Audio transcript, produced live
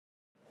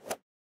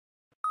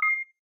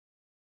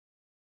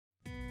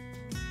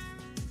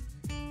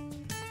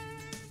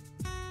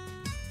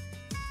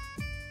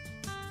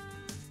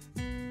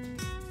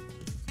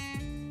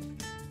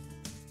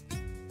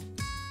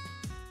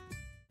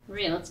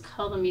Right, let's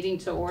call the meeting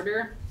to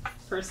order.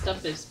 First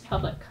up is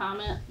public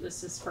comment.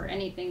 This is for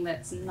anything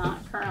that's not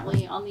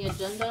currently on the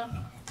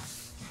agenda.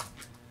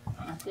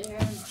 Not there.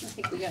 I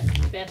think we got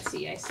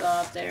Betsy I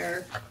saw up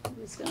there.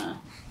 Who's gonna...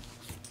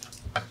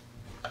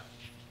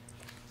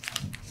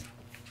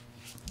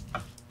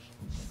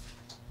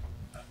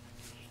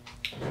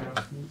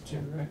 You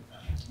too, right?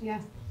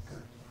 Yeah.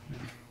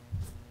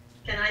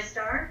 Can I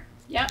start?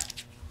 Yep.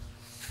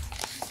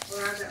 Or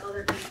are there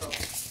other people?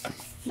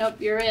 Nope,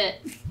 you're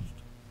it.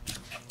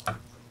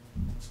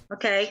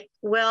 Okay,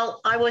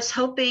 well, I was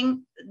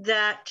hoping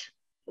that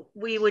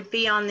we would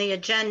be on the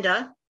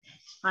agenda.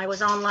 I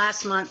was on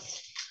last month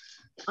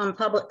on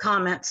public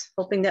comments,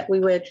 hoping that we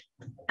would,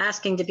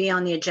 asking to be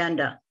on the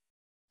agenda.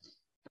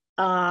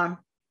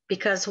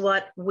 Because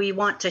what we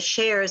want to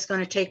share is going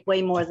to take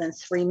way more than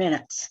 3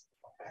 minutes.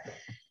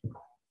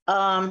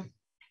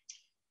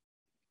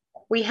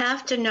 We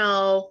have to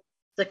know,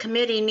 the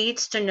committee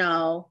needs to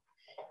know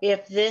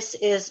if this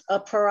is a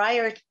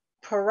priority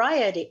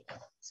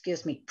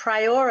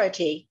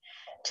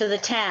to the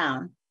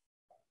town.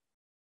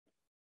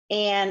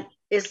 And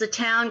is the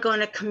town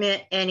going to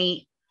commit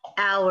any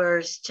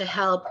hours to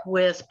help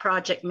with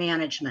project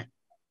management?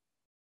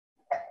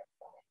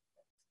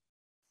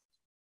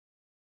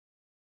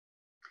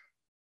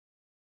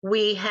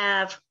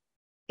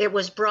 It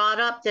was brought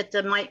up that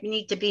there might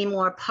need to be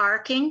more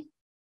parking.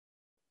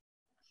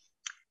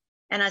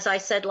 And as I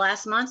said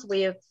last month,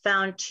 we've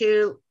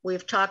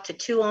talked to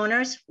 2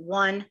 owners.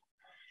 One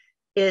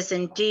is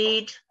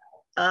indeed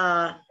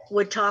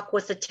would talk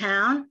with the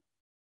town.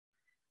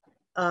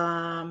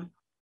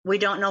 We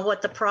don't know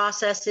what the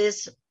process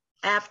is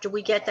after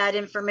we get that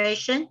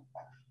information.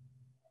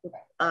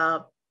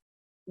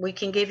 We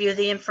can give you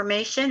the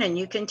information and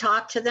you can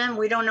talk to them.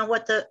 We don't know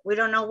what the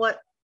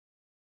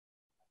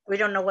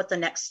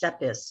next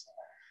step is.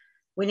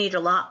 We need a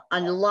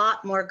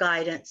lot more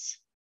guidance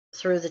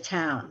through the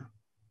town.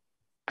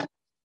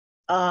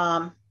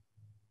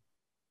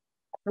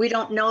 We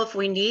don't know if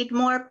we need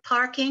more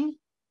parking.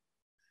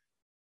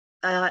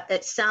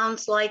 It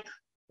sounds like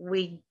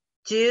we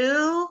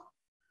do,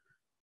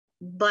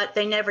 but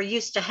they never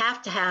used to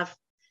have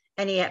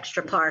any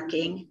extra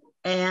parking.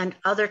 And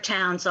other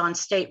towns on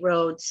state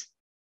roads,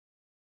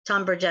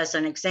 Tunbridge as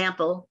an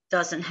example,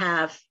 doesn't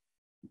have,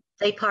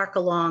 they park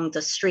along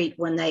the street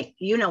when they,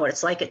 you know what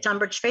it's like at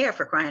Tunbridge Fair,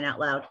 for crying out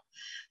loud.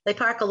 They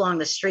park along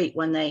the street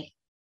when they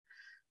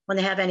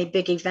have any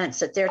big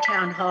events at their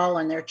town hall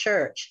and their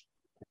church.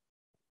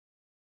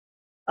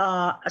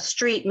 A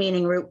street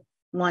meaning Route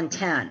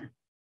 110.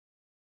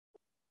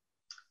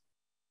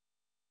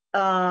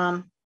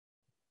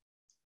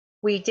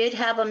 We did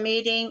have a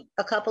meeting,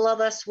 a couple of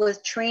us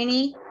with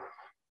Trini,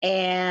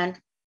 and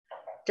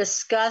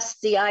discussed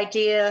the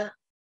idea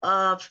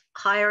of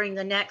hiring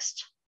the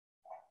next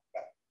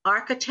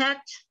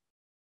architect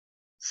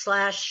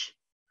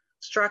 /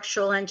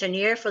 structural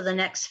engineer for the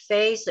next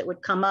phase that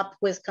would come up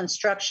with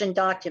construction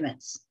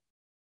documents.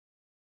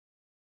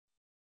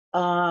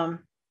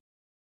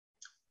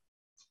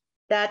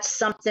 That's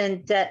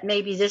something that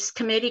maybe this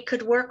committee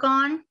could work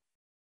on.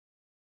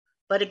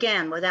 But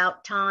again,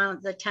 without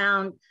the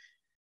town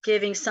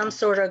giving some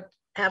sort of,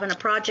 having a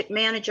project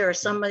manager or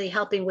somebody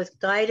helping with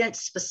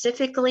guidance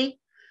specifically,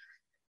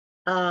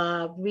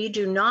 we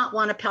do not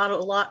want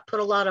to put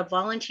a lot of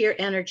volunteer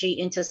energy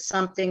into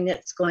something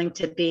that's going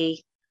to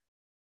be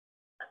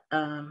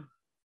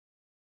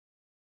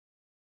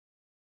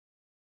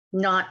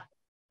not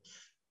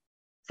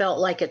felt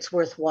like it's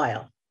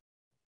worthwhile.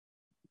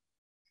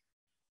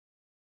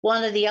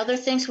 One of the other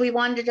things we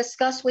wanted to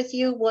discuss with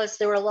you was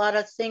there were a lot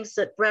of things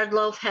that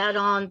Randolph had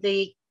on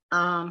the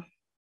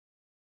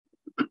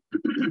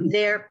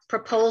their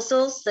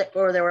proposals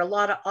or there were a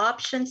lot of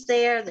options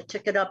there that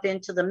took it up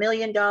into the $1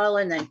 million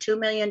and then $2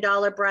 million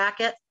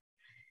bracket.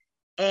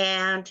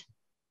 And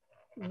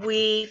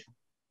we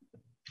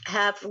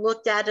have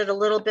looked at it a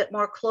little bit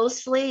more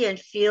closely and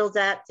feel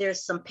that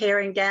there's some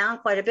paring down,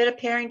 quite a bit of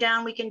paring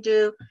down we can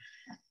do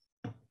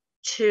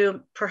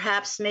to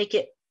perhaps make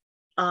it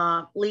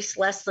at least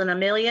less than $1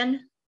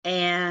 million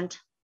and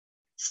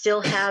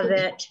still have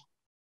it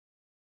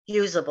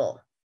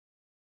usable.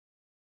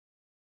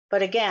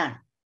 But again,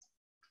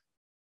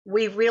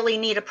 we really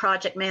need a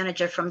project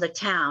manager from the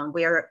town.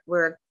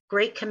 We're a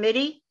great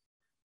committee.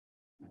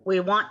 We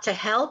want to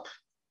help.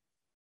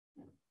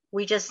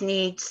 We just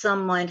need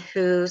someone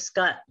who's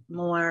got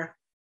more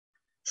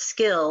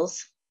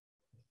skills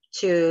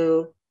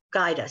to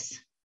guide us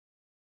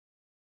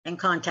and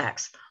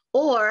contacts.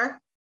 Or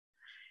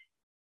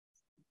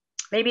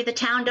maybe the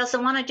town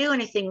doesn't want to do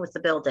anything with the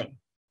building.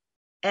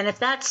 And if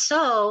that's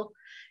so,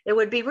 it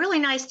would be really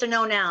nice to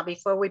know now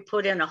before we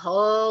put in a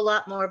whole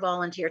lot more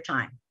volunteer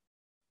time.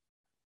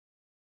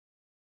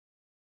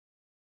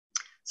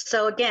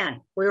 So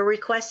again, we're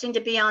requesting to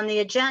be on the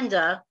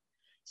agenda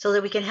so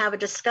that we can have a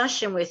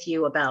discussion with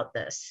you about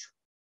this.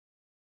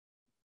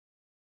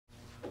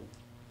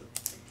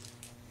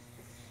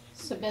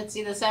 So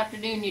Betsy, this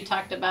afternoon you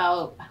talked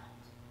about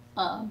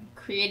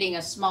creating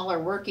a smaller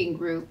working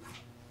group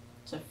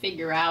to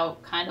figure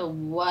out kind of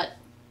what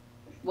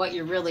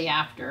you're really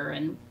after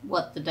and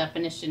what the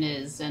definition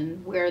is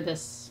and where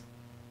this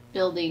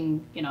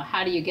building, you know,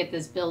 how do you get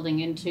this building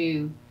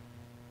into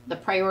the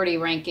priority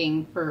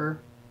ranking for,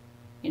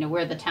 you know,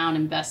 where the town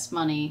invests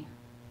money.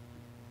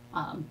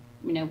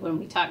 You know, when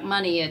we talk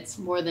money, it's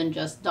more than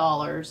just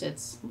dollars,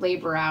 it's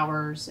labor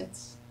hours,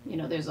 it's, you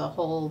know, there's a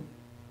whole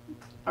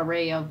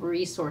array of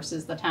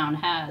resources the town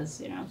has,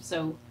 you know,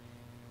 so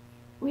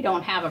we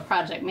don't have a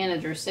project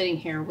manager sitting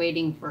here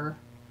waiting for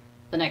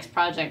the next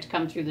project to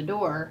come through the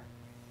door.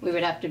 We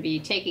would have to be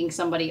taking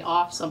somebody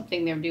off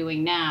something they're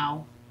doing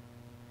now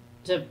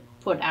to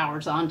put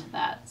hours onto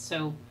that.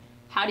 So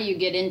how do you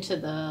get into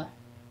the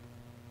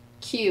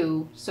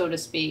queue, so to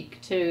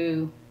speak,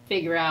 to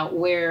figure out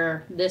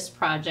where this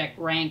project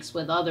ranks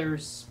with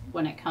others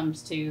when it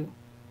comes to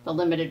the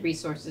limited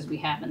resources we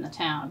have in the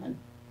town?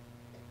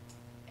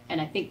 And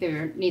I think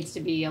there needs to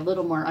be a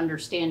little more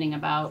understanding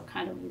about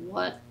kind of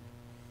what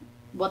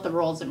the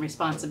roles and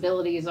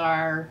responsibilities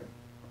are,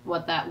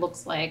 what that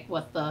looks like,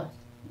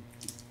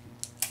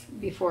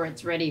 before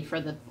it's ready for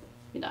the,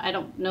 you know, I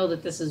don't know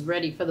that this is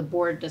ready for the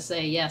board to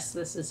say, yes,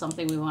 this is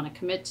something we want to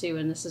commit to,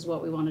 and this is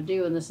what we want to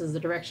do, and this is the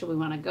direction we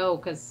want to go,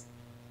 because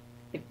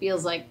it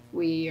feels like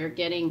we are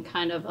getting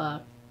kind of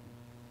a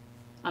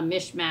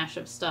mishmash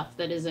of stuff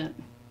that isn't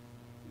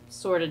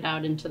sorted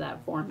out into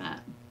that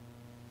format.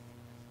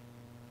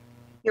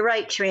 You're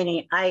right,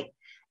 Trini.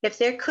 If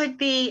there could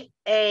be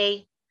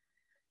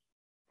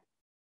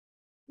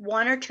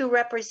one or two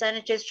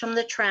representatives from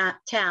the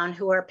town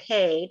who are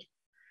paid,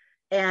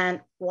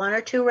 and one or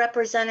two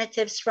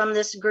representatives from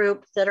this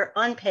group that are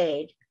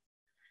unpaid,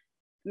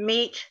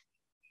 meet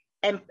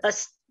and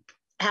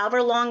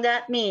however long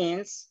that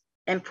means,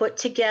 and put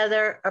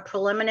together a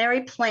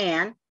preliminary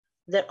plan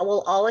that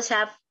will always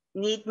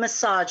need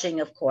massaging,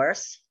 of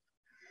course.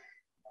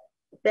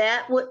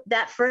 That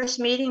first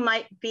meeting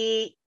might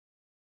be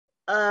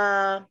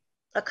a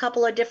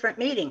couple of different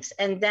meetings,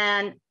 and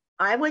then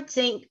I would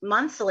think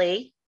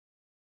monthly,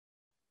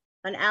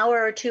 an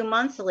hour or two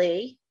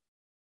monthly,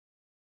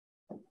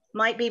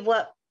 might be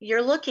what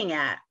you're looking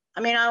at.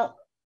 I mean,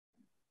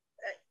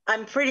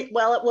 I'm pretty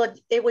well,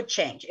 it would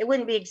change. It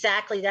wouldn't be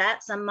exactly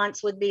that. Some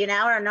months would be an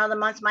hour, another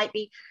month might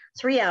be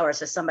 3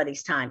 hours of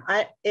somebody's time.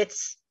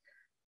 It's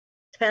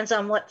depends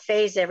on what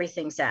phase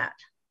everything's at.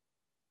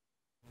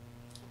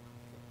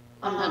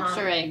 I'm not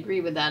sure I agree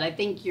with that. I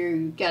think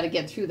you got to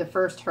get through the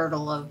first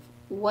hurdle of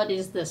what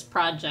is this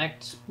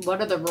project?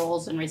 What are the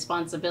roles and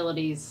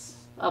responsibilities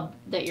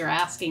that you're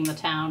asking the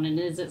town, and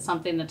is it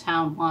something the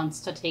town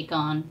wants to take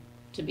on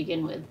to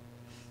begin with?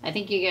 I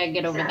think you got to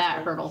get over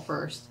that hurdle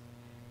first.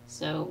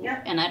 So,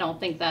 yep. And I don't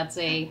think that's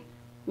a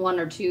 1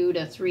 or 2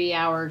 to 3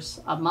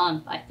 hours a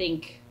month. I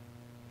think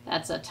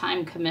that's a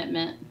time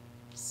commitment,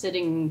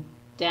 sitting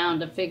down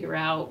to figure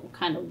out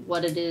kind of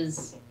what it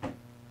is,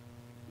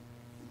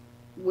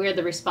 where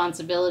the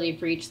responsibility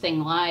for each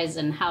thing lies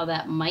and how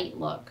that might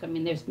look. I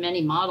mean, there's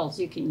many models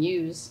you can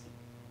use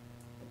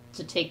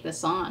to take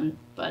this on,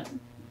 but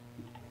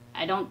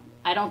I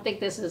don't think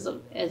this is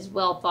as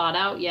well thought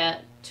out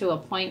yet to a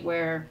point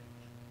where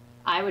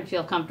I would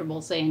feel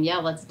comfortable saying, yeah,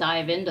 let's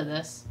dive into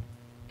this,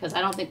 because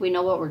I don't think we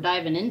know what we're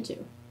diving into.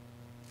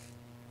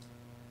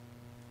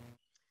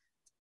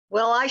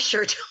 Well, I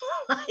sure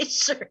don't. I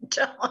sure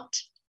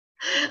don't.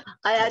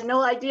 I had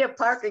no idea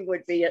parking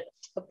would be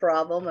a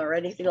problem or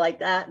anything like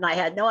that. And I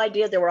had no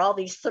idea there were all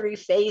these 3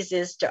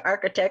 phases to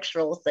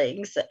architectural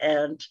things.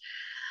 And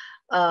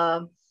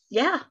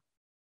yeah.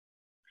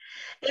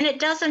 And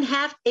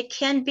it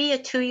can be a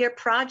 2-year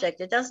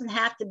project. It doesn't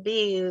have to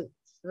be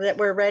that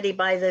we're ready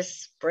by this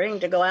spring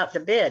to go out to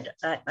bid.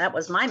 That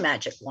was my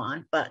magic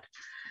wand, but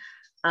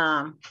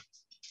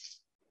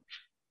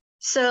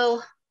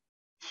so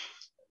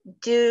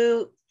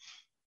do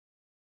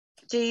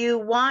you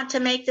want to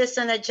make this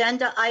an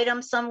agenda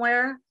item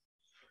somewhere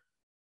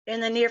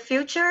in the near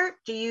future?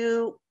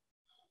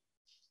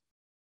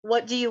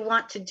 What do you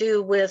want to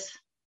do with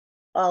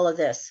all of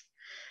this?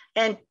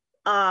 And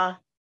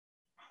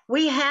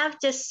we have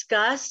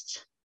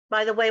discussed,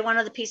 by the way, one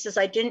of the pieces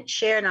I didn't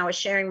share and I was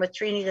sharing with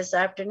Trini this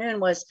afternoon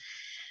was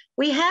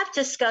we have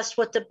discussed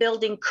what the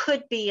building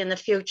could be in the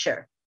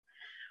future.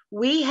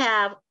 We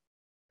have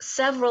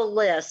several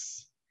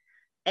lists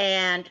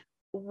and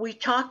we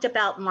talked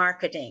about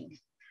marketing,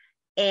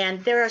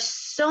 and there are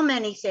so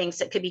many things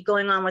that could be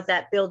going on with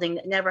that building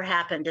that never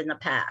happened in the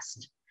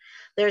past.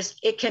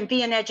 It can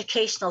be an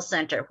educational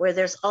center where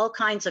there's all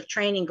kinds of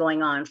training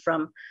going on,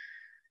 from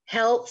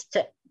health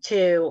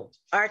to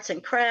arts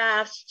and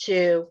crafts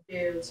to.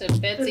 So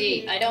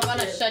Betsy, I don't want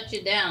to shut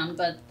you down,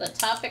 but the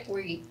topic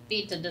we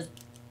need to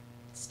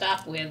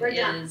stop with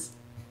is,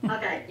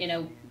 okay. You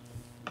know,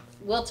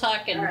 we'll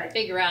talk and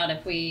figure out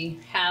if we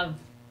have,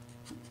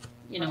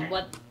 you know,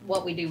 okay,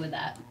 what we do with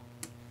that.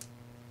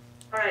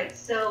 All right,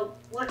 so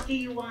what do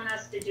you want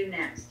us to do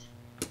next?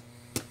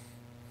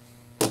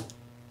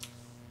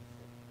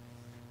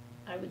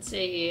 I would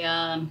say,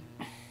 I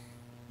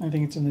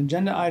think it's an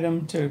agenda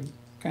item to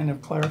kind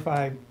of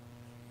clarify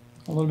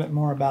a little bit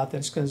more about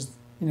this, because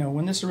you know,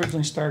 when this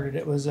originally started,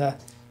 it was,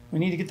 we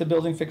need to get the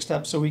building fixed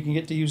up so we can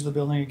get to use the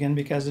building again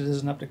because it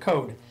isn't up to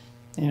code.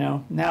 You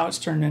know, now it's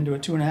turned into a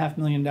 $2.5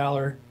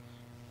 million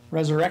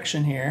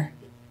resurrection here.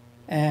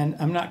 And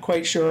I'm not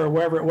quite sure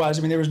wherever it was.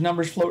 I mean, there was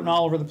numbers floating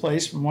all over the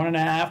place from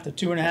 1.5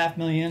 to 2.5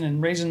 million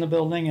and raising the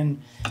building.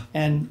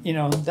 And, you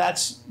know,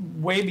 that's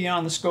way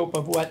beyond the scope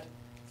of what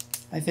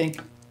I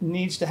think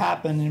needs to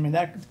happen. I mean,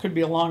 that could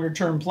be a longer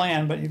term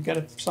plan, but you've got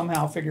to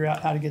somehow figure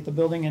out how to get the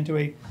building into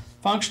a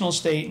functional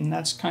state. And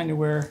that's kind of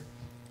where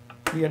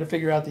you got to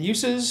figure out the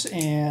uses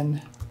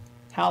and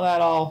how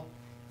that all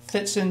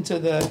fits into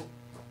the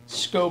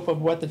scope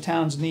of what the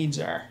town's needs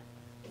are.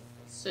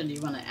 So do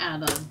you want to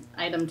add an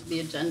item to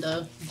the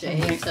agenda,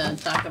 Jay, to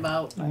talk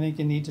about I think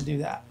you need to do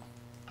that.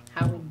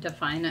 how we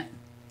define it?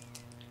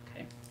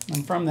 Okay.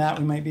 And from that,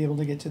 we might be able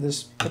to get to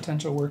this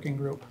potential working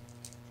group.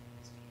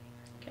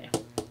 Okay.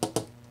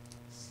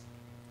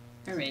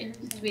 All right.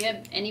 Do we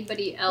have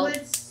anybody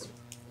else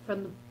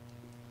from the?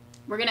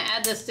 We're gonna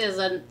add this as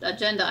an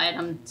agenda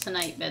item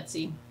tonight,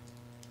 Betsy.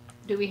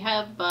 Do we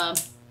have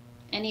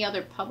any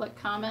other public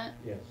comment?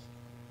 Yes.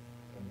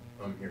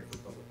 I'm here for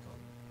public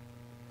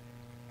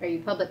comment. Are you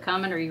public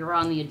comment or you're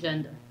on the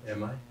agenda?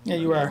 Am I? Yeah,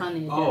 you are. On the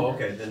agenda. Oh,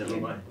 okay, then never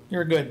mind.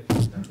 You're good.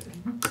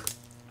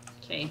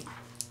 Okay.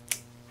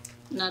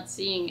 Not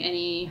seeing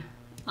any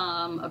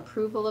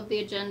approval of the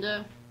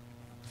agenda.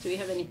 Do we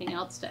have anything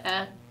else to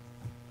add?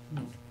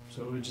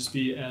 So it would just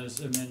be as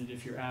amended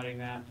if you're adding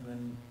that, and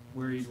then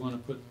where you'd want to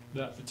put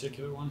that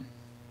particular one.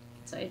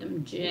 It's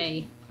item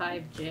J,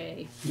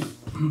 5J.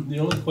 The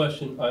only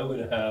question I would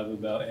have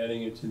about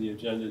adding it to the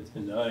agenda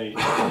tonight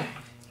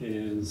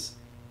is,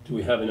 do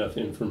we have enough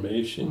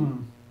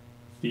information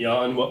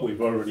beyond what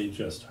we've already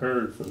just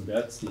heard from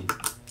Betsy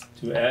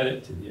to add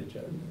it to the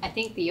agenda? I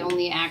think the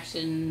only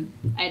action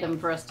item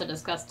for us to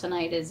discuss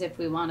tonight is if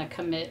we want to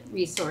commit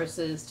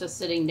resources to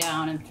sitting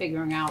down and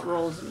figuring out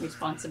roles and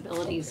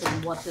responsibilities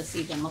and what this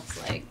even looks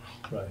like,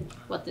 Right,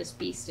 what this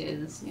beast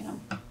is, you know.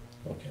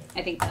 okay,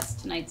 I think that's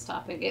tonight's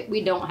topic.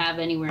 We don't have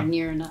anywhere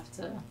near enough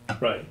to,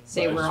 right.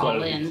 Say I we're just all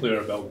wanted to in. be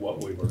clear about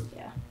what we were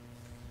yeah.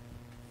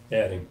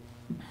 adding.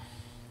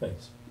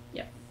 Thanks.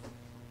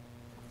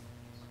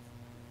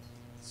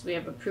 So we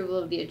have approval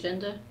of the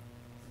agenda.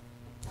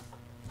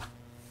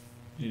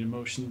 Need a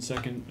motion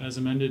second as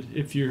amended,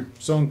 if you're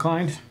so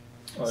inclined.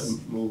 I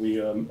move we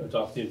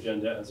adopt the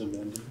agenda as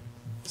amended.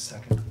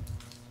 Second.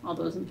 All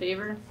those in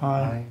favor?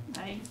 Aye.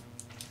 Aye.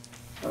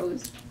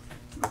 Opposed?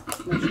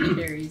 Motion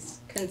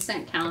carries.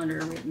 Consent calendar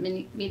with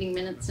meeting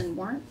minutes and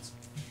warrants.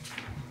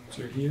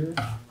 So here,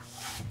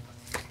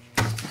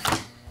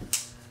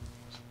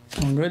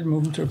 All good.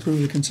 Move to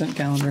approve the consent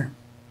calendar.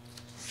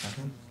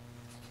 Second.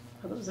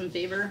 All those in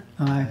favor?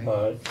 Aye.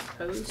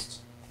 Opposed?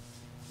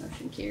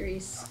 Motion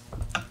carries.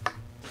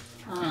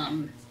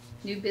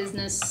 New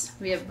business,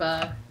 we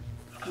have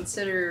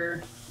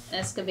consider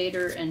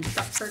excavator and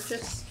truck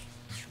purchase.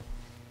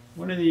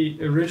 one of the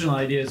original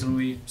ideas when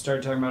we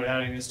started talking about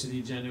adding this to the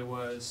agenda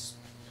was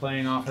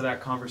playing off of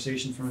that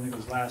conversation from I think it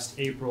was last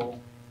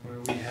April, where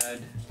we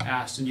had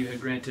asked and you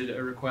had granted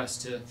a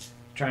request to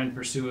try and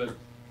pursue a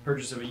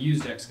purchase of a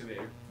used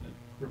excavator that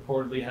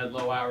reportedly had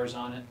low hours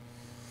on it.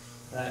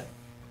 That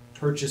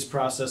purchase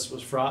process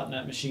was fraught, and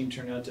that machine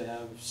turned out to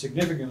have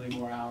significantly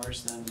more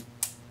hours than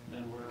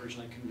were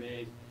originally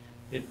conveyed.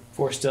 It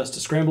forced us to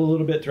scramble a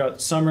little bit throughout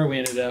the summer. We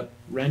ended up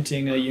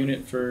renting a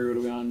unit for, what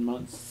are we on,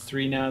 month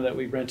 3 now that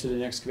we've rented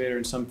an excavator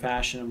in some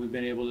fashion, and we've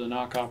been able to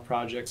knock off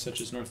projects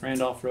such as North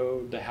Randolph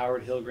Road, the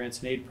Howard Hill Grants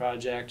and Aid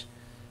project,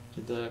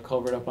 did the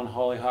culvert up on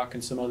Hollyhock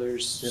and some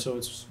others. Yep. So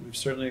we've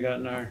certainly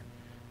gotten our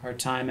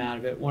time out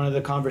of it. One of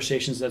the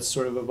conversations that's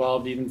sort of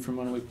evolved even from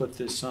when we put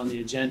this on the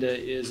agenda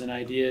is an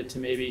idea to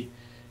maybe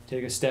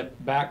take a step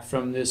back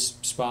from this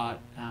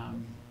spot,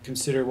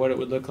 consider what it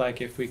would look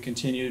like if we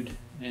continued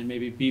and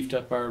maybe beefed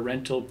up our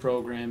rental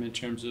program in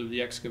terms of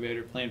the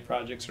excavator, planned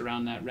projects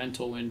around that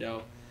rental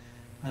window,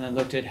 and then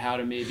looked at how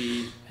to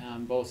maybe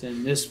both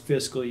in this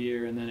fiscal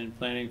year and then in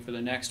planning for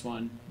the next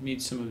one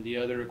meet some of the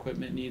other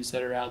equipment needs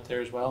that are out there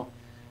as well.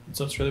 And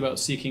so it's really about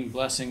seeking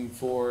blessing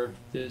for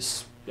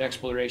this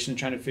exploration,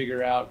 trying to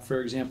figure out,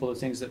 for example, the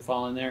things that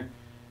fall in there.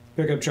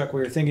 Pickup truck we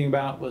were thinking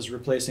about was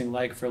replacing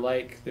like for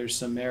like. There's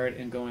some merit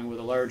in going with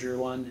a larger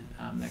one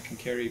that can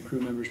carry crew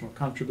members more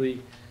comfortably,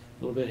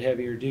 a little bit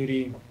heavier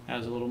duty,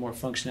 has a little more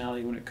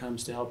functionality when it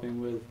comes to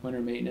helping with winter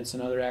maintenance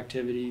and other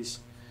activities.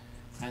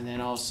 And then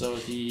also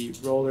the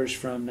rollers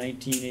from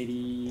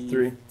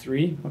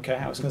 1983. Okay,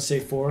 I was going to say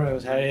 4. I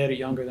had it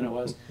younger than it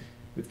was.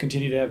 We've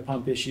continued to have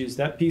pump issues.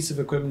 That piece of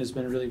equipment has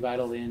been really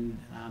vital in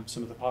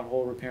some of the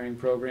pothole repairing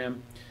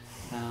program.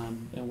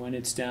 And when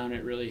it's down,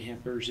 it really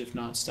hampers, if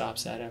not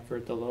stops, that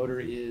effort. The loader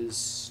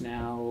is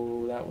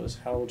now, that was,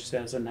 how old you say,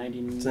 it's a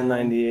 90? It's a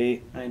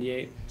 98.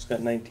 98. It's got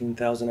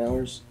 19,000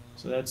 hours.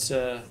 So that's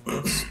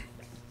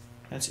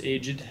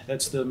aged.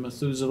 That's the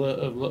Methuselah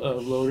of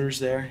loaders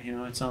there. You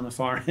know, it's on the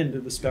far end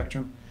of the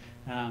spectrum.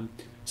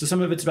 So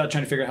some of it's about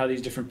trying to figure out how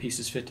these different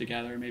pieces fit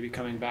together, maybe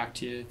coming back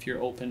to you if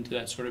you're open to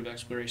that sort of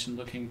exploration,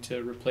 looking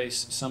to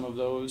replace some of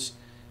those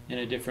in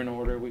a different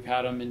order. We've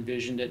had them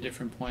envisioned at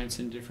different points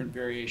in different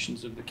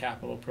variations of the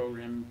capital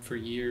program for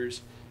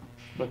years,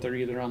 but they're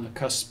either on the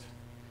cusp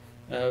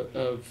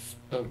of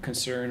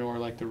concern or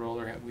like the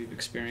roller we've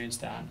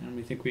experienced that, and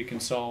we think we can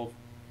solve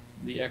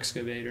the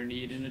excavator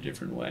need in a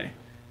different way.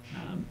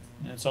 And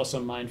it's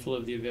also mindful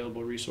of the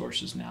available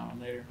resources now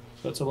and later.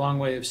 So it's a long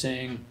way of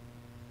saying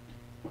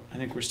I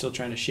think we're still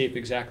trying to shape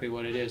exactly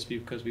what it is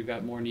because we've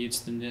got more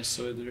needs than this.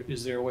 So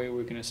is there a way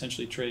we can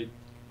essentially trade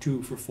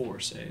 2 for 4,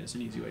 say, is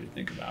an easy way to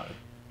think about it.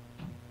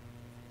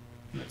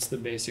 That's the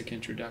basic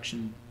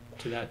introduction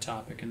to that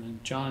topic. And then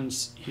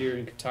John's here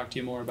and can talk to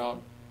you more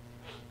about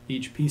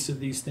each piece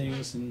of these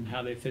things and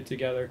how they fit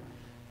together.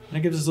 And that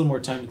gives us a little more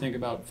time to think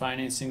about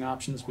financing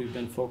options. We've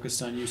been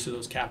focused on use of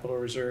those capital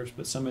reserves,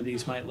 but some of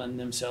these might lend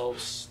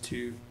themselves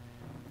to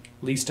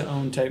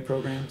lease-to-own type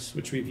programs,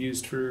 which we've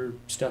used for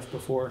stuff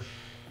before.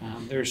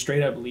 There are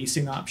straight-up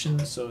leasing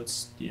options, so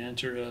it's you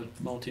enter a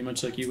multi,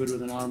 much like you would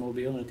with an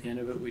automobile, and at the end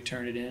of it, we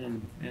turn it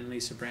in and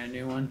lease a brand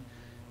new one.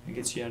 It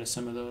gets you out of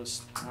some of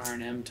those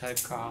R&M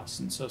type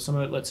costs, and so some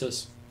of it lets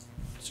us,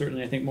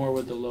 certainly I think more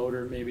with the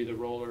loader, maybe the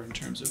roller in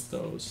terms of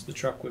those. The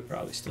truck would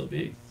probably still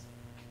be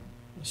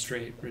a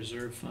straight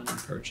reserve fund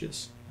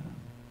purchase.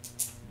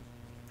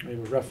 We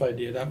have a rough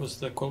idea. That was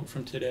the quote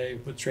from today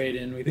with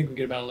trade-in. We think we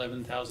get about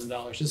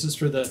 $11,000. This is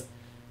for the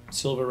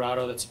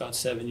Silverado that's about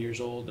 7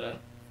 years old.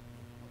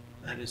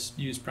 That is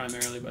used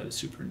primarily by the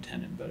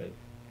superintendent, but it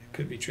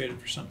could be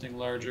traded for something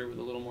larger with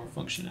a little more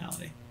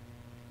functionality,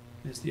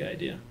 is the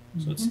idea.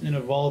 So it's an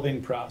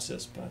evolving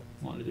process, but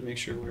wanted to make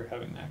sure we were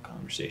having that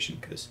conversation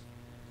because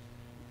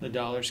the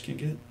dollars can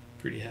get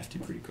pretty hefty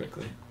pretty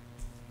quickly.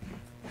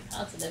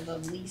 Positive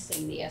of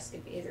leasing the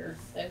excavator,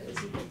 that is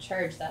you can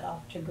charge that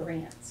off to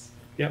grants.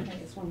 Yep. I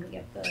guess when we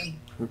get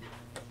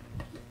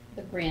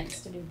the grants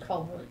to do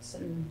culverts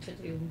and to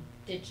do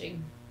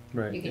ditching,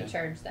 Right. you can Yeah.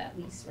 charge that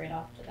lease right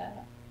off to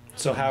that.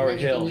 So Howard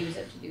And then Hill. you can use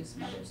it to do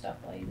some other stuff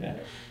while you Yeah. got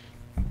it.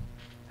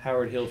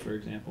 Howard Hill, for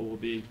example, will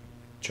be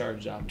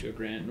charged out to a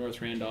grant.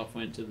 North Randolph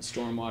went to the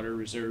stormwater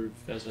reserve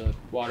as a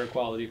water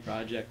quality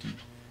project, and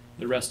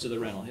the rest of the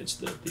rental hits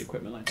the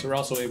equipment line. So we're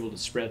also able to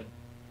spread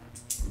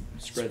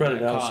Spread that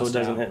it out so cost it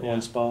doesn't out. hit Yeah.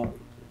 one spot.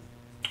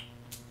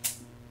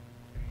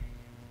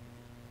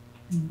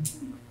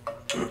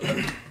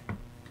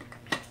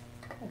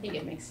 I think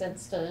it makes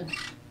sense to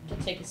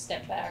take a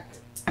step back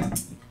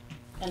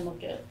and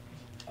look at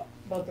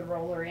both the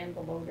roller and the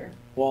loader.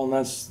 Well, and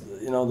that's,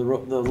 you know, the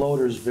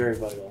loader is very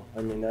vital.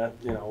 I mean, that,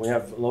 you know, we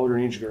have a loader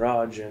in each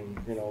garage, and,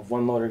 you know, if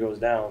one loader goes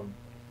down,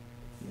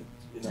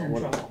 you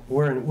know,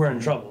 we're in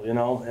trouble, you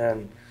know,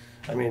 and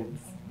I mean,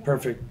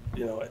 perfect,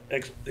 you know,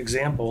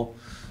 example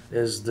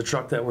is the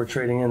truck that we're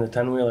trading in, the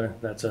 10-wheeler,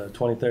 that's a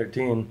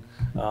 2013.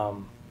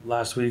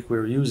 Last week we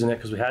were using it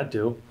because we had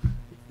to.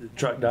 The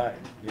truck died,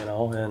 you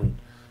know, and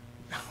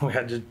we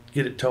had to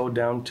get it towed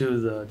down to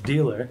the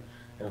dealer.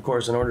 And of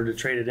course, in order to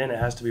trade it in, it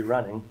has to be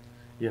running,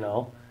 you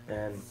know,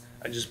 and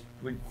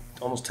we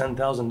almost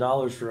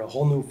 $10,000 for a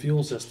whole new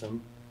fuel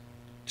system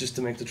just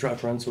to make the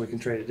truck run so we can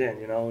trade it in,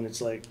 you know, and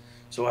it's like,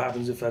 so what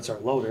happens if that's our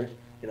loader?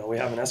 You know, we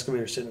have an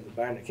excavator sitting in the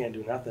barn that can't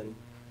do nothing,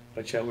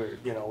 but yet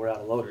we're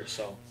out of loaders.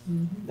 So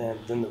then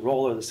the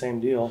roller, the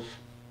same deal,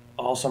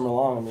 all summer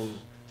long. I mean,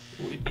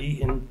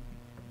 Eaton,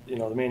 you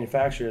know, the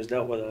manufacturer has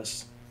dealt with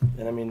us,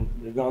 and I mean,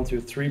 they've gone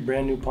through 3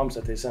 brand new pumps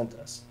that they sent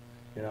us.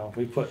 You know,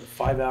 we put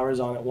 5 hours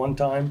on it one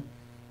time,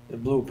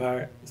 it blew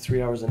apart,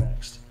 3 hours the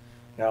next.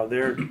 Now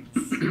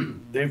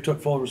they've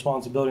took full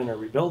responsibility and are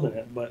rebuilding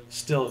it, but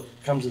still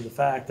it comes to the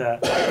fact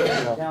that, you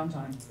know,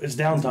 Downtime. it's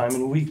downtime,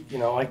 and we, you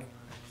know, I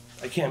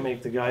can't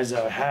make the guys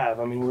that I have.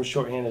 I mean, we're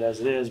shorthanded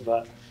as it is,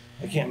 but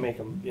I can't make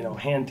them, you know,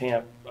 hand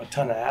tamp a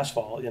ton of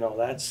asphalt. You know,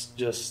 that's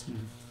just.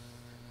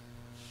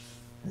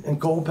 In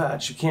cold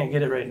patch, you can't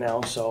get it right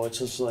now, so it's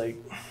just like,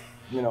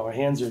 you know, our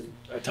hands are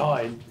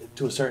tied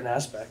to a certain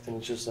aspect, and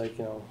it's just like,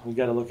 you know, we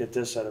got to look at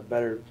this at a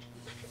better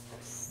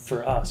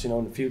for us, you know,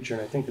 in the future.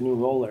 And I think the new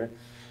roller,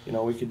 you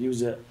know, we could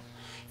use it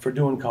for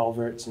doing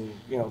culverts and,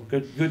 you know,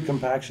 good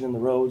compaction in the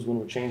roads when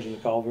we're changing the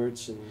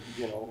culverts, and,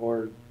 you know,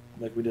 or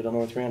like we did on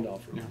North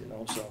Randolph, you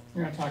know, so.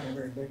 You're not talking a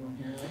very big one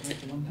here, right?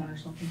 Like a 1 ton or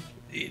something?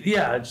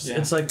 Yeah,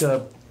 it's like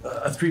a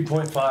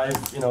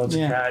 3.5, you know, it's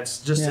Yeah. a cat.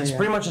 It's just, Yeah, it's yeah.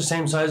 pretty much the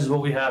same size as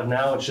what we have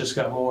now. It's just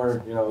got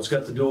more, you know, it's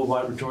got the dual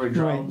vibratory Right,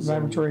 drums.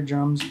 and, vibratory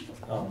drums.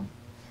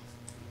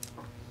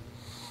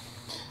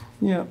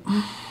 Yeah.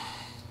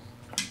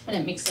 And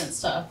it makes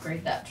sense to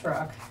upgrade that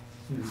truck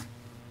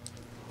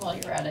while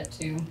you're at it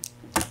too.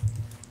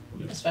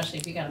 Especially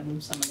if you gotta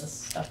move some of this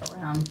stuff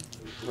around.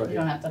 You Right.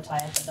 don't have to tie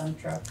up a dump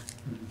truck.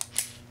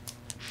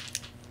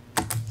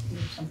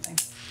 Move something.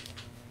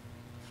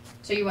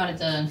 So you wanted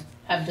to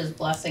have his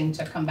blessing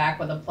to come back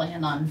with a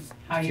plan on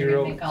how you're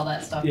Hero. gonna make all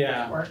that stuff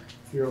Yeah. work?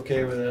 If you're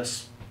okay with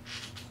us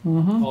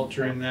Mm-hmm.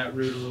 altering that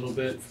route a little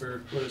bit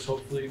for what is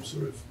hopefully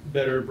sort of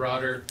better,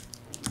 broader,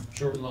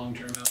 short and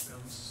long-term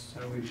outcomes,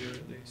 how we view it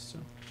at least, so.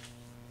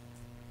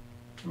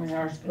 How many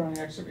hours you put on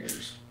the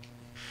excavators?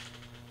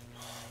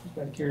 Just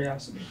out of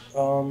curiosity.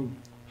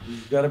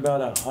 We've got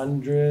about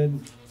 100,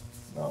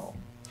 no,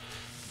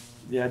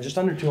 Yeah, just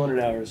under 200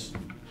 hours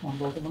on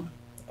both of them?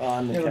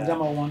 on You the had a cat.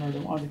 demo one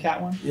or the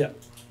cat one? Yeah.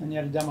 And you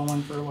had a demo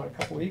one for what, a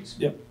couple weeks?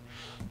 Yep.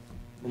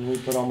 And we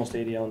put almost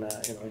 80 on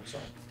that, you know, so.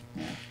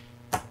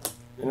 Yeah.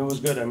 And it was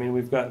good. I mean,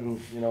 we've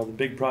gotten, you know, the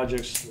big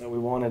projects that we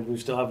wanted. We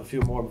still have a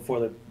few more before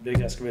the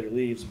big excavator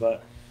leaves,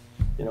 but,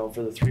 you know,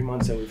 for the 3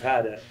 months that we've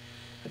had it,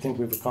 I think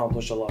we've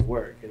accomplished a lot of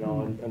work, you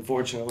know, and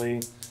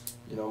unfortunately,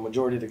 you know,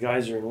 majority of the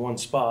guys are in one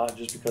spot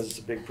just because it's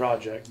a big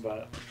project,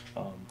 but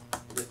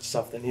it's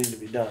stuff that needed to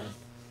be done,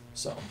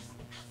 so.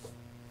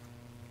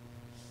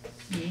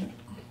 Yeah.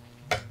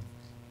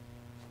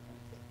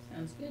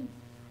 Sounds good.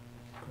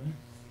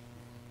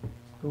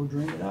 Go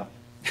drink it up.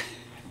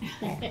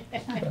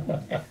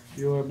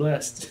 You are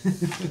blessed.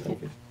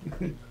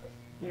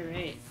 All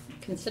right.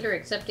 Consider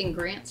accepting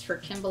grants for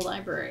Kimball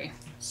Library.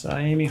 Saw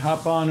Amy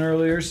hop on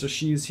earlier, so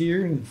she's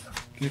here and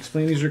can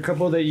explain. These are a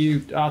couple that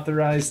you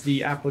authorized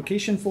the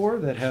application for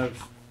that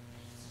have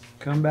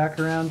come back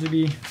around to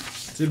be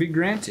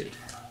granted.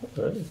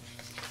 Right.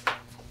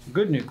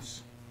 Good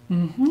news.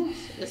 Mm-hmm.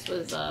 This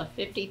was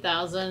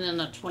 50,000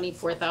 and a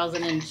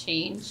 24,000 and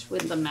change,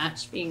 with the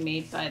match being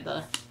made by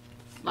the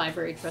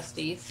library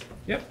trustees.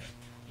 Yep.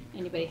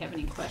 Anybody have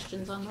any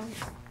questions on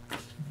those?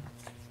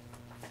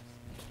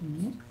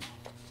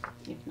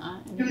 If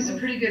not, It was a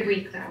pretty good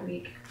week that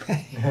week.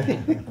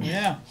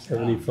 Yeah.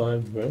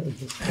 75 grand.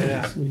 That's pretty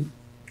Yeah. sweet.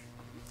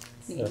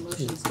 any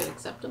motions to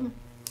accept them?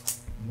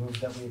 Move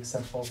that we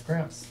accept both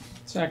grants.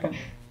 Second.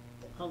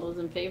 All those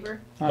in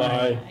favor?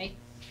 Aye. Aye.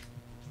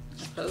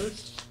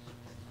 Opposed?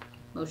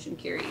 Motion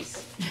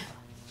carries.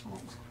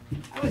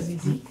 That was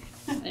easy.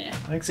 Yeah,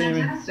 Thanks,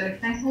 Amy.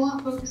 Fantastic. Thanks a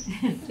lot, folks.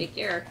 take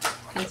care.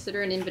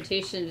 Consider an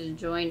invitation to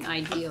join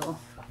Ideal.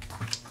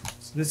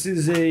 So this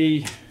is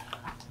a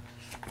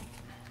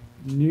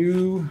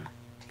new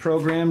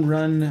program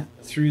run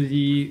through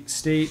the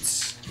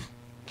state's.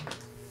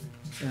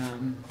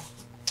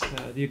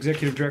 The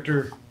executive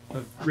director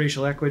of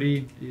racial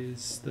equity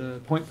is the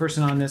point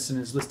person on this and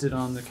is listed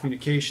on the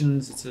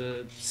communications. It's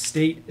a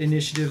state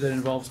initiative that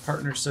involves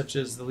partners such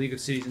as the League of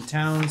Cities and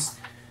Towns.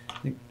 I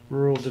think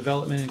Rural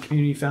Development and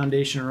Community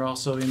Foundation are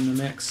also in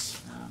the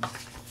mix.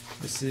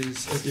 This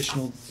is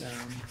additional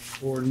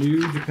or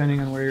new, depending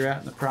on where you're at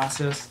in the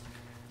process.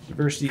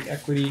 Diversity,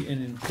 equity,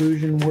 and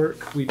inclusion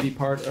work. We'd be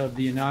part of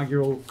the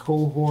inaugural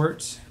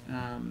cohort.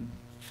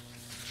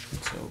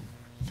 So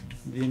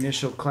the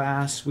initial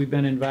class, we've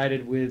been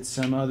invited with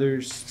some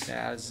others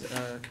as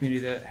a community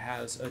that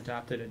has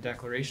adopted a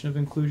declaration of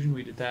inclusion.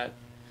 We did that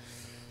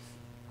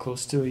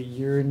close to a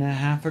year and a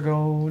half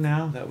ago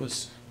now. That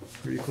was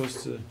pretty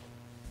close to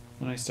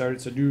when I started,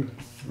 so do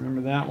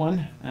remember that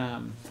one.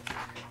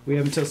 We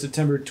have until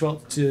September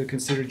 12th to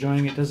consider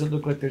joining. It doesn't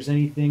look like there's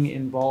anything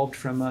involved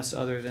from us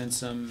other than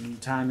some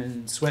time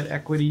and sweat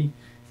equity.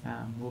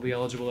 We'll be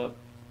eligible up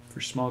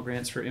for small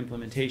grants for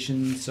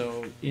implementation.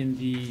 So in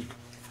the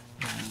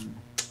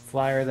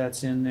flyer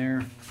that's in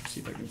there, let's see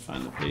if I can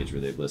find the page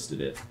where they've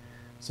listed it.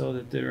 So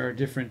that there are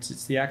different,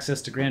 it's the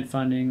access to grant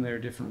funding, there are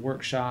different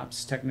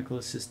workshops, technical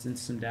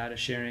assistance, some data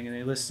sharing, and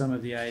they list some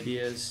of the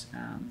ideas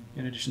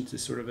in addition to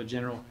sort of a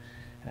general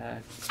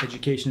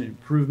education and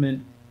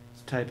improvement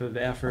type of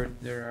effort.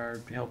 There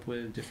are help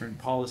with different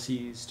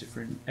policies,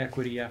 different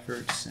equity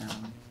efforts.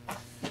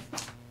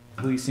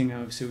 Policing,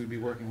 obviously, we'd be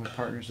working with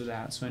partners with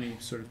that. So any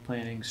sort of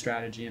planning,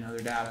 strategy, and other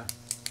data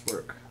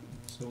work.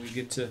 So we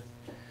get to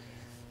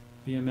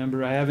be a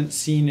member. I haven't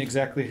seen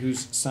exactly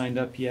who's signed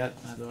up yet,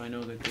 although I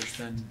know that there's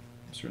been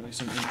certainly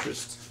some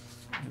interest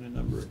in a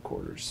number of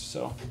quarters.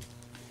 So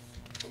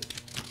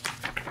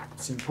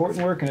it's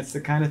important work, and it's the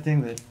kind of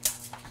thing that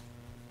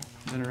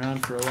been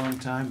around for a long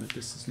time, but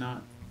this is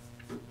not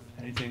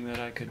anything that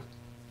I could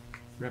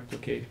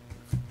replicate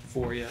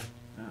for you.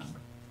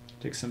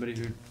 Take somebody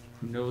who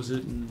knows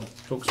it and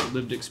folks with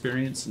lived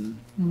experience, and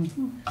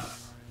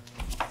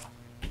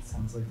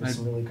Sounds like there's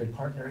some really good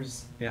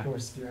partners Yeah. who are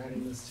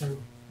spearheading this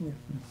too.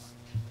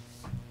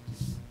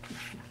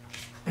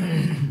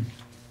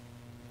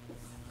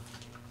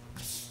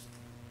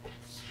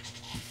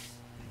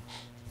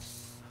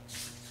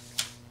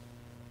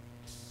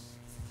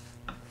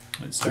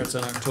 it starts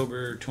on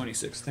October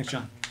 26th. Thanks,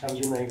 John. Have a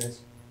good night, guys.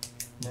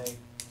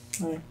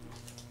 Nay.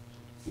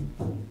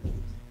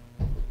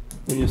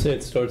 When you say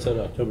it starts on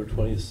October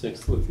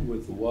 26th,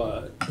 with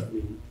what? I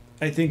mean,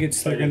 I think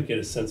it's they're trying gonna to get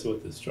a sense of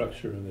what the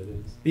structure of it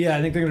is. Yeah,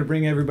 I think they're going to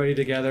bring everybody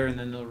together and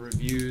then they'll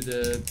review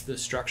the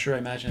structure. I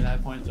imagine at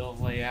that point they'll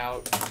lay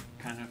out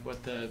kind of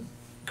what the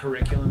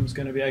curriculum is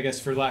going to be, I guess,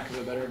 for lack of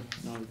a better,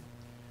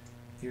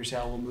 here's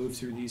how we'll move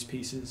through these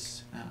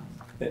pieces.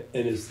 And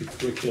is the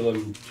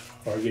curriculum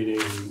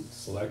targeting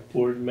select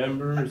board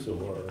members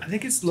or I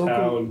think it's local.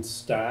 town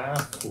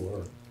staff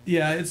or?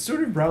 Yeah, it's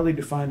sort of broadly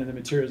defined in the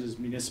materials as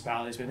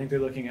municipalities, but I think they're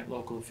looking at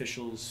local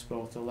officials,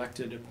 both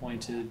elected,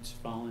 appointed,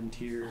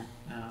 volunteer.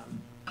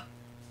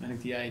 I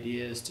think the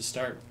idea is to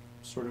start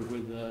sort of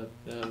with the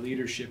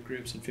leadership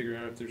groups and figure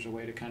out if there's a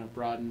way to kind of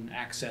broaden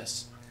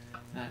access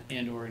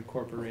and or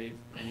incorporate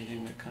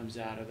anything that comes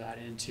out of that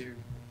into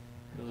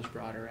those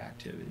broader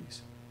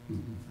activities.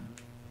 Mhm.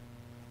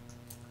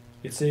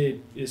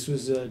 this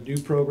was a new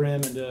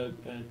program and a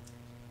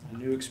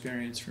new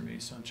experience for me.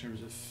 So in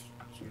terms of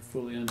sort of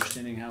fully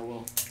understanding how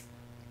we'll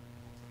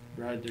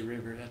ride the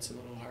river, that's a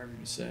little harder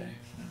to say.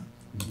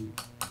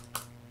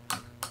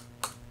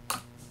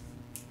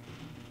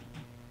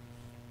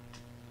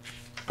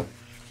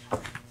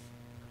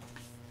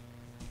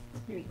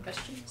 Any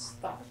questions,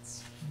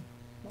 thoughts,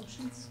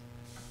 motions?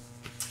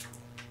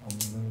 I'll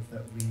move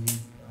that we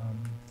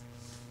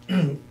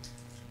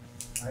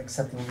I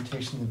accept the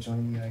invitation to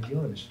join the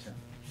Ideal Initiative.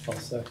 I'll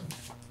second.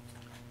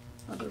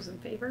 All those in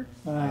favor?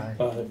 Aye.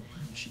 Opposed?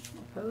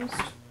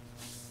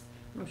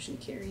 Motion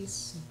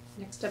carries.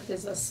 Next up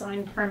is a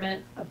sign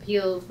permit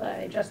appeal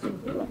by Justin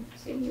Blue.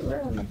 See, you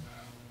were on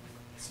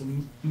So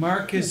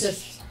Mark is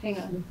just, hang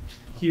on.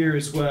 here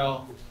as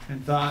well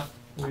and thought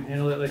we'd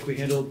handle it like we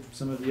handled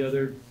some of the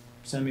other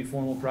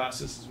semi-formal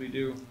processes we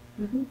do.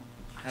 Mhm.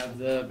 Have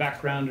the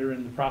backgrounder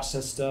and the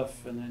process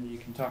stuff, and then you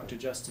can talk to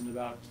Justin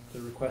about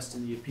the request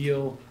and the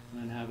appeal, and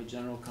then have a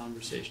general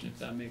conversation if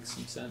that makes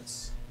some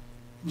sense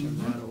in terms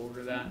of how to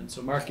order that. And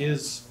so Mark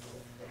is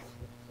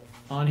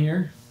on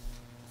here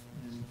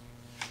and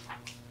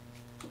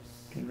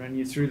can run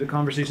you through the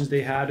conversations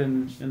they had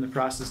and the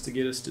process to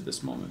get us to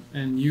this moment.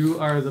 And you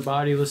are the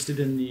body listed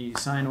in the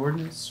sign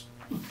ordinance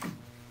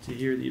to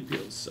hear the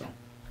appeals. So.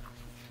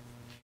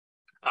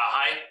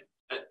 Hi,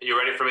 you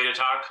ready for me to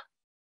talk?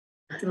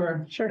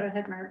 Sure. Sure. Go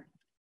ahead, Mark.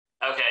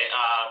 Okay,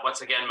 once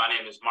again, my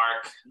name is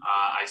Mark.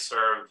 I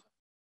serve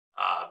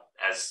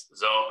as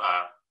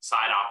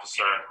sign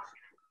officer,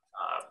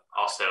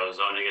 also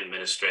zoning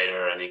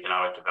administrator and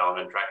economic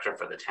development director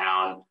for the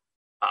town.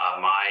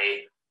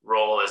 My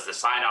role as the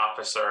sign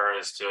officer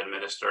is to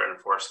administer and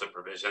enforce the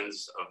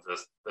provisions of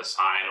the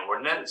sign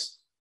ordinance.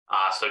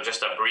 So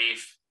just a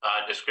brief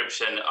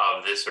description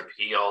of this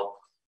appeal.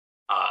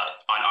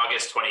 On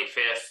August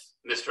 25th,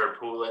 Mr.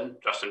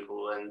 Justin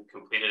Poulin,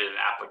 completed an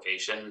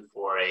application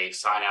for a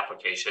sign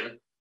application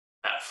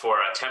for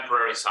a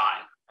temporary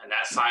sign. And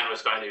that sign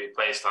was going to be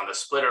placed on the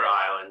splitter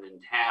island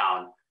in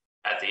town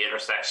at the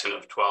intersection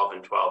of 12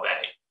 and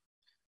 12A.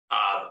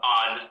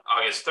 On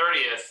August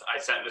 30th, I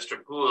sent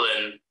Mr.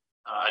 Poulin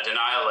a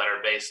denial letter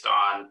based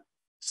on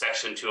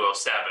section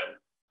 207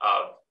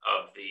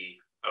 of the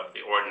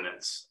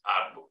ordinance.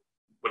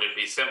 Would it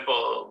be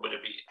simple? Would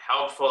it be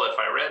helpful if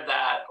I read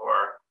that,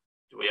 or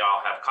do we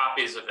all have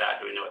copies of that?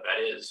 Do we know what that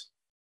is?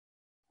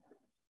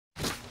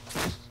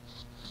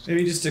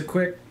 Maybe just a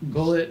quick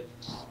bullet,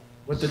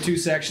 what the two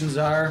sections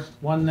are.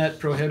 One that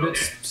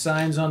prohibits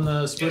signs on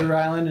the splitter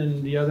island,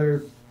 and the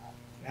other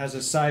has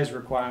a size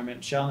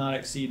requirement, shall not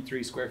exceed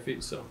 3 square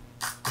feet. So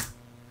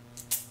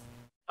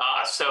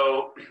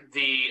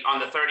on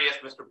the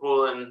 30th, Mr.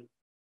 Poulin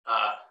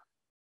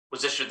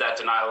was issued that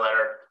denial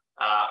letter,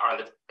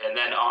 and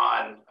then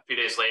on a few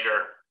days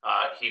later,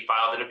 he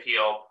filed an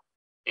appeal,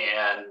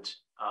 and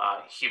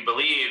he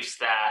believes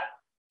that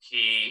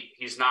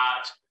he's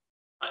not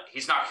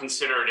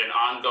considered an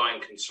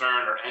ongoing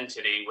concern or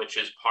entity, which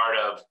is part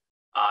of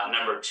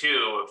number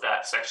 2 of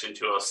that section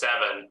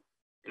 207.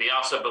 And he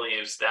also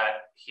believes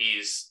that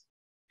he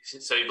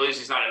believes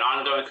he's not an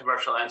ongoing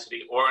commercial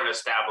entity or an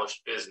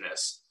established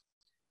business.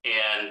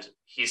 And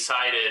he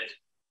cited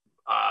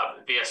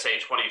VSA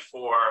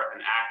 24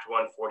 and Act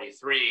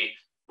 143,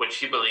 which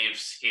he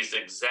believes he's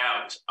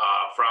exempt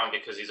from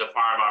because he's a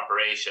farm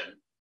operation.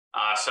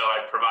 So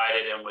I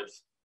provided him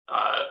with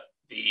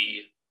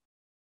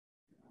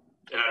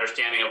an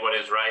understanding of what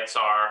his rights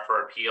are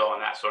for appeal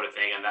and that sort of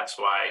thing, and that's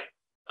why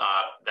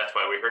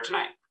we're here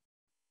tonight.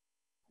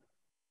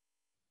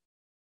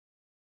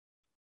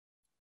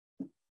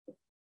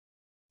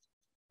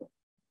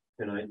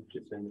 Can I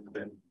just say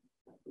that?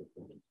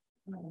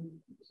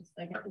 Just a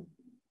second.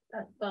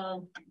 That's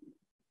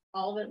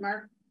all of it,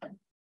 Mark,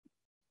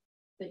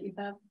 that you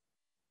have?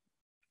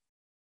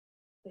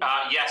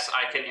 Yes,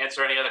 I can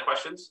answer any other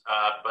questions,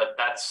 but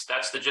that's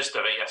the gist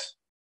of it, yes.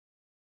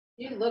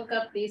 You look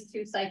up these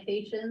 2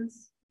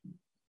 citations?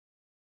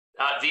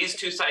 These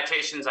 2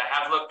 citations I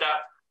have looked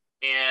up,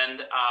 and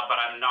but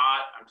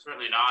I'm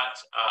certainly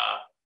not,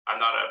 I'm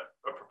not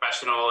a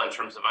professional in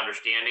terms of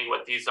understanding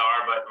what these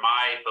are, but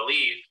my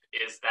belief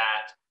is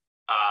that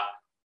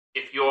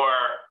if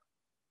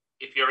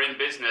you're in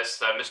business,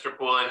 Mr.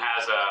 Poulin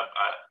has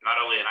not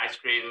only an ice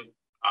cream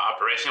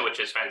operation, which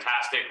is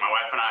fantastic. My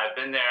wife and I have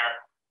been there.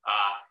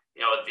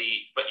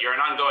 But you're an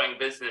ongoing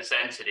business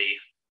entity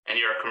and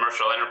you're a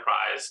commercial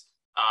enterprise.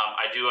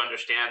 I do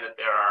understand that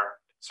there are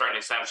certain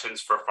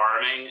exemptions for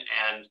farming,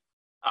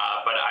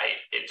 but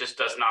it just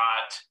does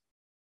not.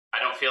 I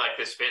don't feel like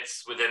this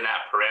fits within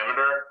that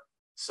parameter.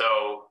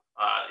 So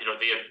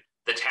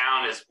the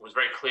town was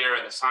very clear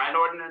in the sign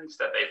ordinance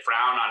that they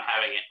frown on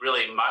having it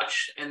really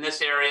much in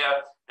this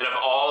area. And of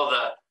all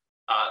the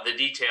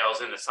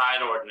details in the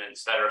sign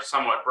ordinance that are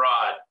somewhat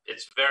broad,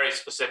 it's very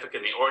specific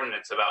in the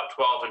ordinance about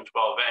 12 and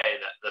 12A,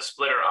 the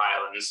splitter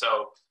island.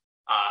 So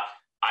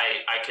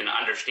I can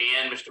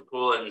understand Mr.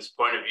 Poulin's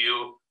point of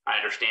view. I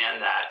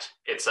understand that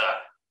it's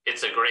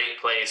a great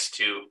place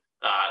to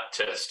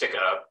stick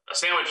a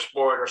sandwich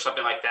board or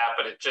something like that,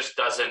 but it just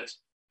doesn't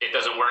it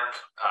doesn't work.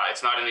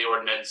 It's not in the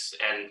ordinance,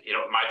 and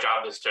my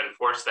job is to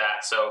enforce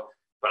that. So,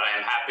 but I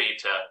am happy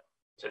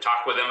to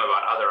talk with him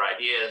about other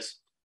ideas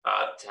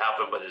to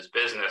help him with his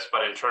business.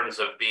 But in terms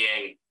of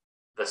being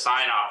the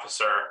sign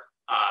officer,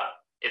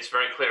 it's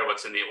very clear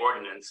what's in the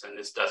ordinance, and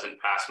this doesn't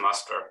pass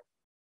muster.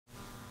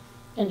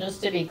 And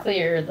just to be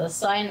clear, the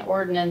sign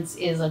ordinance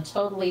is a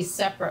totally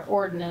separate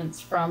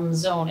ordinance from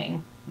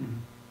zoning. Mm-hmm.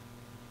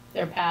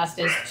 They're passed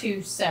as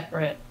two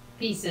separate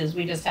pieces.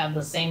 We just have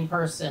the same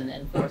person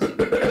enforcing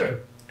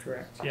it.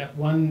 Correct. Yeah.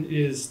 One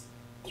is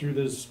through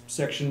this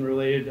section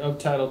related of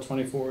Title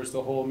 24 is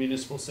the whole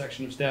municipal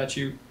section of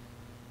statute.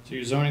 So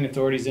your zoning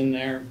authority's in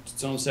there, it's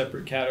its own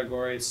separate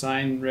category.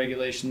 Sign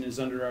regulation is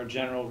under our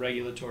general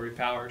regulatory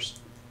powers.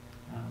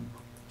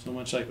 So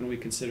much like when we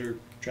consider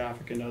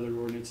traffic and other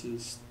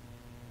ordinances,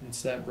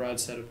 it's that broad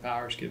set of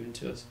powers given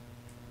to us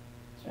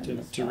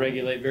to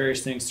regulate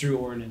various things through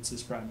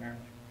ordinances primarily.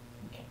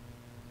 Okay.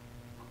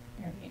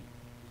 All right.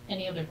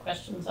 Any other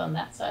questions on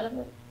that side of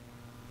it?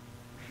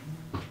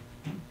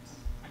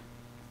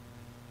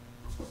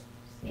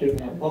 Can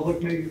the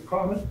public make a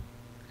comment?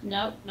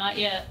 Nope, not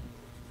yet.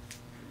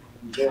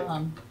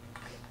 Okay.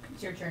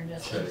 It's your turn,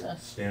 Justin. Should I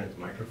stand at the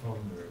microphone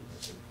or?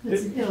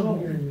 It's just You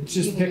can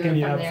do picking it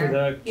you from up for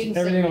there. the, You can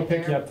everything sit will right pick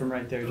you there. up from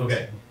right there.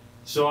 Okay,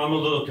 so I'm a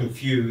little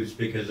confused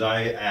because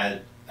I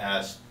had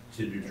asked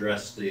to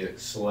address the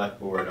select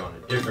board on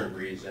a different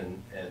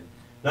reason, and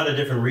not a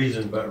different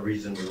reason, but a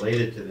reason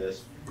related to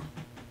this.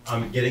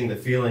 I'm getting the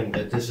feeling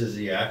that this is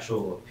the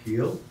actual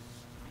appeal,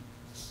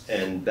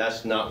 and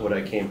that's not what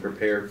I came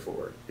prepared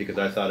for, because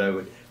I thought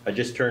I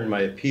just turned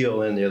my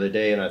appeal in the other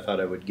day and I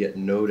thought I would get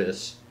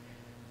notice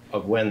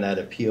of when that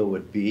appeal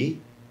would be.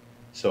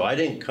 So I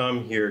didn't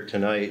come here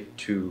tonight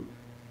to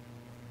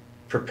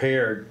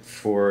prepared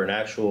for an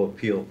actual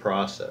appeal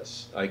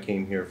process. I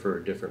came here for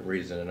a different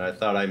reason, and I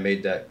thought I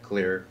made that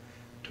clear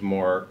to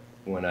Mark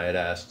when I had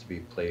asked to be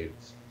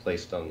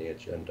placed on the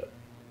agenda.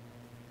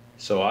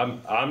 So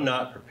I'm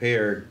not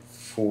prepared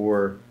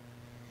for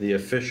the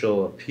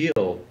official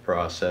appeal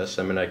process.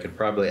 I mean, I could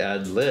probably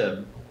ad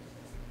lib,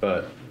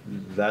 but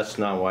that's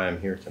not why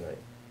I'm here tonight.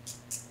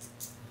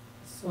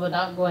 So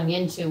without going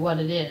into what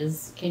it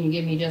is, can you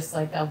give me just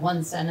like a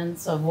one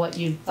sentence of what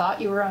you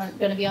thought you were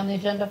going to be on the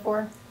agenda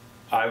for?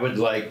 I would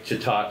like to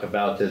talk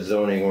about the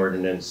zoning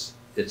ordinance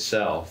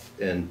itself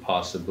and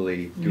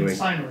possibly doing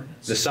Sign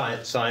ordinance. the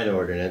sign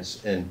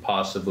ordinance and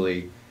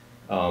possibly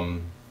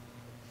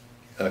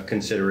a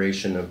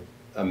consideration of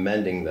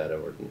amending that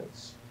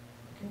ordinance.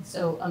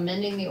 So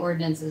amending the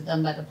ordinance is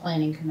done by the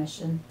planning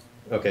commission.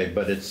 Okay,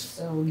 but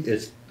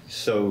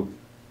so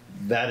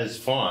that is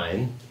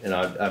fine, and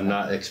I'm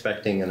not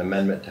expecting an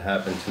amendment to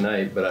happen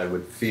tonight, but I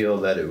would feel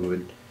that it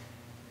would,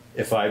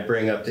 if I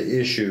bring up the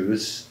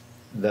issues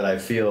that I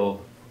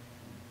feel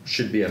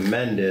should be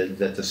amended,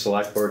 that the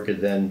select board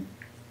could then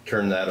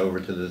turn that over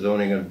to the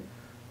zoning of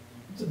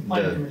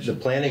the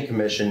planning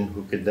commission,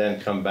 who could then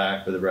come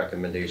back with a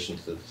recommendation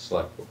to the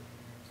select board.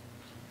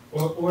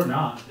 Or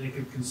not, they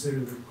could consider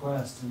the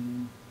request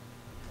and.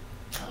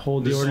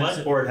 Hold The the ordinance.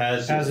 select board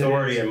has as it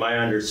authority, is. in my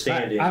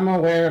understanding, I'm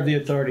aware of the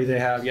authority they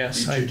have,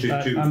 yes. I'm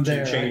to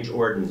there. change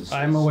ordinances.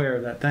 I'm aware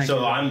of that, thank you.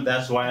 So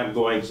that's why I'm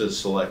going to the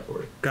select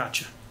board.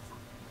 Gotcha.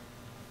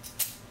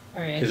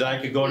 All right. Because I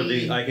could go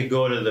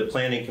to the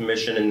planning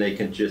commission and they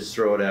can just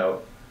throw it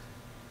out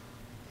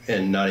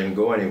and not even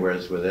go anywhere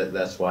with it.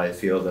 That's why I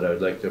feel that I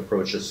would like to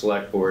approach the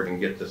select board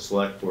and get the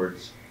select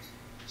board's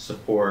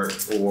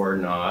support or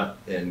not,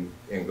 and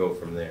go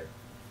from there.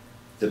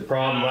 The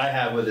problem I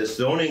have with this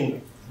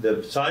zoning,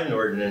 the sign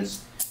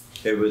ordinance,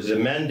 it was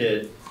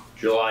amended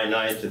July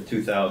 9th of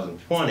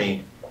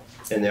 2020,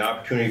 and the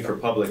opportunity for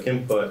public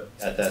input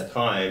at that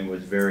time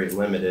was very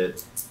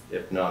limited,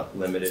 if not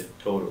limited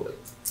totally,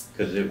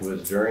 because it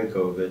was during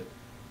COVID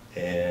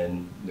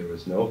and there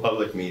was no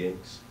public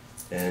meetings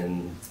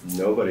and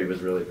nobody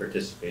was really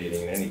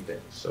participating in anything.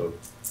 So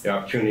the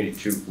opportunity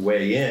to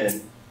weigh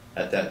in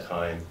at that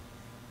time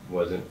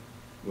was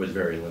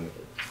very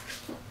limited.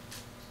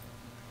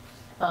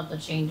 I thought the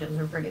changes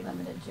were pretty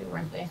limited too,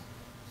 weren't they?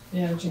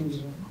 Yeah, it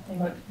changes. They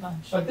weren't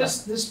much. But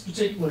this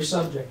particular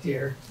subject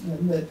here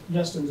that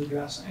Justin's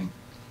addressing,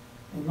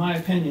 in my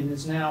opinion,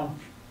 is now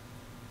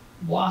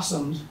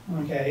blossomed,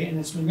 okay, and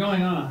it's been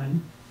going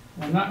on.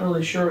 I'm not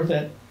really sure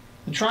that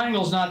the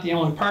triangle's not the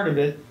only part of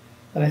it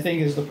that I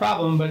think is the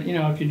problem, but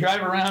if you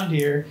drive around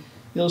here,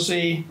 you'll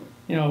see,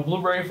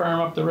 Blueberry Farm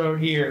up the road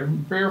here,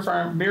 Beer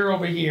Farm, beer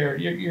over here.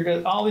 You're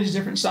got all these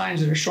different signs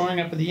that are showing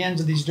up at the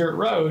ends of these dirt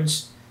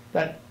roads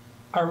that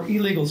are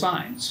illegal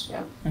signs,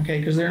 okay,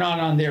 because they're not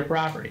on their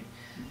property.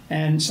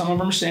 And some of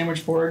them are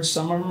sandwich boards,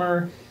 some of them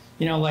are,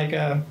 like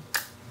a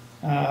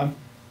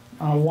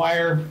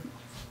wire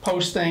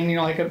post thing,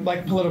 like a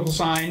political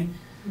sign.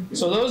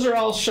 So those are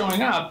all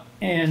showing up,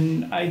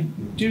 and I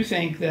do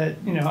think that,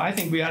 I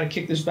think we ought to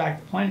kick this back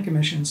to the Planning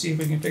Commission and see if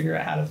we can figure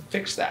out how to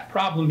fix that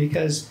problem,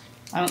 because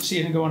I don't see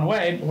it going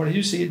away, but what I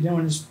do see it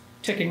doing is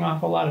ticking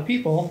off a lot of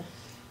people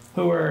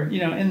who are,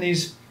 in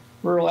these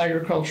rural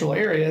agricultural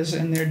areas,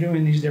 and they're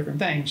doing these different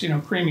things.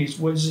 Creamies,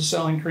 Woods is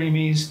selling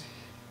creamies,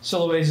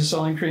 Sillaways is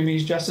selling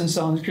creamies, Justin's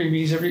selling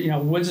creamies,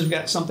 Woods has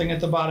got something at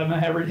the bottom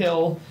of Everett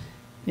Hill.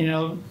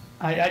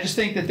 I just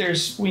think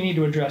that we need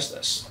to address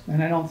this.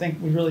 And I don't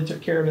think we really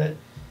took care of it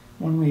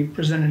when we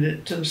presented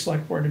it to the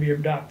select board to be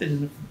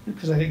adopted.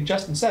 Because I think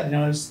Justin said, it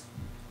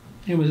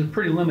was a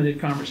pretty limited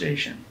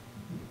conversation.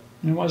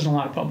 And there wasn't a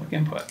lot of public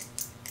input.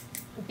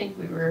 I think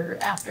we were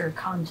after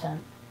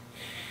content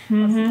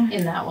Mm-hmm.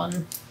 in that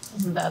one.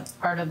 Wasn't that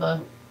part of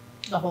the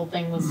whole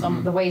thing was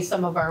the way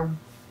some of our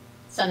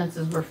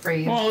sentences were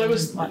phrased? Well, there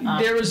was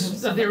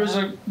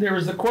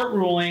the court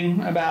ruling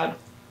about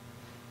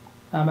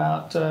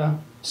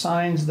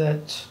signs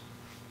that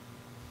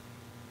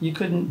you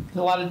couldn't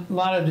you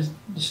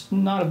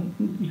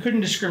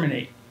couldn't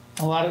discriminate.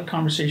 A lot of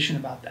conversation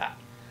about that,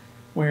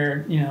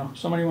 where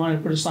somebody wanted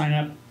to put a sign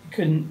up, you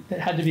couldn't. It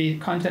had to be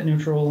content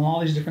neutral and all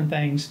these different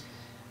things,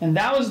 and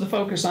that was the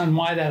focus on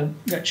why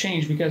that got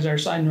changed, because our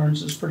sign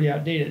ordinance is pretty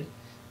outdated.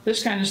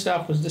 This kind of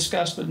stuff was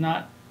discussed, but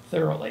not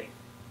thoroughly.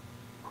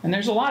 And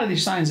there's a lot of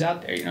these signs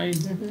out there.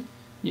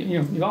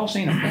 You've all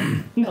seen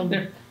them.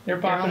 They're You're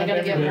popping only up going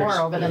to get everywhere. more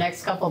over the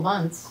next couple of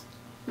months.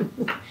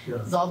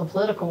 Because all the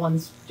political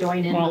ones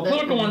join in. Well, with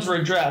political it. ones were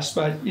addressed,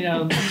 but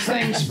these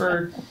things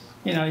for,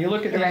 you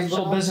look at these little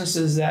Directional.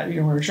 businesses that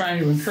we're trying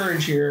to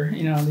encourage here.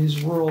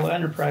 These rural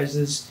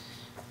enterprises,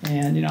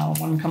 and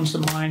one comes to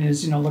mind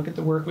is look at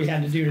the work we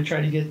had to do to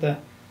try to get the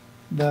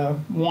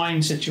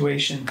wine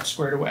situation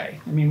squared away.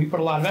 I mean, we put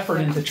a lot of effort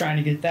into trying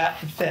to get that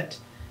to fit,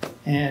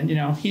 and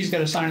he's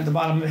got a sign at the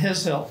bottom of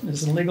his hill.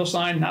 Is it a legal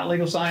sign? Not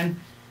legal sign?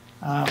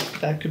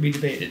 That could be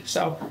debated.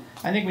 So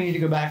I think we need to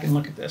go back and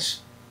look at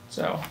this.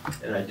 So.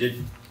 And I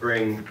did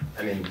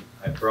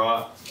I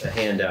brought a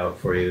handout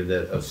for you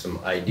of some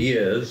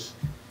ideas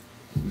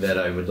that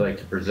I would like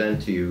to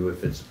present to you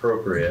if it's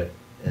appropriate,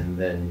 and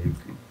then you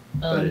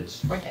could,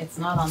 but it's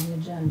not on the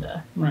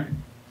agenda. Right.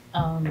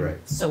 Right.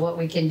 So what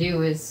we can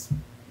do is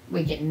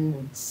we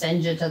can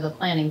send you to the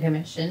planning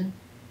commission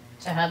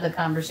to have the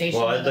conversation.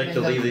 well, with I'd them like and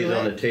to go leave these through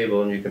on it. the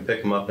table and you can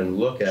pick them up and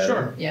look at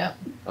Sure. them. Yeah.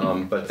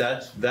 But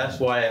that's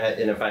why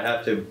and if I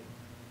have to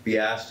be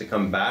asked to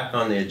come back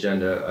on the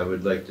agenda, I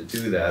would like to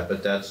do that,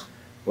 but that's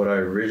what I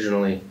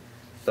originally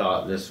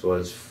thought this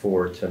was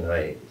for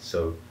tonight.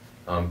 So,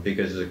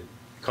 because the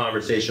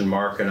conversation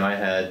Mark and I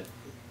had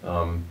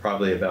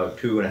probably about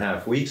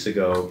 2.5 weeks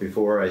ago,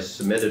 before I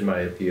submitted my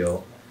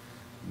appeal,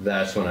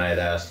 that's when I had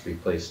asked to be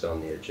placed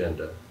on the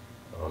agenda.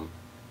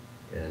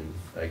 And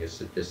I guess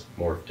it just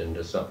morphed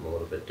into something a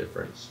little bit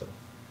different, so.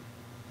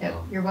 Yep.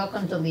 You're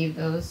welcome to leave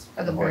those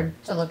for the board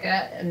to look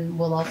at, and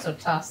we'll also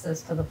toss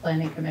this to the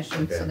planning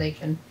commission so Okay. they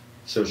can.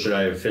 So should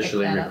I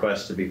officially Pick that up.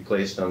 request to be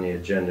placed on the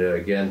agenda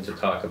again to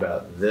talk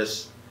about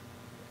this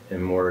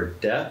in more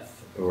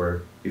depth,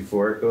 or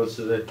before it goes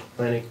to the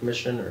planning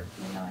commission, or?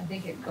 I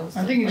think it goes to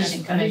I the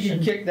think planning you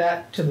commission. kick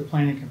that to the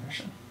planning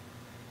commission.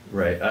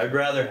 Right, I'd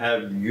rather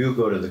have you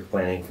go to the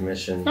planning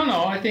commission.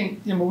 No, I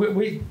think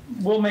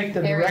we'll make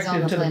the Barry's on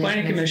directive the to the planning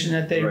planning commission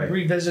that they Right.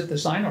 revisit the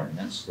sign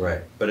ordinance.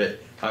 Right, but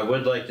I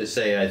would like to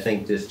say, I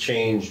think this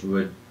change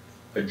would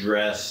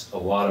address a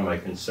lot of my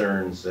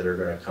concerns that are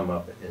gonna come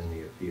up in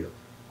the appeal.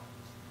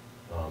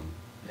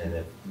 And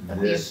if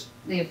But this,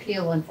 the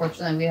appeal,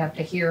 unfortunately, we have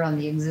to hear on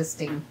the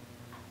existing.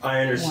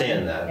 I understand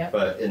One, that, yep.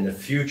 but in the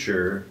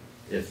future,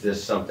 if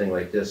something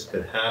like this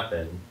could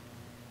happen,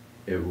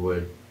 it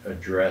would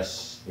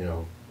address,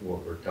 what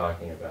we're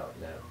talking about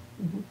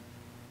now.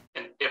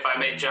 And if I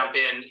may jump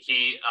in,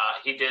 he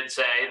did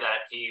say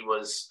that he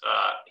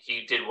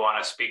did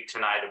want to speak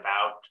tonight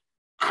about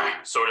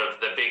sort of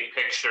the big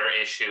picture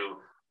issue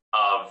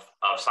of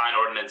sign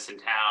ordinance in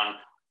town.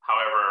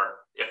 However,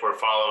 if we're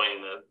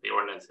following the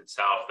ordinance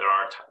itself, there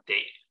are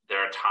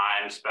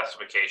time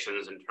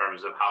specifications in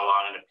terms of how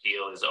long an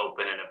appeal is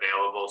open and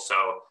available.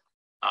 So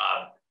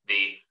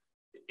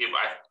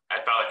I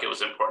felt like it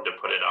was important to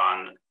put it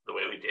on the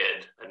way we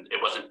did, and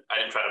I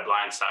didn't try to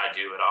blindside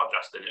you at all,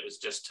 Justin. It was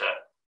just to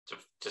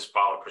just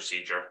follow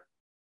procedure.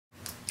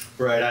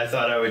 Right, I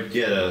thought I would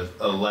get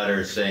a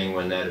letter saying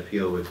when that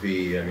appeal would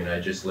be. I mean, I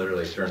just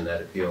literally turned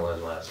that appeal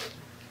in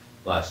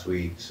last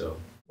week, so.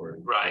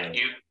 Right,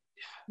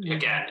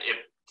 again,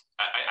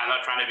 I'm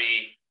not trying to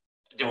be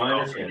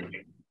difficult,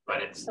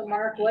 but it's. So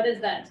Mark, what is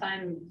that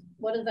time?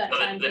 What does that So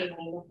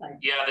timetable look like?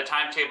 Yeah, the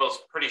timetable's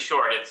pretty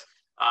short. It's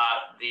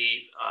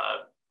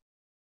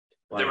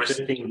Like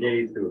 15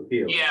 days to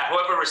appeal. Yeah,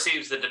 whoever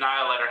receives the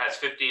denial letter has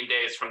 15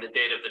 days from the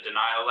date of the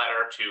denial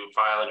letter to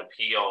file an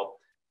appeal.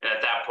 And at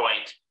that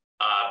point,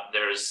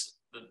 there's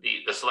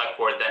the select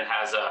board then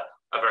has a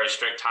very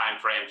strict time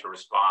frame to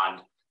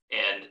respond,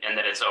 and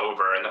then it's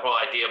over. And the whole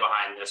idea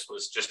behind this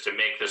was just to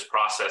make this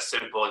process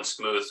simple and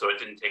smooth, so it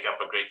didn't take up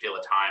a great deal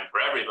of time for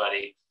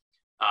everybody,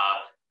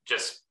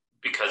 just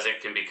because it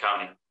can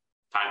become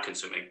time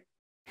consuming.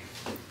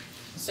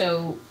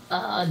 So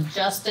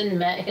Justin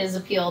met his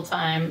appeal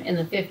time in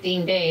the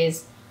 15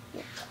 days.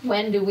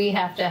 When do we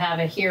have to have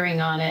a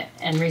hearing on it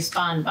and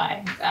respond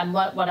by? And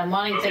what I'm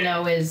wanting to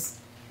know is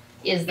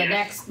the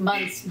next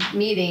month's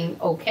meeting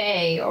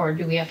okay, or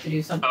do we have to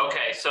do something?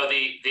 Okay, so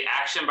the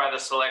action by the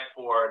select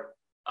board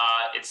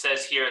it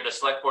says here, the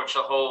select board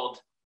shall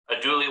hold a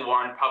duly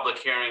warned public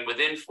hearing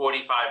within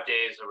 45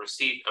 days of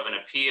receipt of an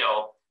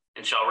appeal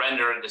and shall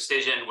render a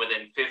decision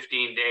within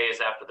 15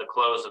 days after the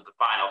close of the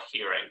final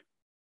hearing.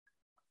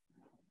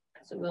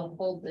 So we'll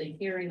hold the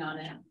hearing on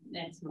it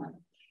next month.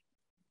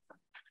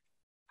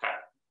 Okay.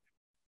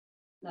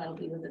 That'll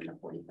be within the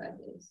 45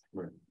 days.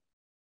 Right.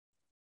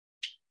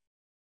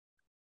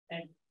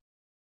 Okay.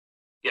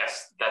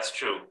 Yes, that's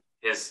true.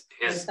 His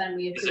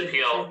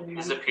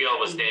appeal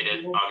was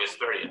dated August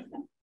 30th.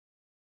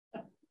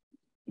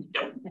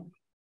 Yep.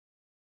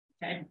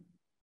 Okay.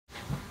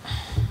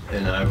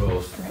 And I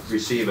will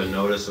receive a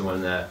notice of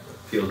when that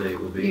appeal date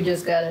will be. You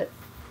just got it.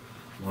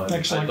 Well,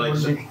 Next I'd like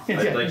select board meeting.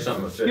 I'd like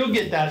something official. You'll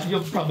get that,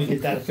 you'll probably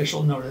get that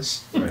official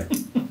notice. Right.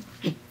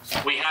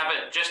 We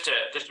haven't,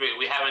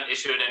 we haven't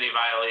issued any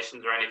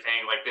violations or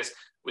anything like this.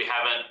 We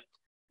haven't,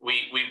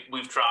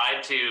 we've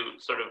tried to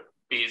sort of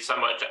be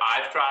somewhat,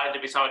 I've tried to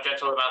be somewhat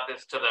gentle about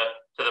this to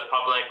the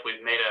public.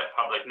 We've made a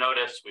public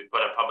notice. We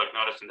put a public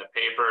notice in the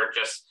paper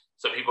just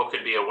so people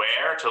could be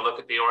aware, to look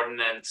at the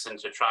ordinance and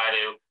to try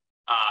to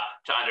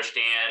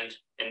understand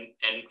and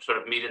sort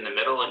of meet in the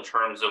middle in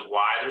terms of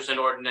why there's an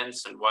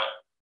ordinance and what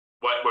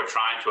we're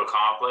trying to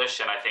accomplish.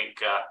 And I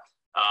think,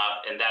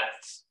 and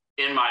that's,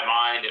 in my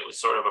mind, it was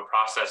sort of a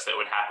process that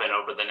would happen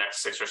over the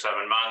next 6 or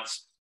 7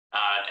 months.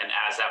 And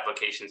as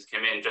applications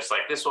come in, just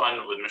like this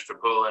one with Mr.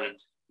 Poulin,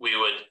 we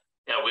would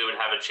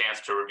have a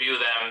chance to review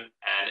them.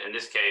 And in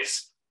this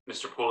case,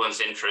 Mr. Poulin's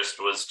interest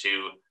was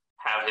to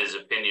have his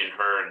opinion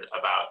heard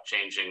about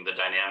changing the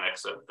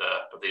dynamics of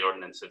the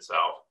ordinance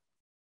itself.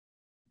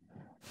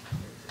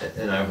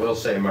 And I will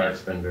say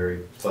Mark's been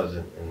very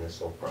pleasant in this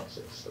whole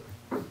process. So.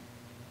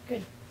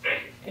 Good.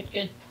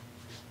 Good.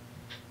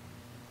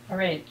 All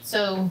right,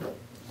 so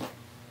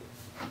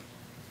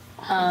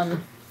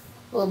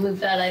we'll move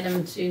that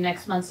item to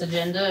next month's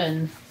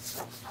agenda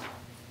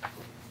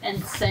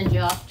and send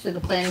you off to the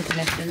planning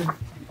commission.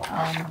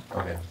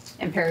 Okay.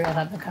 And Perry will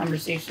have the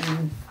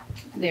conversation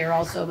there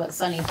also, but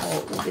Sunny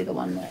Holt will be the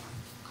one that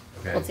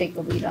will take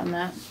the lead on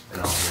that.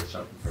 And I'll hear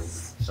something from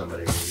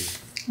somebody maybe.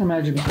 I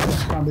imagine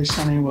probably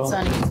Sunny will.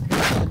 Sunny's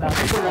about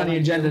Put it on the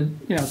agenda,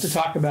 to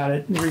talk about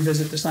it and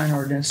revisit the sign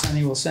ordinance.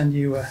 Sunny will send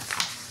you a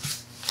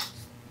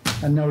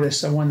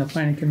notice of when the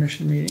planning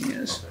commission meeting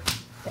is.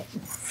 Okay.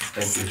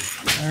 Thank you.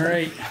 All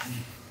right.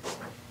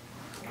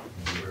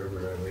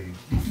 Wherever I leave.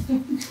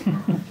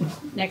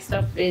 Next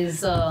up is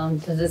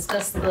to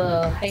discuss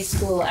the high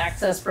school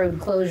access road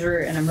closure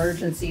and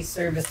emergency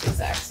services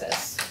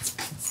access.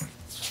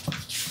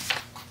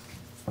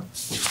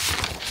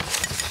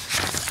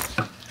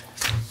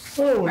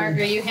 Mark,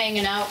 are you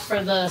hanging out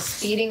for the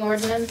speeding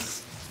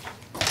ordinance?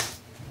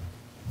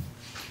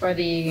 For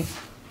the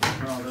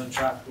The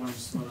traffic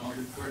one's what I'll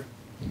do for it.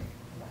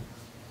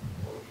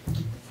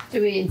 do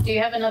you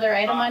have another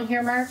item on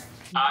here, Mark?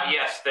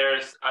 Yes,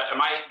 there's,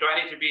 do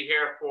I need to be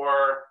here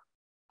for,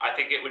 I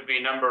think it would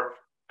be number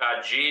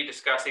G,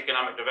 discuss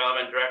economic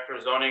development director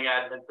zoning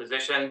admin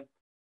position,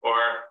 or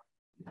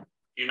do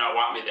you not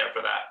want me there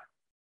for that?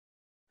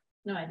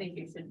 No, I think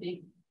you should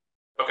be.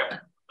 Okay,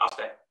 I'll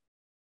stay.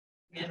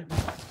 Yeah.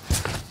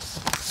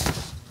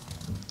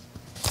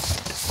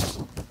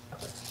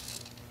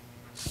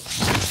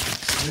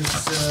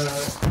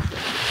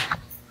 I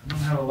don't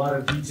have a lot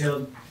of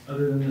detail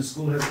other than the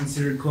school has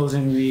considered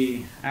closing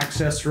the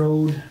access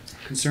road.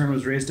 Concern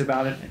was raised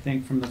about it, I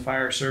think, from the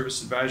fire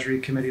service advisory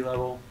committee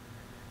level.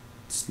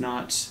 It's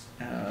not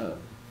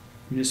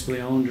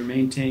municipally owned or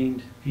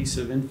maintained piece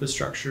of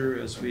infrastructure,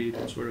 as we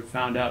sort of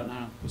found out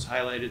now, was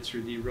highlighted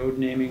through the road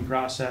naming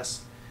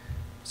process.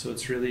 So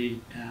it's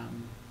really,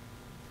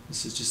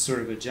 this is just sort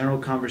of a general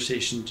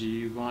conversation. Do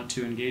you want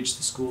to engage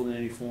the school in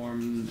any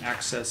form?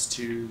 Access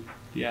to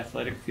the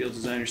athletic fields,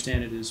 as I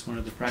understand it, is one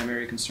of the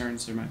primary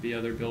concerns. There might be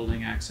other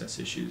building access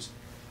issues.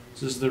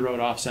 So this is the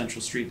road off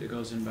Central Street that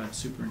goes in by the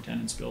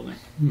superintendent's building.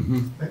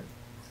 Mm-hmm.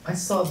 I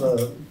saw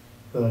the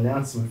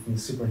announcement from the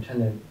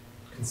superintendent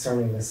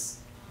concerning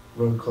this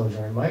road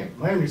closure, and my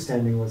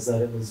understanding was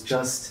that it was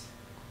just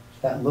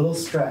that little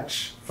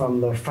stretch from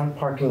the front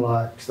parking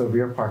lot to the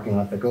rear parking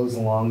lot that goes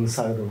along the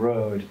side of the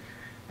road,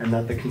 and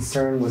that the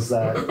concern was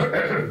that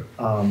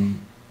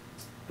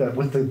that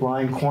with the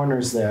blind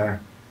corners there,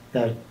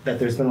 that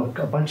there's been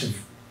a bunch of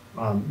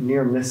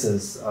near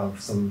misses of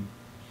some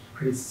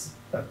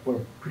that were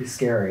pretty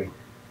scary,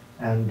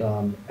 and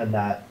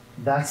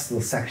that's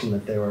the section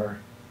that they were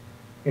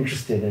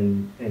interested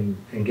in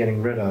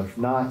getting rid of,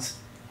 not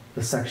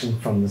the section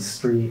from the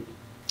street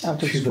Out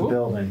to the school?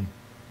 building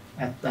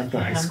at the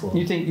high school.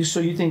 You think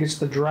it's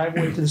the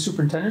driveway to the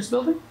superintendent's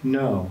building?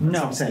 No, that's No.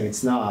 what I'm saying,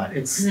 it's not.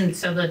 It's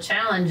So the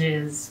challenge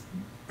is,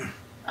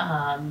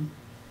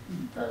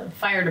 the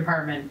fire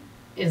department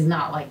is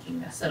not liking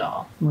this at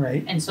all.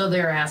 Right. And so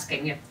they're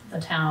asking if the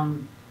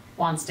town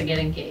wants to get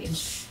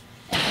engaged.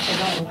 And what they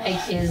don't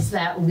like is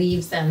that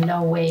leaves them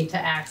no way to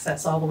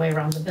access all the way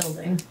around the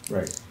building.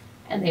 right.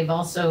 And they've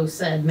also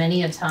said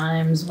many a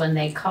times when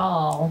they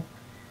call,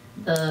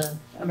 the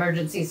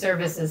emergency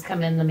services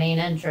come in the main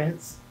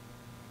entrance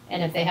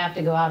And if they have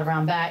to go out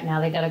around back,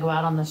 now they gotta go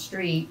out on the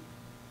street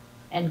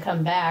and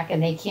come back,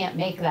 and they can't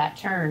make that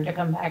turn to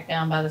come back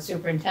down by the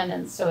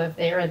superintendent's. So if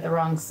they're at the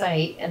wrong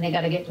site and they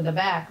gotta get to the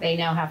back, they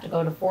now have to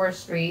go to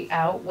Forest Street,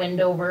 out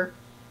Windover,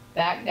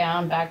 back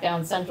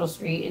down Central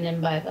Street, and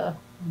in by the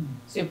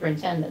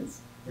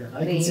superintendent's. Yeah,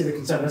 I can see the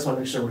concern. I just want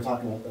to make sure we're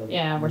talking about the.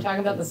 Yeah, we're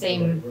talking about the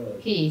same right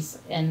road. piece.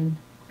 And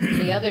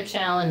the other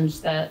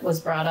challenge that was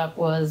brought up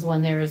was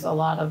when there's a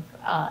lot of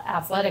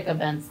athletic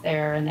events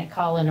there and they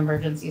call in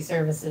emergency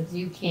services,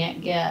 you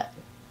can't get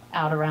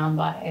out around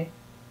by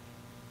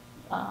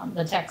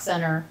the tech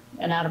center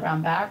and out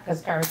around back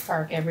because cars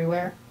park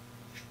everywhere.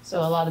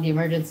 So a lot of the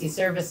emergency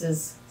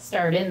services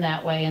start in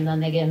that way and then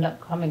they end up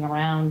coming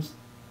around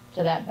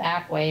to that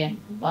back way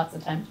and lots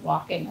of times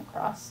walking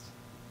across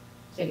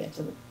to get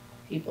to the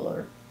people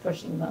or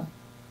pushing the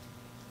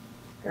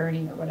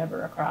gurney or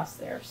whatever across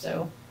there.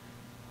 So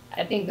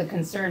I think the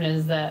concern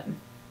is that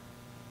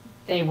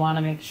they want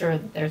to make sure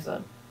that there's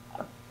a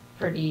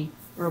pretty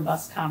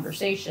robust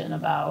conversation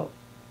about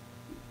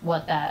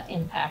what that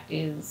impact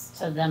is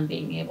to them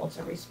being able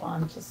to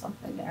respond to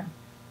something there.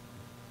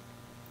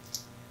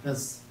 Have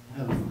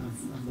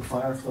the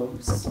fire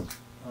folks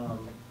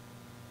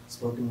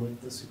spoken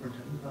with the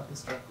superintendent about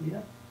this directly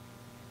yet?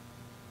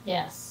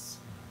 Yes.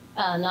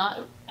 I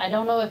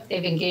don't know if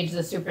they've engaged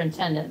the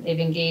superintendent. They've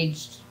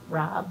engaged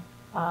Bob.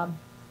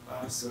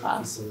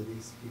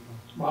 Facilities people.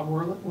 Bob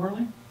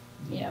Worley?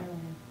 Yeah.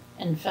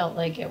 And felt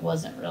like it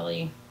wasn't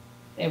really,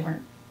 they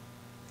weren't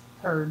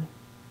heard.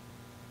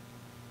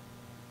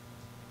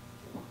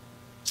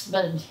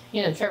 But,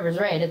 Trevor's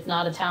right, it's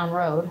not a town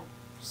road,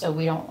 so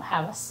we don't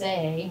have a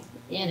say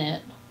in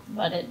it,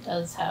 but it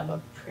does have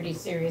a pretty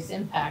serious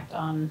impact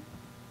on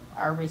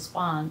our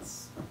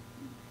response.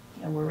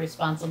 We're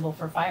responsible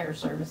for fire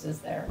services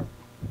there.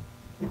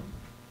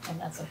 And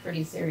that's a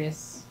pretty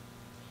serious,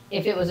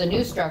 if it was a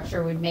new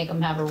structure, we'd make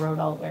them have a road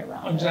all the way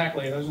around.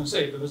 Exactly, I was gonna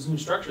say, if it was a new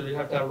structure, they'd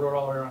have to have a road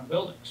all the way around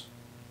buildings,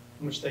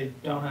 which they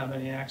don't have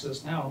any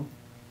access now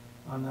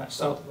on that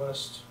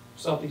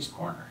southeast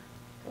corner.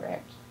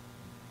 Correct.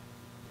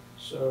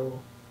 So,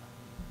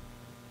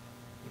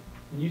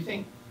 you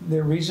think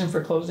the reason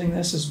for closing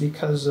this is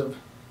because of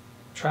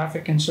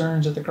traffic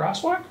concerns at the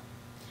crosswalk?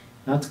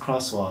 Not the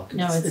crosswalk.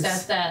 No, it's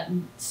at that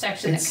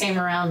section that came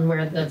around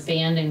where the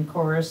band and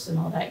chorus and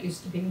all that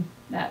used to be,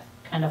 that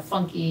kind of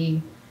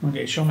funky.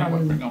 Okay, show me where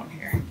we're going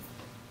here.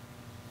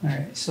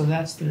 Alright, so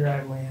that's the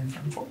driveway in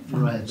from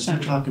Right, but we're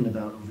Central. talking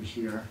about over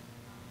here.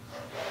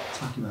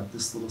 Talking about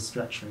this little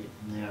stretch right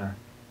in there.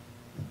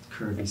 That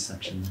curvy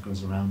section that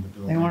goes around the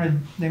building.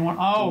 They want,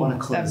 that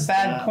close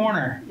bad that.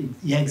 corner.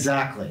 Yeah,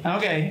 exactly.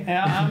 Okay,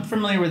 yeah, I'm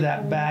familiar with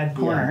that bad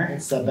corner. Yeah,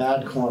 it's that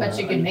bad corner. But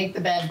you could make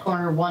the bad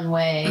corner one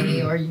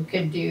way, or you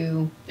could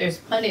there's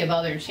plenty of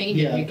other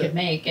changes Yeah, you could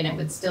make and it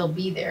would still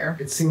be there.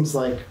 It seems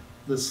like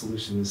the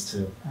solution is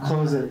to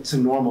close it to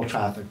normal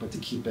traffic, but to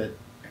keep it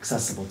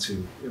accessible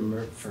to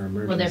for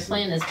emergency. Well, their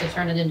plan is to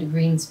turn it into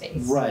green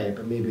space. Right,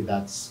 but maybe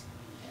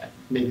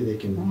they Oh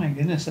can. my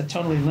goodness, that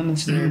totally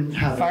limits their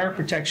fire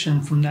protection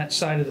from that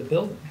side of the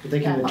building. But they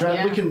can Yeah.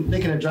 address. Yeah.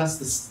 They can address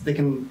this. They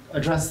can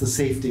address the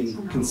safety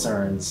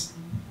concerns,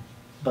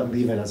 but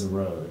leave it as a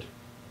road.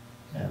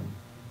 And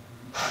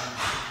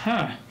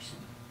Huh,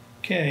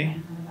 okay.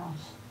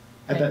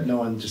 I bet no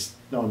one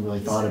really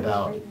thought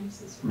about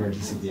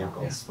emergency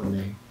vehicles when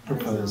they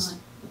proposed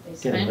My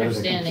getting rid of it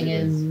understanding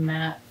completely. is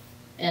Matt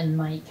and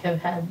Mike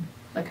have had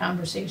the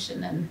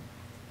conversation and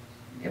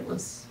it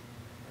was,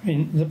 I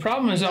mean, the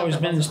problem has always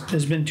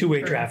been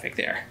two-way traffic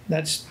there.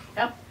 That's,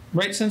 Yep.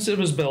 right since it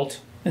was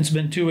built, it's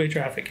been two-way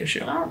traffic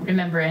issue. I don't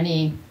remember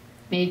any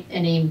big Yeah,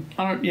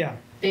 events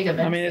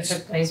mean, that it's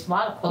took place, a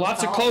lot of close calls.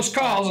 lots of close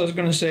calls, I was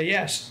gonna say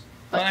yes.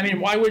 But I mean,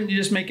 why wouldn't you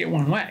just make it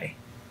one way?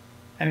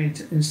 I mean,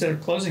 instead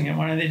of closing it,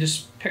 why don't they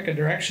just pick a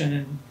direction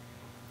and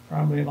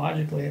probably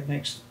logically it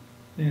makes,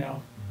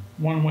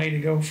 one way to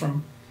go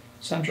from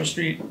Central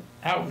Street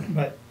out,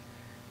 but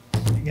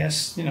I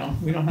guess, we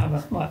don't have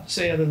a lot to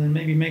say other than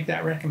maybe make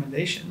that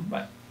recommendation,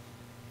 but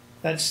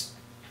that's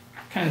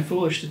kind of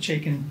foolish to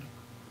take and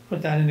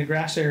put that in the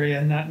grass area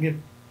and not give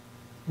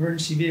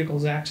emergency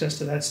vehicles access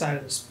to that side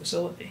of this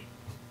facility.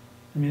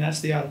 I mean, that's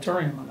the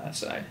auditorium on that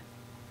side.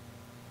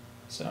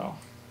 So.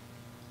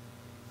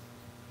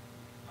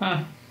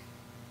 Huh.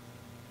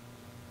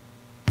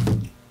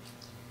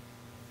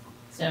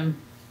 So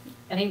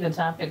I think the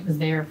topic was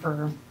there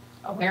for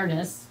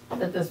awareness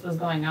that this was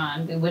going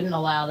on. We wouldn't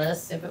allow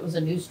this if it was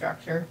a new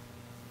structure.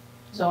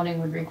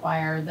 Zoning would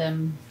require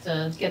them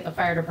to get the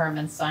fire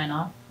department's sign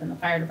off, and the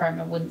fire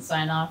department wouldn't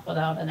sign off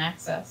without an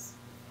access.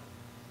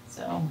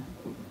 So,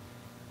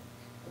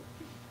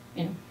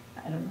 I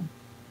don't know.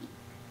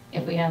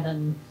 If we had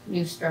a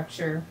new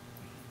structure,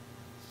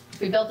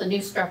 if we built a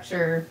new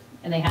structure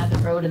and they had the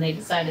road and they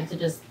decided to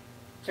just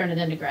turn it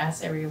into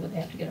grass area, would they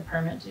have to get a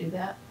permit to do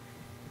that?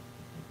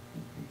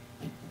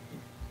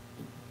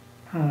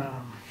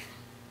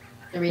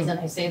 The reason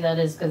I say that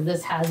is because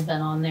this has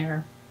been on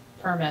their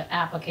permit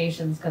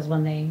applications, because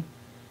when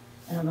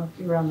I don't know if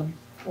you were on the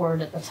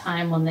board at the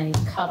time, when they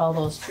cut all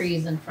those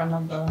trees in front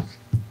of the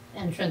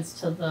entrance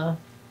to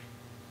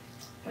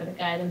where the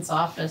guidance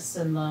office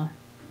and the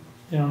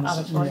Yeah,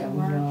 auditorium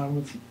yeah,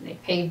 with, they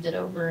paved it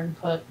over and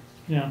put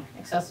yeah.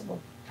 accessible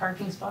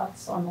parking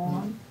spots on the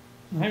lawn.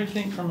 I would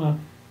think from a,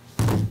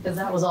 Because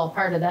that was all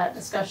part of that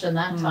discussion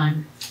that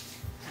time.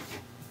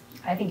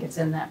 I think it's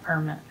in that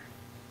permit.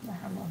 I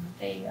don't know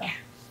if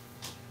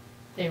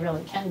they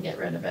really can get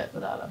rid of it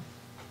without a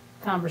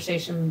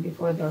conversation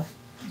before the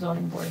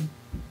zoning board.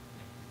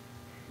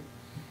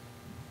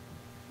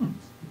 It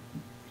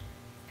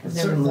 'Cause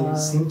there was certainly a-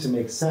 seemed to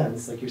make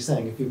sense, like you're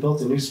saying, if you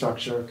built a new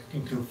structure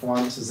and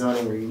conformed to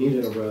zoning where you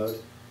needed a road,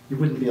 you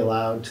wouldn't be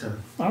allowed to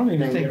I don't even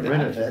then think get rid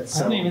that, of it, I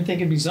so. don't even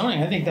think it'd be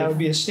zoning. I think that would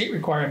be a state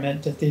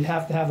requirement that they'd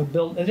have to have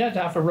they'd have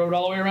to have a road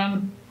all the way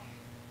around.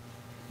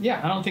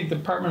 Yeah, I don't think the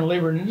Department of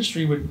Labor and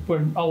Industry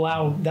would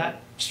allow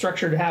that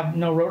structure to have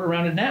no road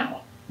around it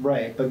now.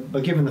 Right,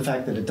 but given the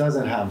fact that it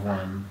doesn't have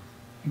one,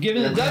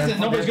 Given it doesn't,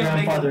 nobody's gonna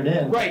make grandfathered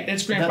it. in. Right,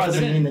 it's that grandfathered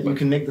doesn't mean that in. you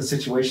can make the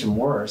situation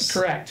worse.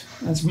 Correct.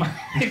 That's my,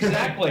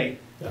 exactly.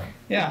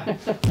 Yeah.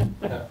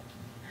 Yeah.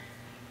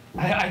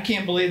 I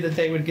can't believe that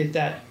they would get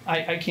that.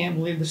 I can't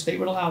believe the state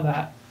would allow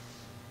that.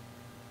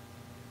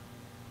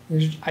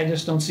 I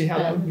just don't see how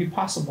that would be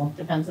possible.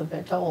 Depends if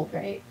they're told,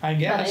 right? I But I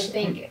guess.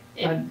 think,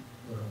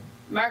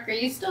 Mark, are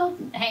you still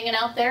hanging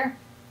out there?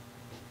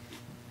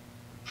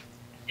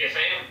 Yes,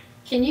 I am.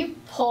 Can you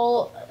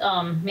pull,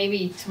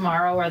 maybe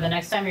tomorrow or the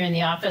next time you're in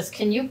the office,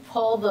 can you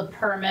pull the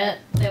permit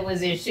that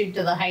was issued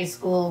to the high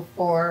school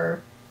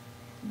for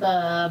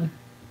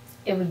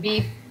it would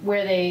be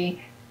where they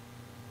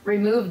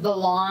removed the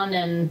lawn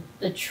and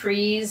the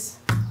trees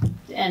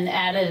and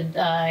added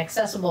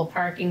accessible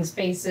parking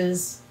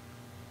spaces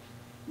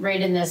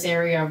right in this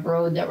area of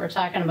road that we're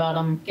talking about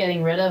them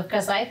getting rid of?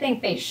 Because I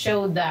think they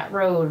showed that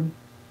road,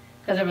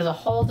 because there was a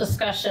whole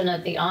discussion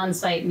at the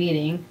on-site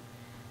meeting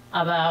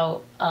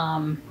about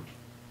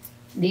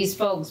these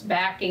folks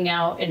backing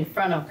out in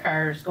front of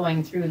cars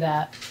going through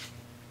that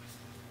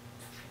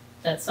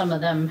some of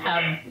them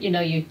have,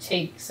 you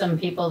take some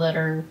people that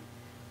are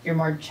your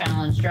more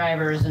challenged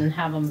drivers and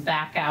have them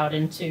back out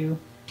into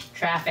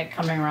traffic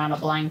coming around a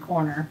blind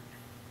corner.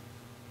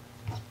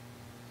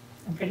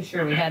 I'm pretty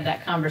sure we had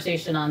that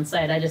conversation on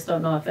site. I just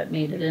don't know if it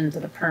made it into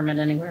the permit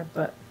anywhere,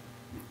 but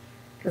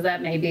because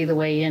that may be the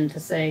way in to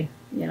say,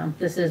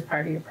 this is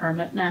part of your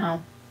permit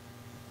now.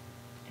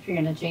 If you're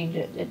gonna change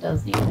it, it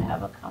does need to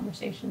have a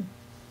conversation,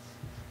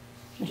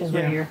 which is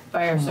where Yeah. your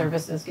fire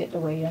services get to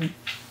weigh in.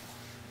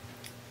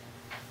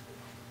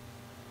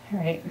 All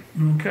right,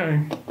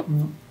 Okay.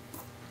 Well,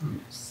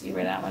 see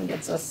where that one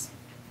gets us.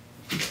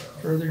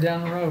 further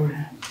down the road.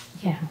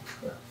 Yeah.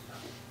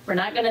 We're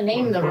not gonna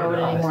name the road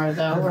anymore,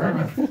 though.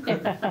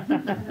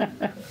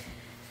 I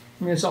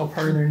mean, it's all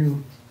part of their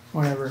new,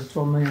 whatever,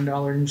 $12 million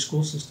new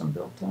school system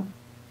built, huh?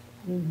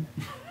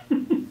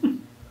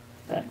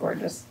 That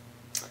gorgeous.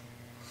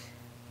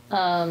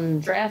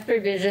 Draft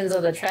revisions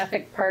of the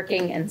traffic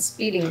parking and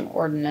speeding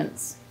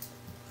ordinance.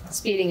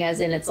 Speeding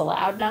as in it's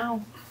allowed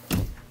now?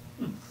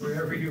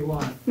 Wherever you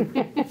want.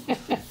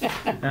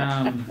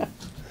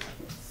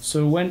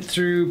 So went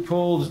through,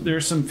 pulled,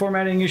 there's some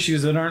formatting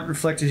issues that aren't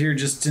reflected here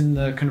just in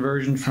the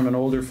conversion from an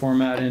older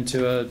format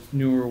into a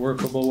newer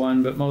workable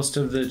one, but most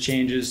of the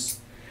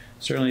changes,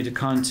 certainly to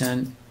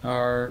content,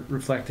 are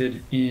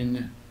reflected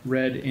in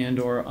red and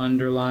or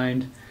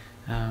underlined.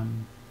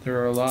 There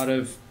are a lot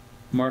of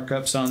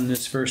markups on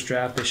this first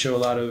draft. They show a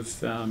lot of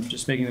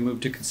just making the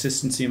move to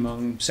consistency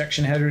among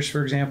section headers,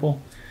 for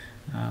example,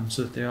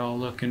 so that they all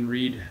look and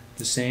read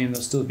the same.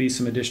 There'll still be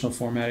some additional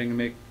formatting to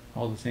make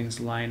all the things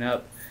line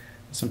up.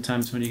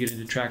 Sometimes when you get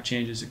into track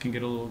changes, it can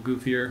get a little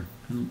goofier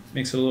and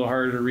makes it a little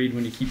harder to read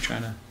when you keep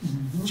trying to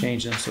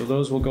change them. So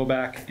those will go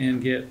back and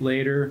get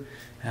later.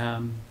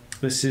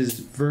 This is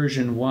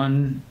version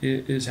 1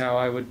 is how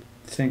I would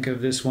think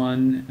of this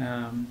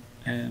one.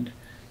 And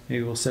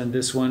maybe we'll send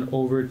this one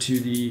over to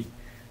the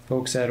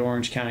folks at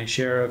Orange County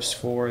Sheriffs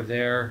for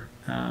their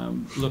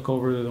look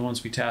over the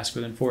ones we tasked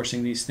with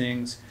enforcing these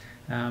things.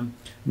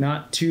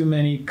 Not too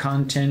many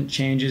content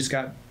changes,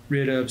 got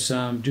rid of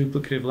some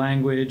duplicative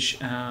language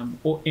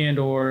and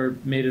or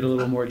made it a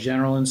little more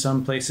general in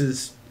some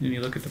places. When you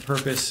look at the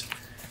purpose,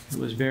 it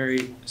was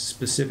very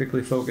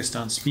specifically focused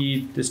on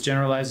speed. This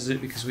generalizes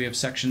it because we have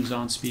sections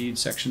on speed,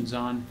 sections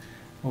on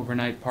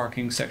overnight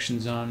parking,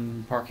 sections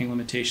on parking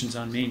limitations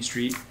on Main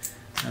Street,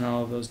 and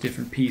all of those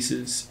different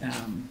pieces.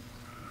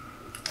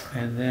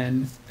 And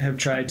then have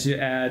tried to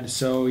add,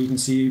 so you can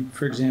see,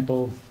 for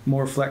example,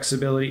 more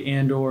flexibility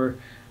and or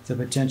the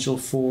potential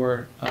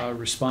for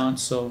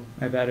response. So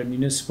I've added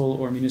municipal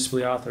or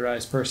municipally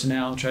authorized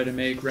personnel, try to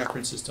make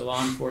references to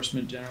law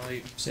enforcement,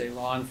 generally say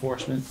law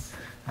enforcement.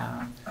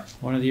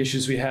 One of the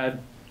issues we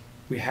have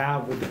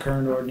with the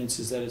current ordinance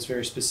is that it's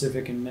very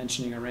specific in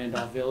mentioning a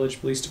Randolph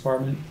Village Police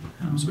Department.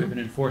 So we have an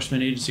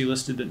enforcement agency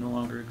listed that no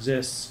longer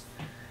exists.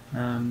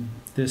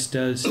 This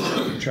does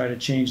try to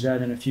change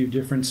that in a few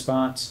different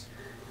spots.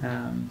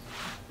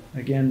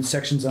 Again,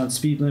 sections on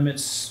speed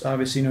limits,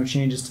 obviously no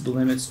changes to the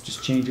limits,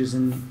 just changes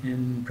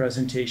in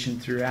presentation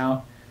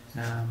throughout.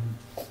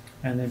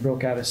 and then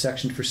broke out a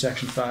section for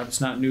section 5.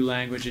 It's not new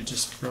language, it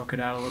just broke it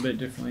out a little bit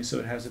differently so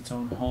it has its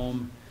own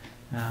home.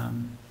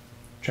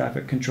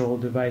 Traffic control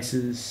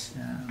devices.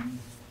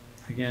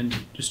 Again,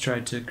 just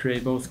tried to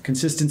create both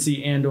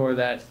consistency and or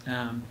that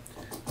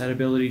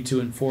ability to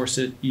enforce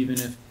it even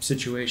if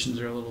situations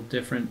are a little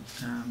different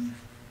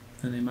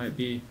than they might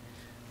be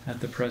at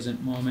the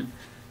present moment.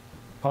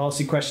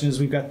 Policy question is,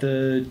 we've got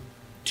the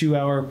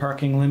 2-hour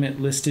parking limit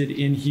listed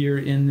in here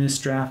in this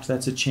draft.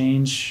 That's a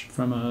change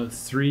from a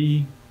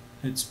 3.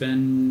 It's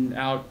been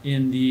out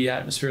in the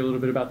atmosphere a little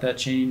bit about that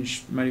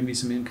change. Might even be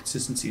some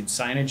inconsistency in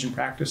signage and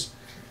practice.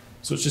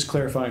 So it's just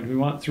clarifying, do we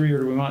want 3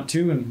 or do we want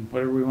 2, and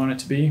whatever we want it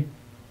to be.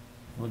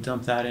 We'll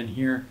dump that in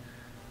here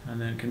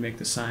and then can make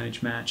the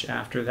signage match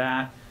after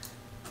that.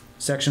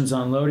 Sections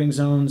on loading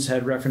zones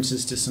had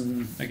references to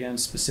some, again,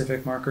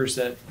 specific markers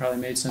that probably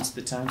made sense at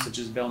the time, such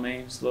as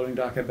Belmains, loading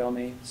dock at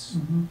Belmains.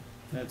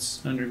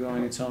 That's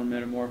undergoing its own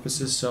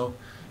metamorphosis, so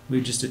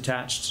we just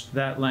attached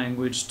that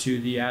language to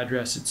the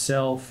address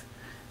itself.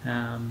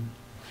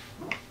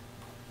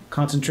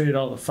 Concentrated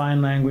all the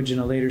fine language in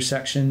a later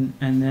section,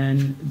 and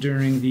then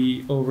during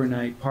the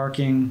overnight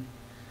parking,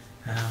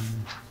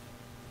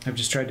 I've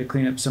just tried to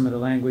clean up some of the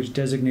language.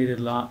 Designated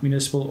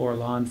municipal or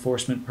law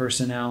enforcement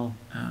personnel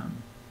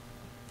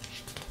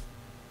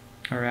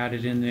are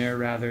added in there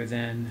rather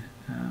than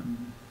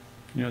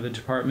the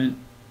department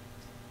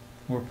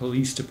or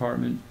police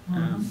department.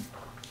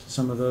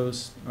 Some of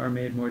those are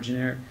made more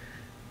generic.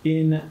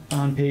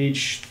 On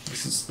page,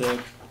 this is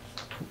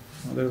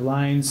they're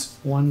lines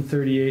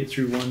 138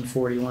 through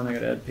 141. I got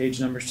to add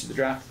page numbers to the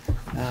draft.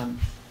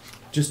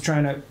 Just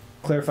trying to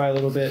clarify a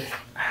little bit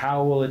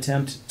how we'll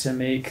attempt to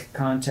make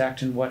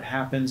contact and what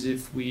happens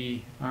if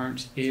we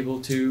aren't able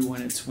to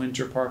when it's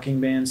winter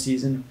parking ban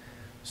season.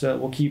 So that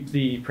we'll keep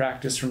the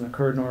practice from the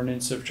current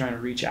ordinance of trying to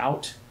reach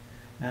out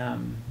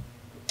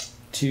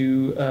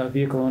to a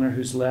vehicle owner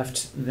who's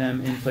left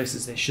them in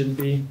places they shouldn't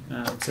be,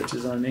 such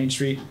as on Main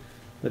Street.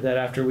 But that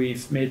after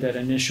we've made that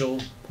initial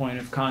point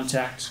of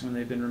contact, when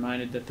they've been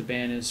reminded that the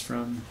ban is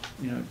from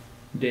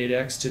date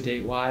X to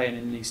date Y and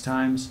in these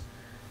times,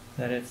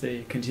 that if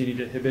they continue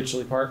to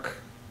habitually park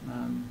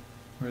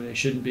where they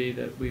shouldn't be,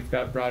 that we've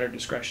got broader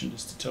discretion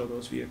just to tow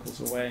those vehicles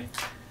away.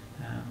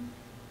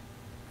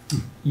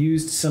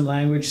 Used some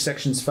language,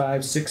 sections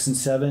 5, 6, and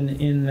 7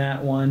 in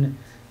that one.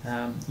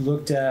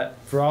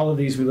 For all of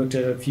these, we looked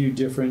at a few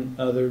different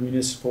other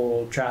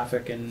municipal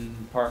traffic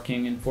and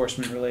parking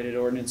enforcement related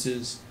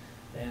ordinances.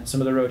 And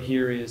some of the road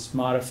here is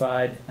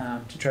modified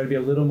to try to be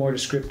a little more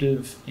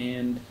descriptive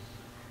and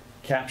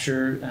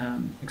capture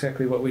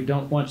exactly what we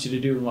don't want you to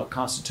do and what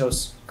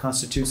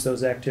constitutes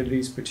those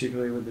activities,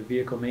 particularly with the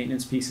vehicle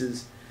maintenance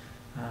pieces.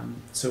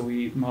 So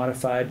we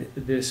modified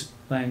this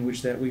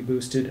language that we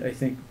boosted. I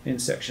think in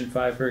section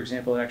 5, for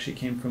example, it actually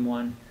came from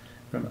one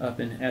from up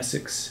in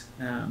Essex.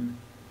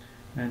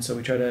 And so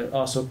we try to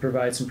also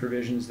provide some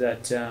provisions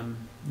that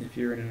if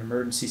you're in an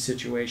emergency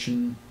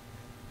situation,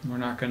 we're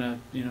not going to,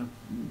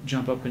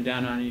 jump up and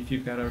down on you if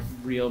you've got a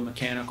real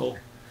mechanical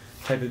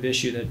type of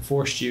issue that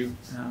forced you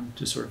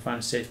to sort of find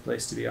a safe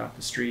place to be off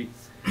the street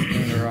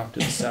or off to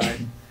the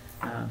side.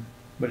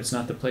 But it's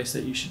not the place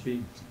that you should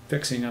be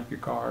fixing up your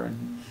car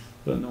and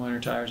putting the winter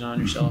tires on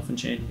yourself and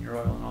changing your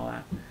oil and all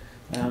that.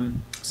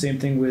 Same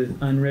thing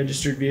with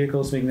unregistered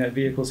vehicles, making that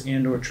vehicles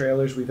and or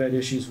trailers. We've had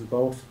issues with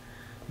both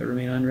that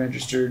remain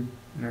unregistered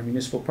in our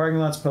municipal parking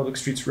lots, public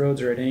streets,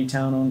 roads, or at any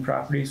town-owned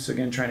property. So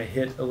again, trying to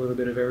hit a little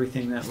bit of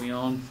everything that we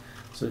own.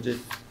 So that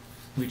if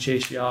we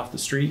chase you off the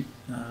street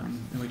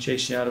and we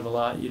chase you out of a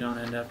lot, you don't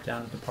end up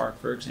down at the park,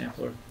 for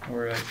example,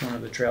 or at one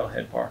of the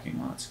trailhead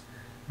parking lots.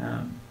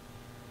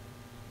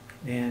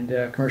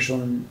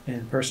 Commercial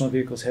and personal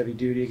vehicles, heavy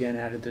duty, again,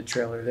 added the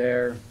trailer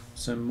there.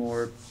 Some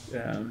more,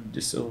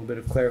 just a little bit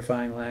of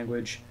clarifying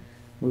language,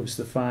 moves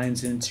the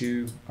fines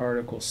into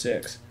Article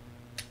 6.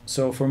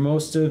 So for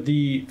most of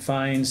the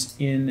fines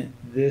in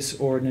this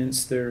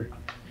ordinance, they're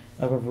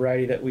of a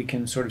variety that we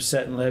can sort of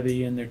set and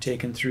levy, and they're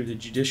taken through the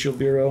Judicial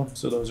Bureau.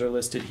 So those are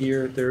listed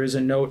here. There is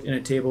a note in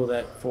a table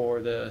that for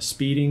the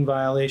speeding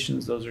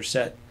violations, those are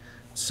set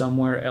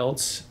somewhere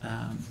else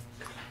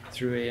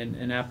through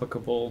an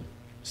applicable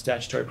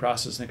statutory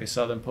process. I think I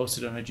saw them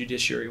posted on a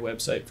judiciary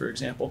website, for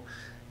example,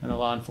 and the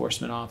law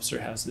enforcement officer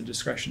has the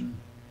discretion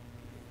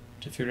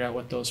to figure out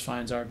what those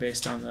fines are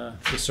based on the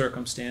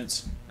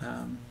circumstance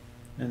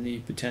and the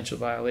potential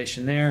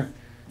violation there.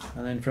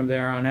 And then from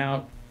there on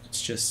out,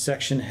 it's just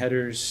section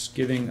headers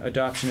giving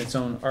adoption its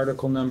own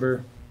article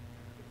number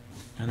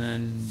and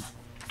then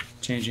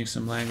changing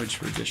some language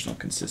for additional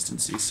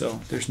consistency.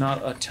 So there's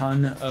not a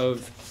ton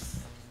of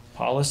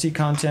policy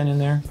content in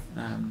there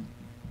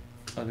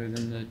other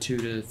than the 2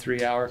 to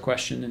 3 hour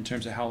question in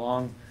terms of how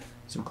long.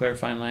 Some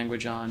clarifying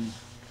language on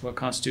what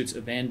constitutes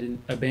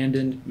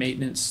abandoned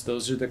maintenance.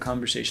 Those are the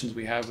conversations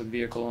we have with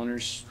vehicle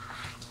owners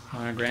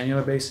on a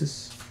granular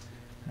basis.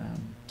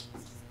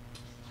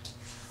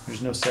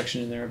 There's no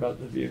section in there about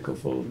the vehicle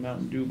full of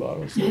Mountain Dew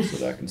bottles, though, so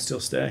that can still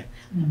stay.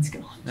 Let's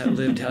go. That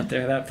lived out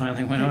there. That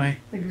finally went away.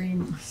 The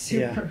green,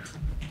 super.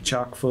 Yeah,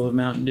 chock full of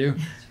Mountain Dew.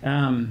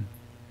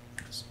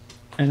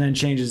 And then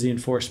changes the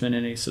enforcement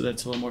in it, so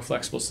that's a little more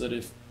flexible, so that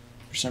if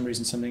for some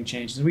reason something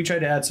changes. And we tried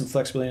to add some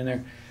flexibility in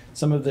there.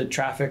 Some of the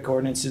traffic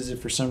ordinances,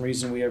 if for some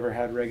reason we ever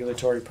had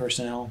regulatory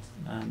personnel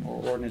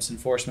or ordinance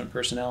enforcement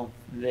personnel,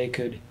 they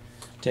could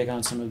take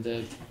on some of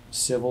the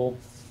civil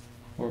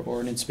or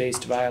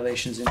ordinance-based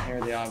violations in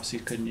here. They obviously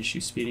couldn't issue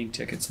speeding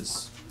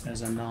tickets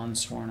as a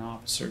non-sworn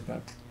officer,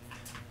 but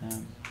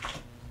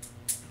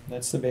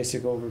that's the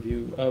basic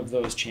overview of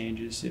those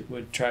changes. It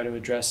would try to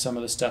address some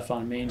of the stuff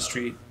on Main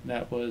Street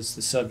that was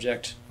the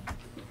subject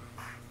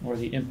or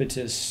the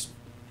impetus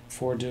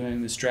for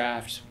doing this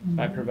draft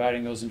by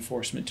providing those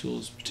enforcement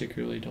tools,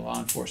 particularly to law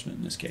enforcement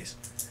in this case.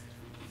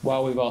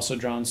 While we've also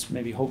drawn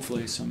maybe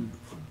hopefully some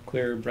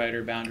clearer,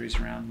 brighter boundaries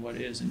around what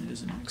is and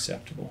isn't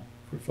acceptable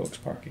for folks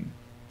parking.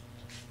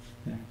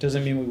 Yeah.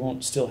 Doesn't mean we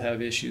won't still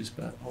have issues,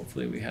 but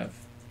hopefully we have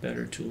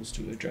better tools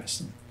to address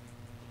them.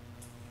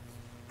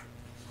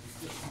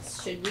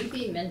 Should we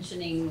be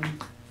mentioning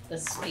the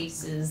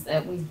spaces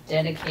that we've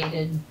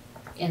dedicated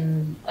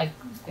in, like,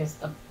 there's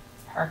the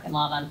parking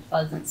lot on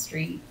Pleasant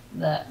Street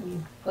that we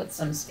put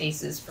some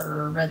spaces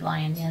for Red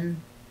Lion Inn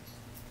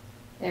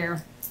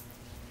there,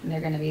 and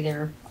they're gonna be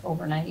there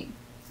overnight,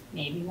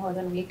 maybe more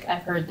than a week.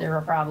 I've heard they're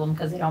a problem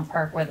because they don't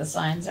park where the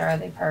signs are.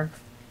 They park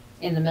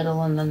in the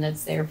middle and then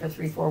it's there for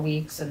 3-4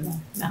 weeks and the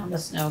mound of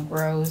snow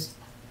grows.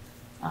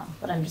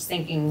 But I'm just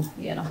thinking,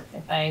 you know,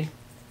 if I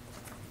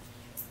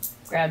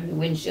grab new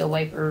windshield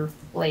wiper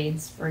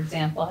blades, for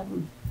example,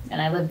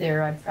 and I live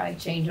there, I'd probably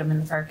change them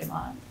in the parking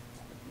lot.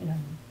 You know,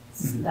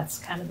 that's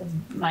kind of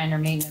the minor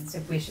maintenance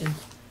if we should.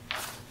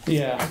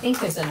 Yeah. I think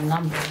there's a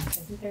number.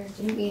 Isn't there?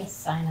 Didn't we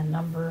assign a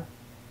number?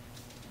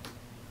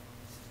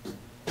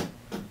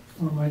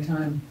 One my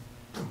time.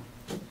 I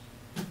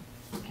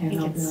Can't think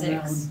help it's you on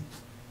that 6. one.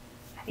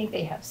 I think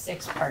they have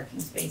 6 parking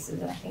spaces,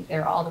 and I think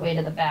they're all the way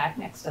to the back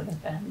next to the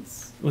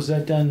fence. Was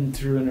that done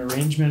through an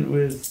arrangement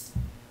with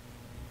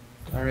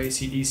our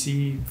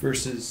ACDC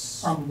versus?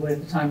 Probably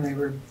at the time they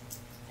were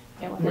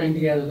Yeah, when putting they,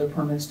 together the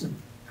permits to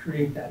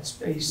create that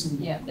space and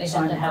yeah, they had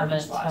assign to the have parking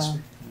it. spots.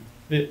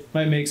 It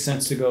might make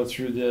sense to go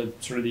through the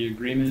sort of the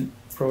agreement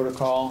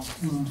protocol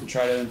to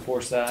try to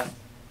enforce that.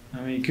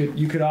 I mean,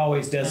 you could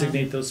always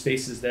designate those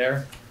spaces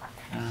there,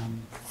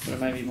 but it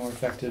might be more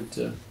effective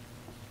to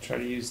try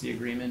to use the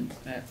agreement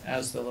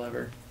as the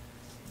lever.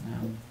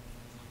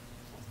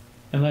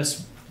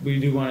 Unless we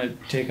do want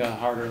to take a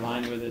harder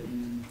line with it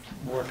and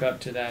work up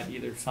to that,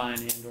 either fine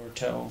and or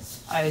tow.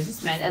 I was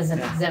just meant as an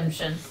Yeah.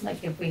 exemption,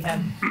 like if we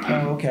have,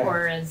 Oh, okay.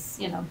 or as,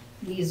 you know,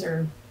 these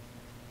are,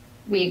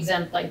 we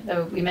exempt, like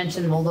we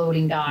mentioned the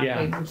loading dock,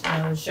 Yeah. we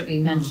mentioned, should we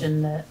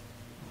mention that,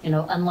 you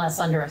know, unless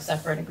under a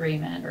separate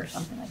agreement or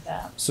something like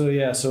that. So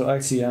yeah, so I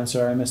see, I'm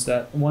sorry, I missed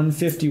that.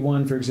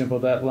 151, for example,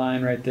 that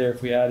line right there,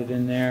 if we added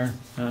in there,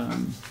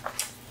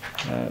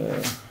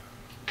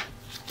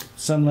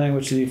 some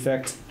language to the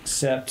effect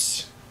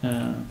except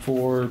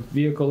for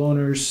vehicle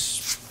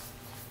owners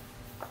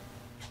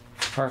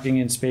parking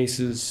in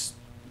spaces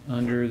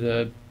under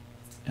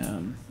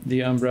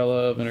the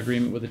umbrella of an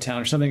agreement with the town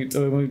or something.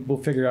 We'll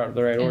figure out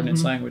the right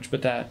ordinance language,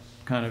 but that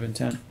kind of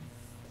intent.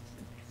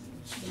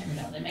 You never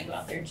know, they may go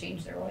out there and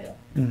change their oil.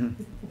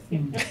 Mm-hmm.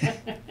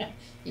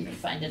 You may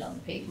find it on the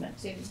pavement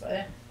too,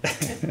 but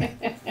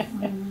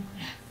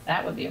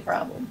that would be a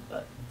problem,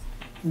 but.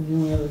 And the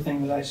only other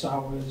thing that I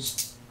saw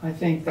was, I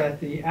think that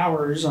the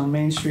hours on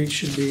Main Street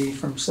should be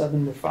from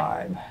 7 to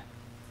 5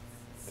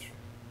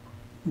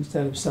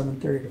 instead of 7:30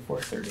 to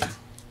 4:30.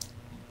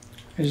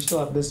 Because you still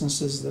have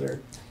businesses that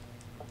are,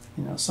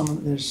 you know,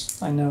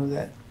 I know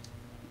that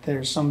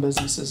there's some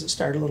businesses that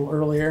start a little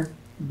earlier.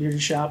 Beauty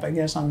shop, I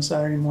guess, on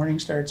Saturday morning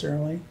starts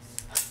early.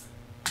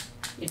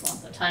 You'd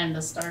want the time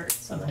to start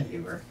so that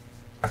you were,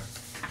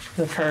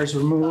 The cars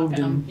were moved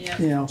Parking 'em, and,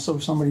 yeah. you know, so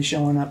if somebody's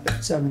showing up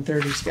at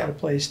 7:30's got a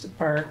place to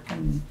park,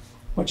 and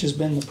which has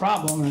been the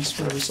problem, that's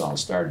where this all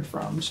started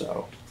from,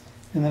 so.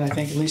 And then I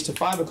think at least at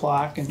 5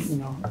 o'clock, and, you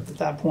know, at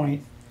that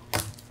point,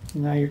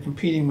 now you're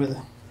competing with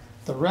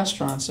the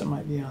restaurants that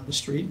might be on the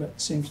street, but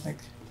it seems like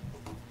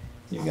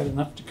you've got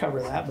enough to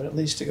cover that, but at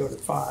least to go to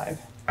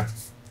 5.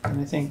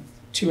 And I think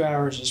 2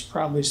 hours is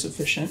probably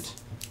sufficient.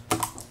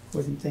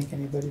 Wouldn't think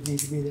anybody would need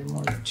to be there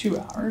more than 2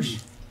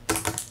 hours.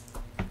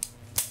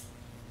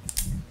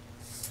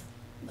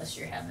 unless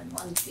you're having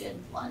one good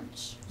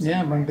lunch.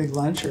 Yeah, one big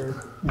lunch or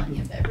Plenty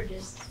of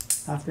beverages.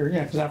 after,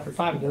 yeah, because after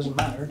 5 it doesn't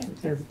matter.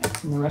 If they're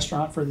in the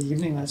restaurant for the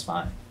evening, that's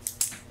fine.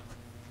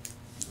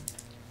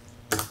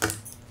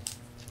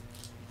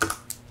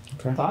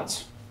 Okay.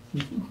 Thoughts?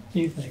 What do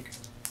you think?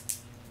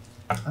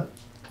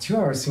 2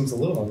 hours seems a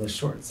little on the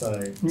short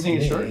side. You to think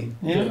it's short? me.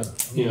 Yeah.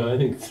 Yeah, I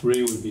think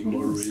 3 would be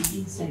more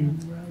reasonable.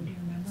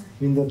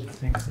 I mean,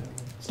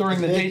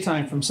 During the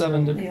daytime from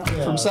 7 to Yeah.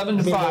 from 7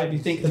 to I mean, 5, you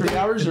think 3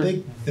 hours or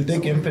the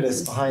big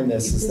impetus behind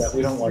this is that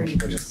we don't want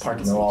people just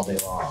parking there all day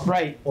long.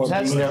 right? Or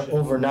That's being there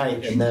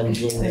overnight and then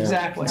being there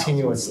Exactly.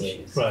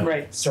 continuously.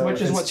 right. So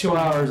Which is if what it's 2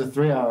 hours or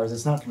 3 hours,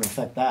 it's not going to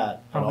affect that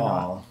at Probably not.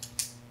 all.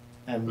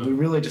 And we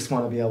really just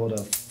want to be able to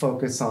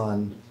focus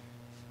on,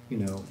 you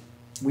know,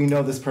 we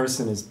know this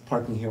person is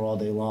parking here all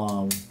day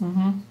long,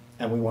 Mm-hmm.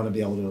 and we want to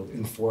be able to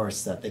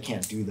enforce that they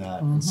can't do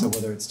that. And so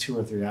whether it's 2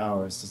 or 3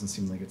 hours doesn't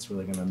seem like it's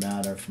really going to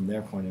matter from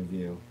their point of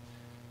view.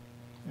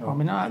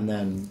 Probably not. And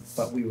then,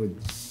 but we would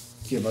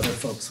give other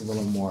folks a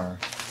little more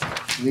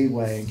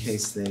leeway in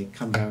case they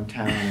come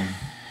downtown and,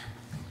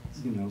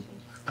 you know,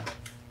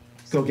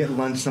 go get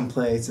lunch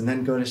someplace and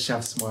then go to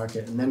Chef's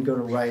Market and then go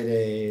to Rite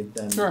Aid.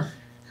 Then Sure.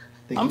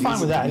 they I'm could fine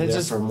with easily that. be It's there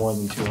just- for more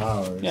than 2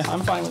 hours. Yeah,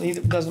 I'm fine with it.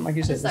 It doesn't, like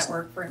you said, Does that it's,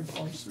 work for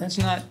enforcement? that's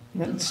not,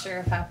 Does the that's,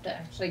 sheriff have to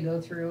actually go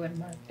through and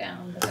mark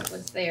down that it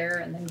was there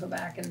and then go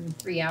back in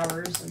 3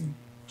 hours and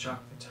Chalk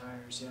the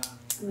tires,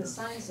 yeah. the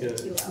signs say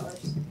 2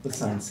 hours? The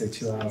signs say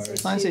 2 hours.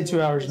 Signs say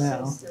 2 hours It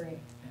now. says 3.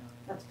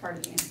 That's part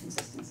of the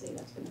inconsistency,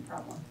 that's been the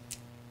problem.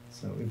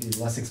 So it would be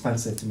less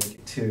expensive to make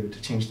it 2,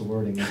 to change the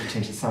wording and to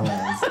change the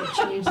signs.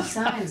 Change the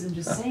signs, I'm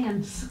just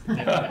saying.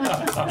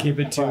 Keep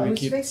it to and Who's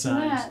keep the fixing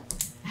signs.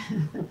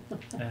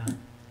 that?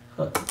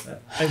 Yeah.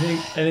 I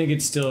think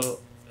it's still,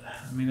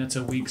 I mean, that's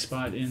a weak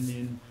spot in the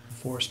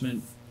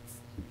enforcement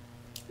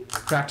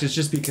practice,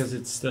 just because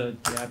it's you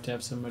have to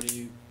have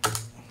somebody who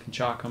can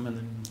chalk them and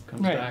then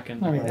comes Right. back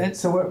and. I mean, Right.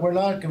 So we're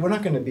not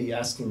going to be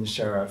asking the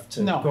sheriff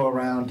to No. go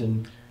around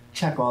and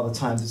check all the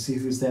time to see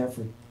who's there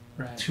for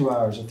Right. 2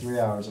 hours or 3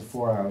 hours or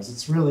 4 hours.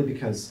 It's really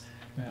because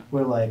Yeah.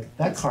 we're like,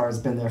 that car has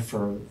been there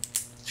for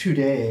 2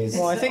 days.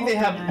 well, I think they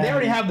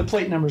already have the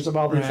plate numbers of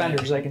all the Right.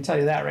 offenders, I can tell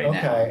you that right now.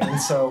 Okay, and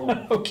so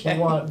Okay. we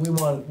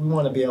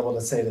want to be able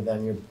to say to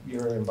them,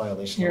 you're in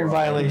violation. You're of in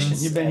our violation.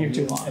 ordinance, You've been and here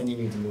too you- long. and you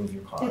need to move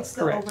your car. It's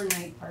the Correct.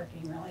 overnight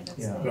parking, really, that's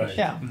Yeah. the Right. issue.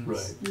 Yeah.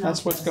 Right.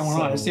 That's what's going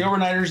on. It's the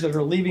overnighters that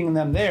are leaving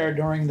them there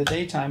during the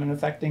daytime and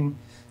affecting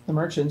the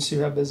merchants who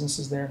have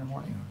businesses there in the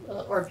morning.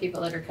 Or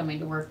people that are coming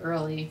to work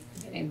early,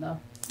 getting the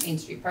Main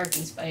Street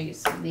parking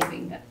space and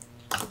leaving at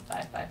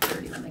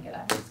 5:30 when they get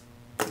out.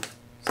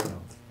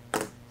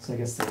 So I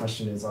guess the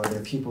question is, are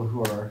there people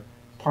who are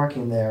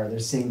parking there, they're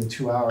seeing the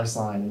 2 hour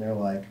sign and they're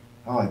like,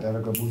 oh, I better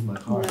go move my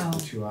car No. for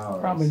 2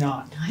 hours? Probably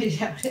not. I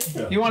doubt it.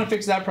 Yeah. You want to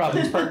fix that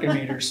problem, it's parking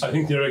meters. I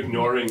think they're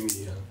ignoring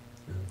the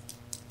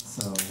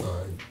So,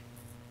 sign.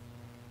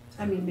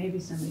 I mean, maybe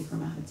somebody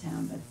from out of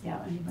town, but yeah,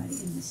 anybody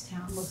in this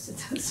town looks at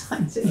those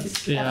signs and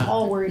is Yeah.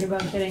 all worried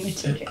about getting a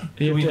ticket.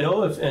 Do we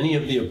know if any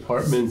of the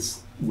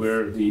apartments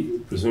where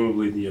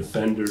presumably the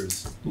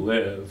offenders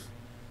live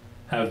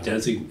have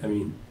I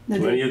mean,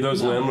 do any of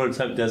those landlords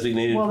have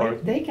designated Well,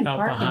 parking? they can Out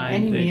park in behind,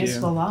 any they do.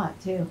 municipal lot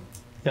too.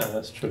 Yeah,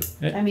 that's true.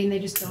 I mean, they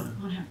just don't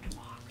want to have to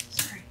walk,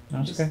 sorry.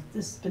 That's Just- okay.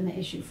 This has been the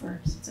issue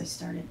since I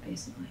started,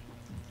 basically.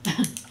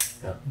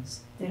 Yeah.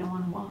 They don't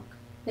want to walk.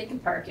 They can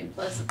park in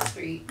Pleasant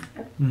Street,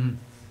 Mhm.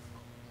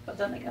 but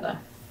then they gotta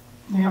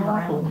Yeah, come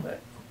around a cool. little bit.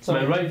 Am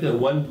I right that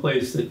one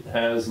place that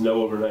has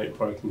no overnight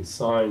parking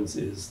signs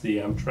is the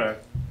Amtrak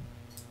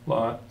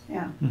lot,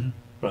 Yeah,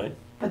 right?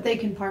 but they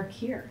can park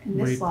here in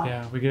We, this lot.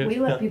 yeah, we get We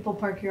let Yeah. people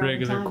park here all the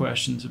regular time.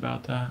 questions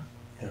about that.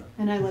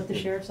 And I let the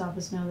sheriff's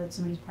office know that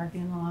somebody's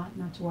parking in the lot,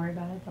 not to worry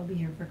about it. They'll be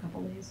here for a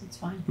couple days, it's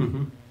fine.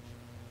 Mm-hmm.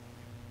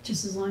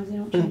 Just as long as they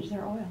don't change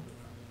their oil.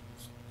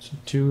 So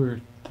 2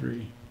 or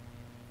 3.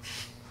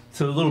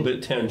 So a little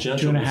bit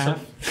tangential. 2.5.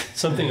 but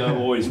something I've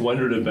always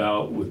wondered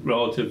about with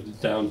relative to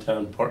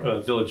downtown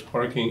village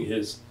parking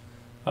is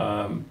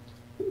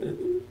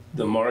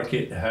the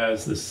market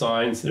has the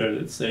signs there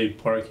that say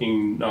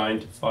parking 9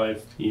 to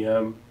 5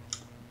 p.m.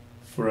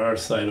 for our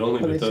site only,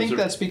 But I but those think are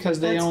that's because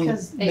they That's own,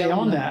 'cause they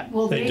own that.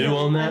 Well, They do don't,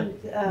 own that?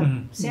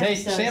 and, They-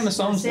 Sam's does.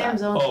 Samus owns that.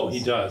 Sam's owns oh, those.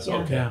 he does. Yeah.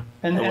 Okay. Yeah.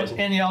 And, I and, wasn't-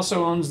 and he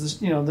also owns this,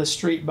 the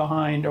street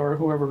behind, or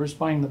whoever was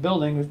buying the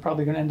building was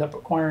probably gonna end up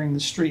acquiring the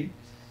street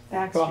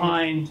Back street.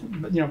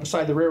 behind,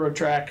 beside the railroad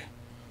track,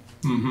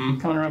 Mm-hmm.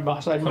 coming around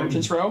beside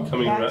Merchants Row.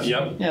 Coming around. Back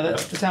Yep. Yeah,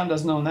 the town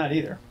doesn't own that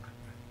either.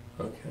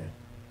 Okay.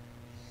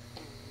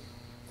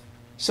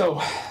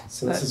 So,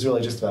 so this is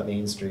really just about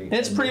Main Street.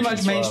 it's and pretty much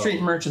Merchants Main Row. Street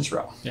and Merchants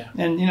Row. Yeah.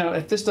 And,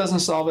 if this doesn't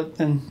solve it,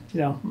 then,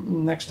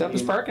 next step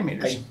is parking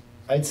meters.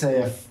 I'd say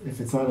if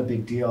it's not a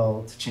big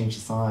deal to change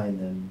the sign,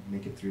 then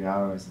make it 3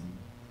 hours and.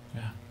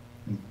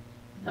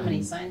 How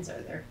many signs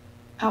are there?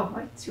 Oh,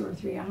 like 2 or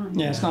 3, I don't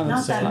know. Yeah, it's not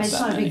Not that, not it's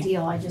that not a big many.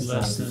 deal, I just,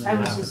 Less than I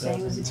was half just a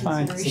saying it was a It's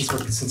fine.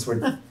 consideration. Since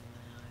we're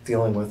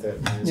dealing with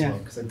it, might as Yeah. well,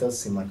 because it does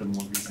seem like a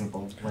more reasonable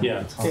length Yeah.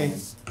 of time. Okay.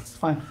 It's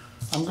fine.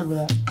 I'm good with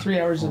that. 3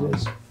 hours it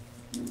is.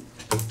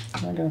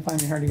 Not gonna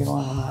find me hard to get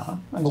along on that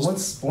one. I But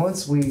just-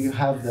 once we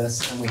have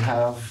this and we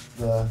have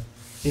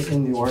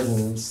in the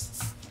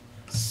ordinance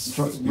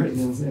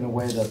written in a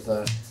way that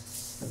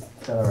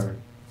that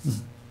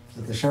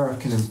the sheriff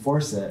can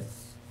enforce it,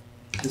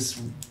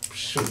 this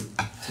should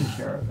take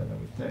care of it, I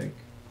would think.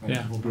 Right?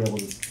 Yeah. We'll be able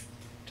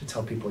to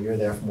tell people you're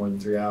there for more than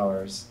 3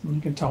 hours. You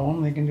can tell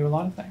them, they can do a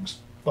lot of things.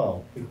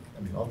 Well,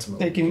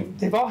 ultimately.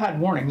 They've all had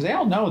warnings. They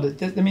all know that,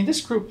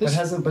 this group, But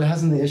hasn't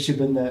the issue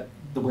been that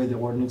the way the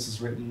ordinance is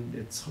written,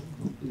 it's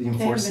the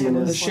enforcement able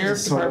to the is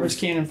sheriff's sort of- departments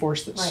can't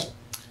enforce this.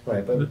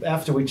 Right, Right, but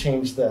after we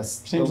change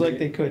this. Seems they'll like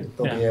be- they could.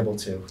 They'll be Yeah. able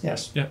to.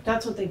 Yes.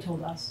 that's what they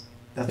told us.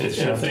 That's what And the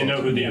sheriff if they know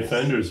told who the us.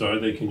 offenders are,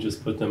 they can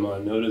just put them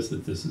on notice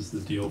that this is the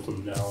deal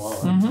from now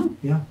on.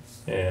 Mm-hmm. Yeah.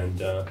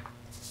 And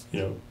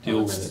deal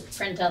with it.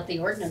 Print out the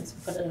ordinance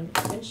and put it in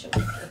the windshield.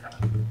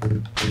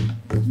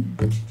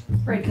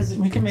 Right, because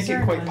We can make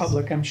it quite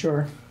public, I'm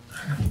sure.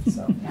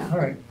 So, all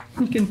right.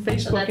 You can So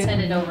Facebook that's it.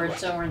 headed over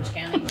to Orange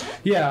County.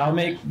 Yeah, I'll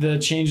make the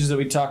changes that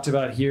we talked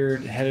about here,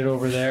 headed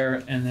over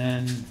there, and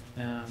then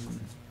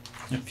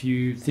if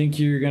you think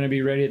you're going to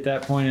be ready at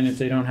that point, and if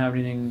they don't have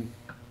anything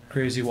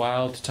crazy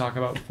wild to talk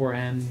about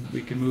beforehand,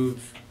 we can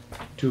move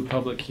to a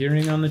public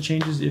hearing on the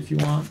changes if you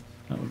want.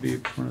 That would be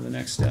one of the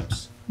next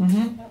steps.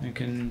 Mm-hmm. We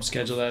can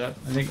schedule that up.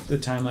 I think the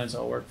timelines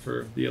all work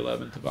for the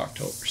 11th of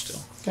October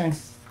still. Okay.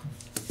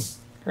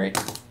 Great.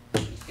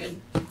 Good.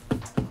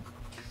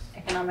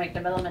 Economic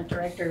Development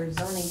Director,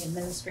 Zoning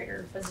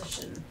Administrator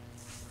position.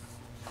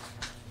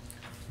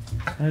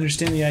 I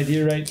understand the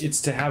idea, right?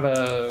 It's to have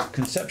a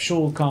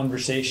conceptual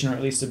conversation, or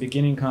at least a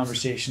beginning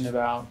conversation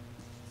about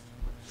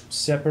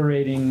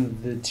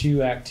separating the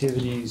two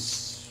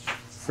activities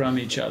from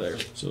each other.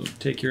 So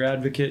take your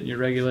advocate and your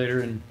regulator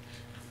and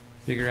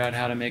figure out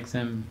how to make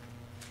them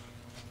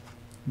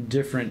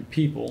different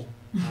people.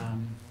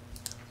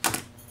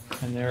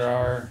 And there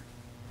are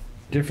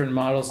different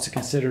models to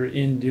consider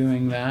in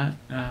doing that.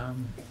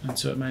 And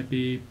so it might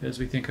be, as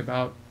we think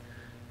about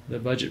the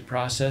budget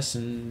process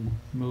and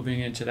moving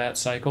into that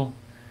cycle,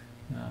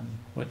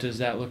 what does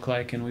that look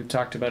like? And we've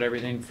talked about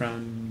everything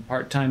from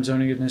part-time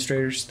zoning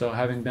administrators, though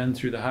having been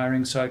through the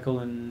hiring cycle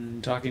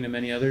and talking to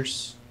many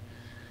others,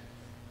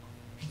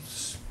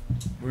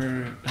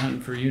 we're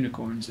hunting for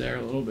unicorns there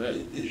a little bit.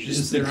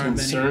 Is the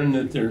concern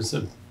that there's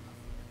a,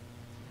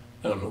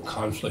 I don't know,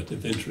 conflict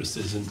of interest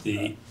isn't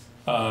the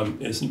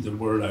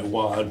word I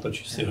want, but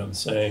you see what I'm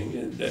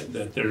saying,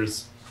 that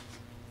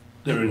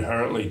they're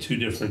inherently two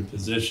different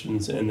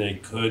positions and they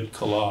could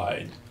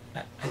collide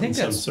I think in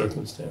some that's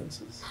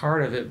circumstances.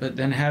 part of it, but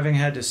then having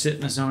had to sit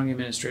in the zoning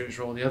administrator's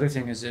role, the other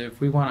thing is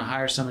if we want to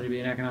hire somebody to be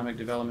an economic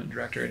development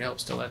director, it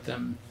helps to let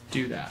them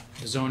do that.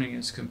 The zoning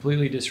is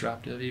completely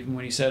disruptive, even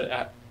when you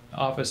set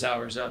office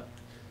hours up.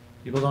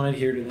 People don't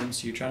adhere to them,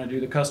 so you're trying to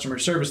do the customer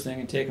service thing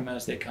and take them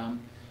as they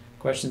come.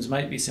 Questions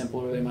might be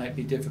simple, or they might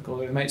be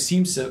difficult, or they might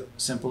seem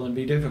simple and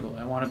be difficult.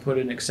 I want to put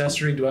an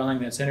accessory dwelling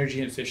that's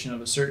energy efficient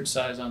of a certain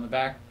size on the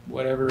back,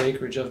 whatever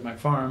acreage of my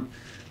farm,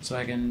 so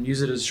I can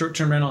use it as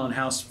short-term rental and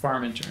house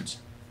farm interns.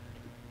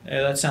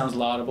 That sounds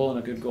laudable and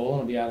a good goal,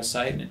 and it'll be out of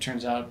sight, and it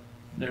turns out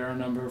there are a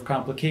number of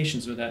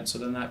complications with that. So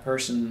then that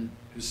person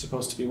who's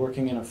supposed to be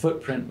working in a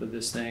footprint with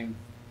this thing,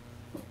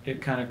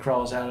 it kind of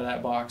crawls out of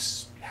that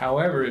box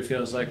however it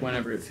feels like,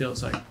 whenever it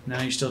feels like.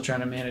 Now you're still trying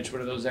to manage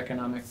what are those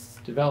economic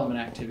development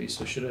activities.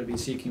 So should I be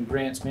seeking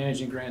grants,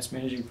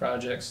 managing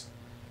projects,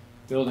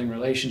 building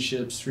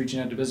relationships, reaching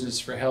out to business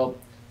for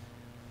help?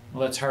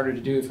 Well, that's harder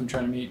to do if I'm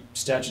trying to meet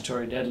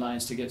statutory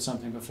deadlines to get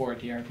something before a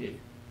DRP.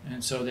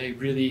 And so they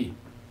really,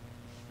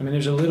 I mean,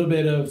 there's a little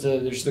bit of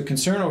there's the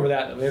concern over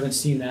that we haven't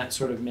seen that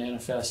sort of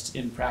manifest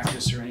in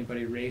practice or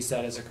anybody raise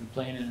that as a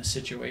complaint in a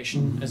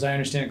situation. As I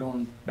understand it,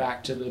 going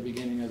back to the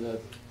beginning of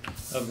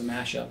the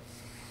mashup,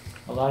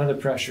 a lot of the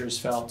pressure is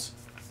felt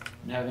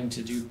in having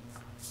to do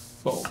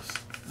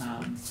both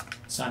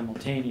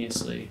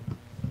simultaneously.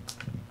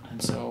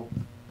 And so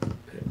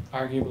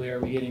arguably, are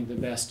we getting the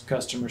best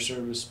customer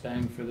service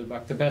bang for the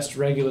buck, the best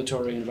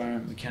regulatory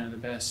environment we can, and the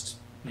best,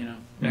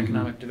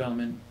 economic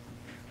development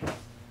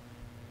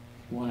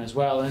one as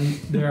well? And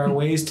there are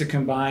ways to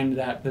combine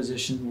that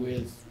position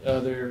with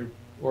other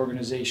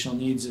organizational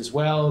needs as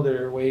well.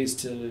 There are ways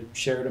to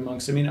share it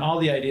amongst, all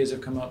the ideas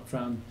have come up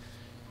from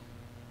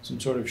some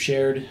sort of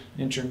shared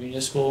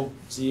intermunicipal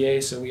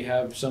ZA, so we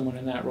have someone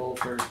in that role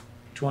for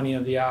 20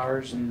 of the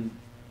hours, and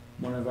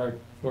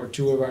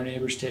two of our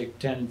neighbors take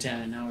 10 and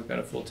 10, and now we've got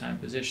a full-time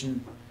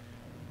position.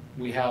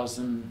 We house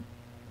them,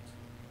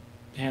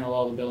 handle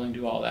all the billing,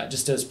 do all that,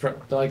 just as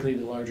likely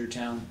the larger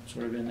town,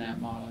 sort of in that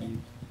model.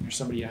 There's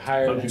somebody you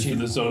hire. For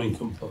the zoning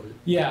component.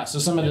 Yeah, so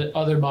some of the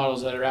other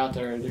models that are out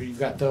there, you've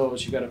got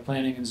those, you've got a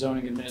planning and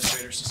zoning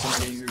administrator, so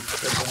somebody who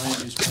does the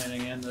land use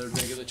planning and the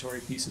regulatory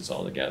pieces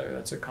all together.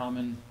 That's a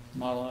common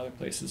model in other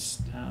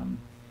places.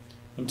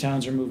 Some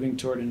towns are moving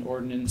toward an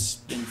ordinance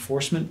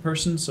enforcement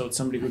person, so it's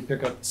somebody who would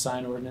pick up the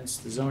sign ordinance,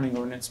 the zoning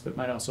ordinance, but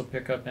might also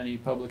pick up any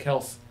public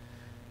health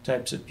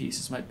types of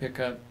pieces, might pick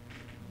up,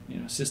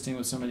 assisting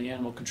with some of the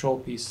animal control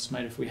pieces,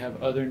 might, if we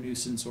have other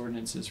nuisance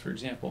ordinances, for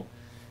example,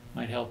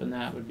 might help in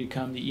that, would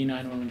become the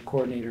E911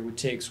 coordinator, would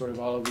take sort of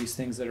all of these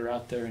things that are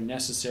out there and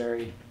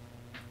necessary,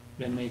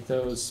 then make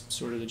those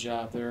sort of the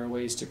job. There are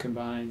ways to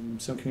combine,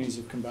 some communities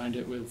have combined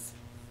it with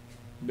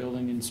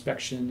building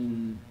inspection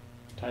and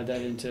tied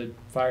that into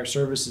fire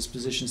services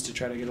positions to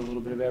try to get a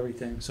little bit of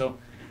everything. So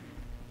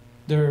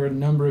there are a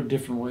number of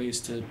different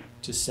ways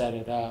to set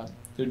it up.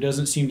 There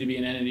doesn't seem to be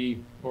an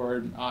entity or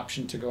an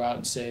option to go out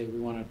and say we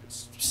want to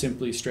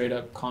simply straight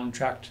up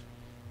contract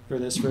for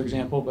this, for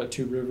example, but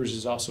Two Rivers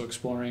is also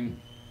exploring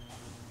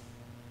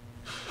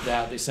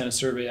that. They sent a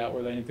survey out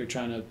where I think they're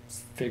trying to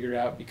figure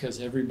out,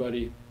 because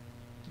everybody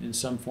in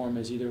some form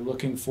is either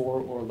looking for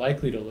or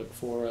likely to look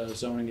for a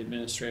zoning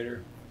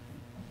administrator.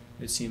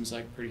 It seems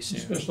like pretty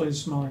soon. Especially in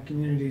smaller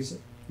communities.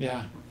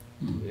 Yeah.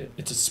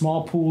 it's a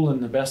small pool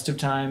in the best of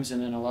times,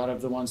 and then a lot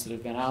of the ones that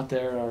have been out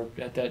there are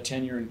at that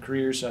tenure and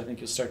career. So I think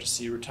you'll start to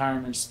see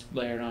retirements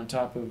layered on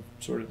top of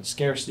sort of the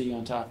scarcity,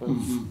 on top of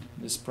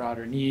this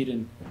broader need.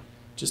 And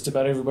just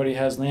about everybody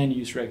has land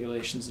use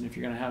regulations, and if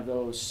you're going to have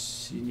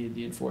those, you need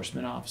the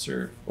enforcement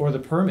officer or the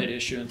permit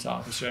issuance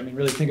officer. I mean,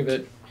 really think of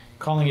it,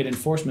 calling it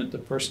enforcement, the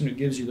person who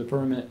gives you the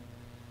permit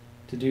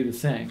to do the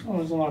thing. Well,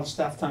 there's a lot of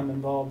staff time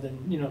involved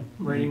in, you know,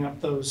 writing up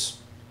those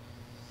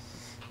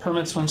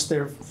permits once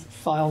they're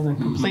filed and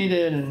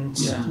completed, and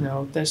Yeah. you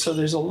know, so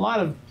there's a lot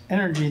of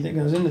energy that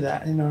goes into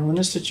that. You know, and when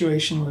this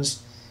situation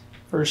was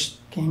first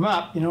came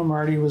up, you know,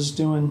 Marty was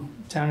doing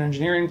town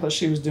engineering, plus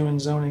she was doing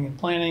zoning and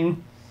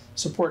planning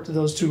support to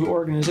those two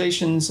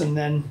organizations, and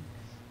then,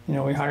 you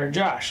know, we hired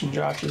Josh, and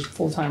Josh's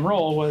full-time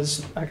role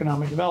was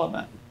economic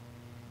development.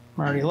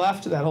 Marty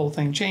left, that whole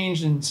thing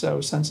changed, and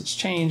so since it's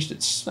changed,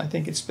 I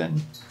think it's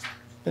been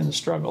a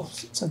struggle.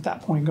 It's at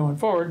that point going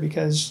forward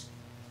because,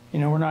 you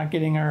know, we're not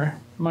getting our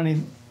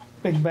money,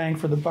 big bang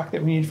for the buck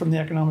that we need from the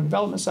economic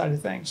development side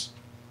of things.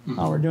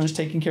 All we're doing is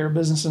taking care of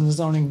business in the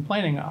zoning and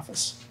planning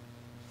office.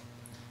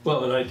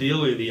 Well, and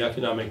ideally, the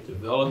economic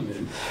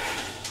development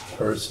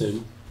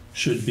person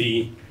should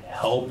be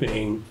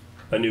helping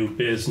a new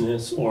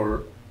business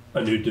or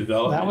a new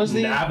development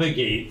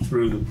navigate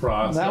through the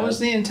process. That was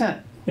the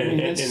intent.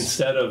 And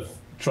instead of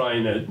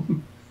trying to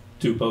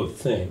do both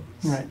things.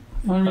 Right.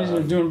 The only reason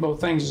we're doing both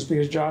things is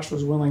because Josh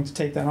was willing to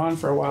take that on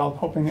for a while,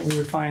 hoping that we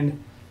would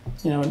find,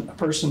 you know, a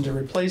person to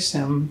replace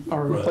him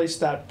or replace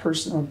that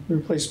person, or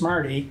replace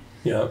Marty.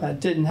 Yeah.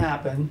 That didn't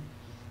happen.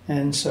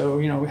 And so,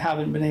 you know, we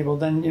haven't been able,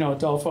 then, you know,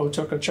 Adolfo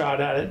took a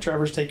shot at it,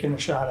 Trevor's taking a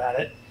shot at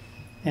it.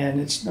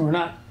 And we're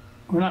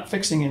not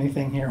fixing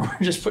anything here. We're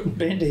just putting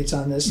Band-Aids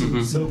on this.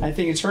 So I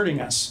think it's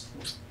hurting us.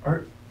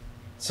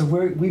 So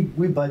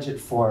we budget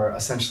for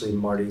essentially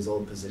Marty's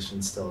old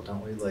position still,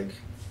 don't we? Like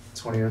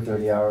 20 or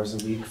 30 hours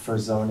a week for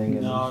zoning?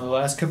 And No, the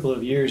last couple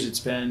of years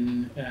it's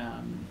been,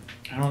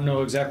 I don't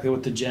know exactly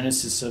what the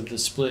genesis of the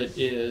split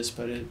is,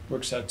 but it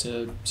works out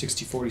to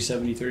 60, 40,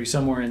 70, 30,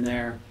 somewhere in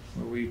there,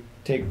 where we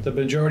take the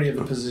majority of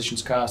the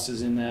position's cost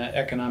is in the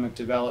economic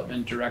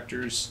development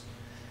director's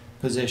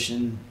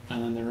position,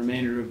 and then the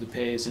remainder of the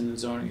pay is in the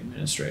zoning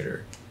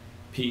administrator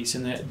piece.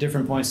 And at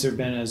different points there have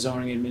been a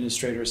zoning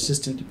administrator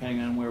assistant,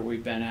 depending on where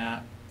we've been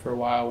at for a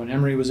while. When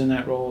Emery was in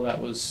that role,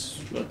 that was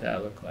what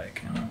that looked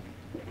like.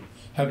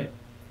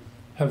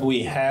 Have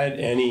we had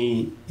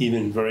any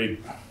even very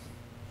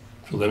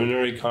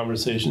preliminary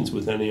conversations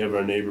with any of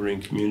our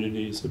neighboring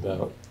communities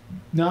about?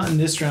 Not in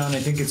this round. I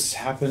think it's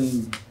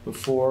happened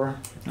before,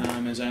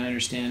 as I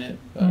understand it.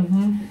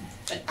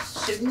 But But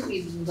shouldn't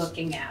we be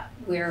looking at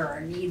where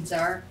our needs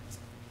are?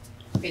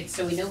 Okay,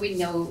 so we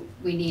know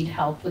we need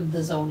help with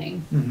the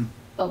zoning,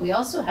 but we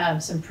also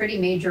have some pretty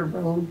major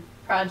road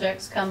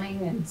projects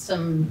coming and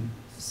some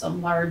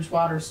large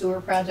water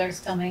sewer projects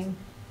coming.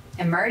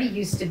 And Marty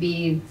used to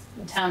be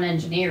the town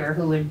engineer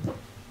who would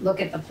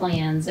look at the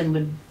plans and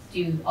would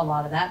do a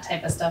lot of that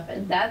type of stuff,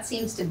 and that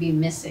seems to be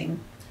missing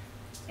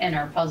in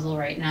our puzzle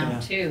right now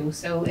too.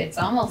 So it's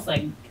almost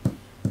like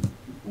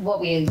what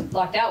we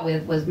lucked out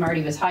with was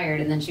Marty was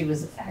hired, and then she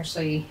was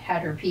actually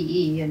had her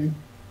PE and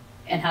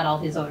had all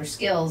these other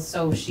skills.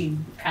 So she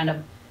kind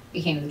of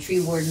became the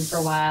tree warden for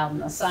a while,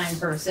 and the sign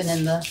person,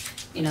 and the,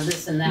 you know,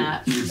 this and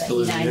that,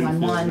 the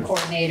 911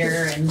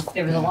 coordinator, and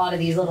there was a lot of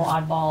these little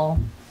oddball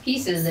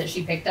pieces that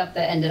she picked up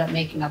that ended up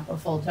making up a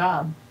full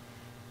job.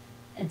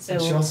 And so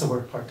she also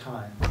worked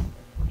part-time.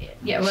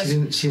 Yeah,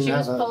 she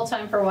was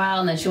full-time for a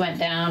while, and then she went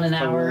down in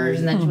hours,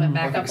 and then she went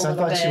back up a little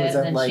bit. I thought she was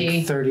at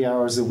like 30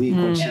 hours a week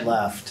when she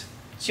left.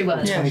 She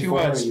was. Yeah, she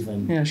was.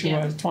 Even. Yeah, she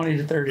was 20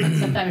 to 30.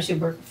 Sometimes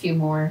she'd work a few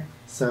more.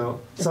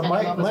 So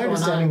my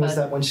understanding was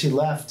that when she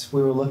left,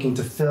 we were looking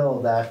to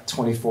fill that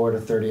 24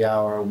 to 30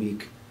 hour a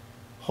week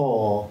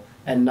hole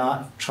and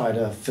not try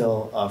to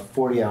fill a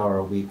 40-hour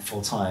a week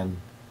full-time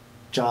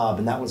job.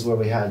 And that was where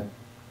we had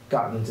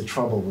gotten into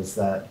trouble, was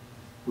that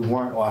we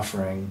weren't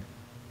offering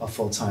a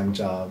full-time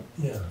job.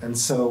 Yeah. And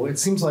so it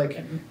seems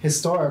like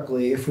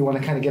historically, if we want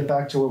to kind of get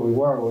back to where we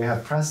were, where we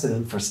have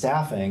precedent for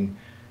staffing,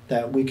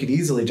 that we could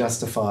easily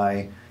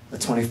justify a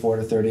 24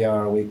 to 30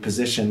 hour a week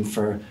position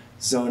for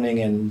zoning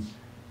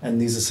and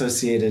these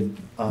associated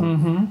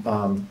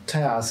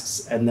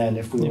tasks. And then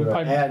if we were to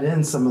add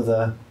in some of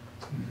the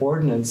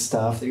ordinance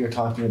stuff that you're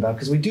talking about,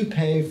 because we do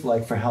pay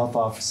for health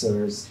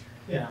officers.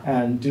 Yeah.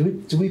 And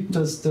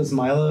does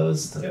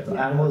Milo's, the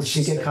animals,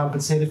 she get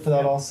compensated for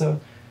that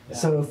also? Yeah.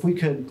 So if we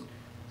could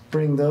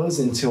bring those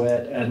into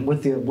it, and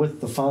with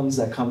the funds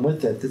that come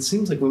with it, it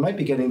seems like we might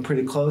be getting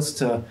pretty close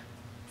to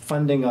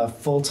funding a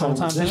full-time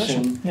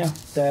position. Yeah.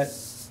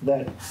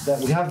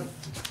 that we have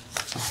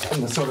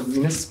in the sort of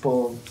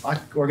municipal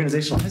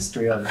organizational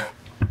history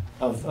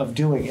of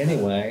doing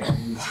anyway,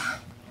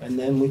 and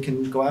then we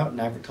can go out and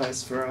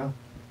advertise for a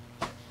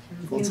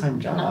full-time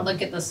job. Now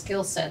look at the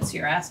skill sets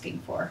you're asking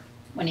for.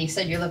 When you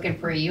said you're looking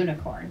for a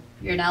unicorn,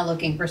 you're now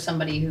looking for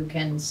somebody who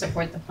can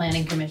support the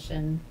planning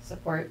commission,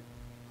 support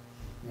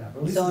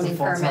zoning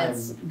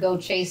permits, go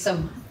chase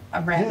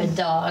a rabid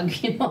dog,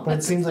 you know. But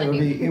it seems like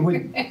it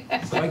would.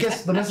 I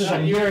guess the message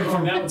I'm hearing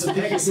from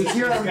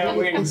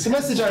the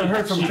message I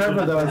heard from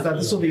Trevor though is that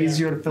this will be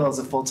easier to fill as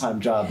a full-time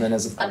job than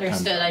as a part-time.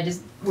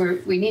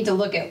 Understood. We need to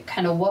look at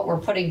kind of what we're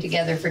putting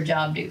together for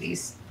job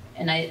duties,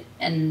 and I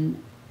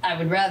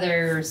would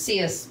rather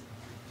see us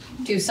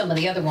do some of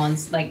the other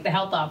ones, like the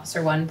health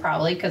officer one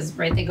probably, because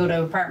right, they go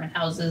to apartment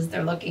houses,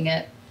 they're looking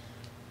at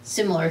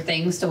similar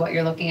things to what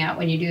you're looking at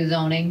when you do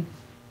zoning.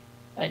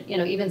 But you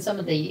know, even some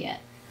of the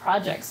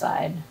project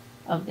side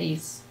of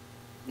these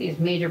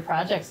major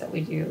projects that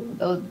we do,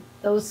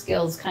 those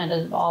skills kind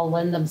of all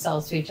lend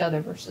themselves to each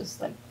other versus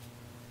like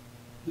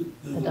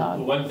the dog.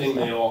 The one thing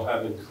they all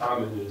have in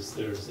common is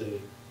there's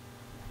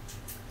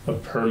a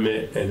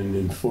permit and an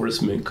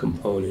enforcement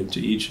component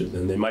to each of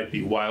them. They might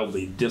be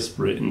wildly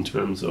disparate in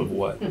terms of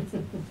what, you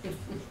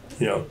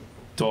know,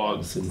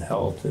 dogs and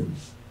health and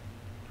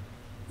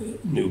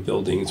new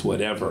buildings,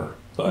 whatever.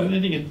 But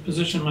I think a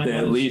position like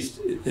at least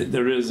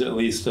there is at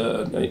least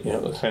a you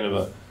know, kind of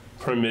a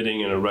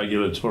permitting and a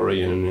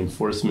regulatory and an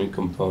enforcement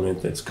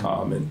component that's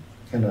common.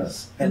 And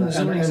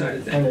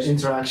an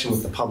interaction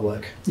with the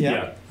public.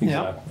 Yeah,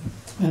 exactly.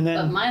 And But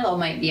then Milo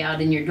might be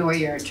out in your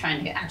dooryard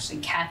trying to actually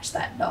catch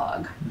that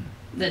dog.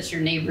 That's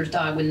your neighbor's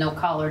dog with no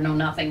collar, no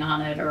nothing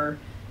on it, or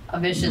a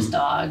vicious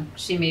dog.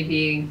 She may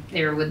be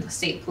there with the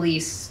state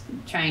police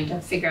trying to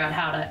figure out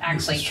how to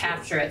actually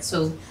capture it.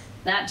 So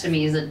that to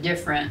me is a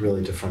different,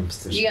 Really different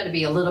position. you got to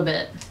be a little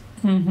bit,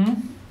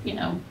 you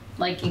know,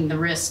 liking the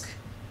risk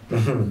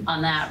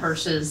on that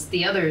versus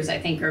the others. I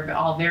think are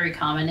all very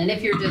common. And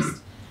if you're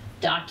just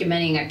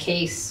documenting a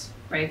case,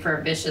 right, for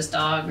a vicious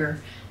dog,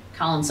 or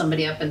calling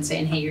somebody up and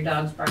saying, hey, your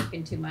dog's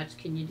barking too much,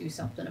 can you do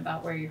something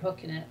about where you're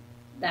hooking it?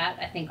 That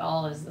I think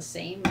all is the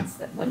same. It's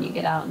that when you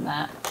get out in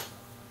that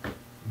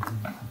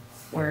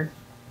where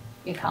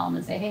you call them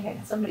and say, hey, I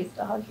got somebody's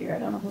dog here, I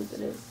don't know whose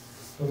it is.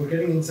 Well, we're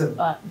getting into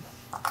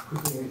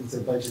quickly into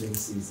budgeting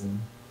season.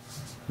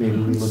 Maybe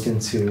we look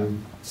into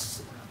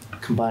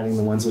combining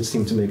the ones which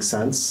seem to make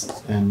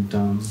sense and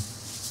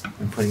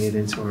putting it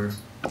into our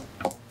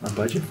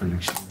budget for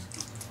next year.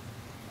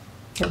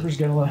 Trevor's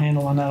got a little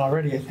handle on that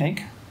already, I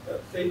think.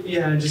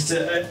 Yeah, just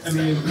I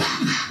mean,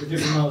 the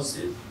different levels.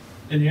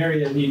 An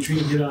area that you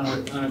hit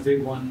on a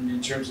big one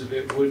in terms of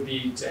it would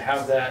be to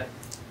have that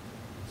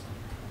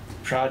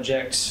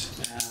project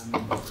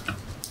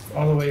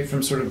all the way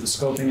from sort of the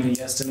scoping and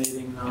the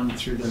estimating on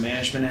through the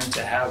management end,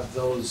 to have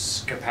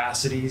those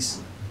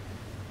capacities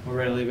more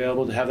readily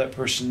available, to have that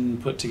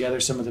person put together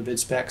some of the bid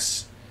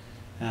specs.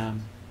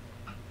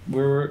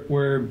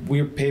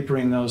 We're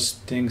papering those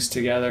things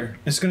together.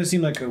 It's going to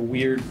seem like a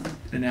weird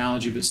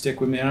analogy, but stick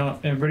with me.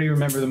 Everybody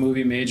remember the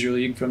movie Major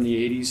League from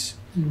the 80s?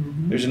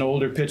 Mm-hmm. There's an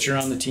older pitcher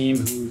on the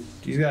team who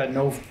he's got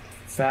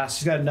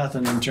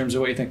nothing in terms of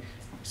what you think.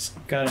 He's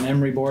got an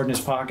emery board in his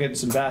pocket,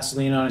 some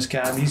Vaseline on his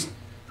cab. He's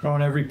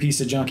throwing every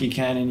piece of junk he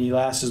can, and he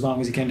lasts as long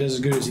as he can, does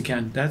as good as he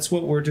can. That's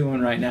what we're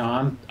doing right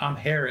now. I'm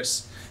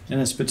Harris in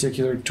this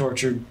particular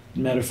tortured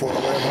metaphor,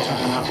 whatever we're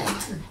talking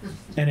about.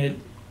 And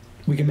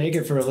we can make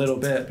it for a little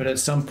bit, but at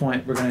some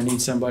point we're going to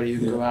need somebody who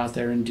can go out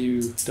there and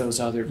do those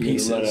other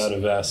pieces. You're gonna run out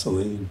of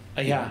Vaseline.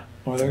 Yeah,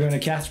 or they're going to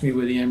catch me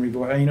with the emery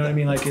board. You know what I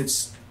mean? Like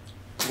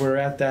we're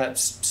at that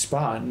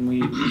spot, and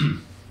we.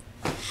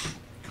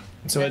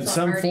 So That's in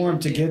some form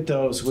to get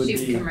those would she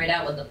would be. come right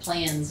out with the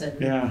plans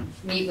and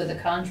meet with the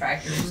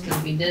contractors,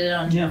 because we did it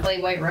on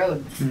Clay White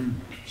Road.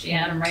 She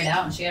had them right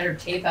out, and she had her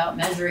tape out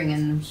measuring,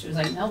 and she was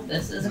like, nope,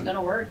 this isn't going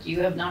to work. You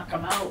have not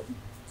come out.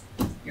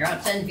 You're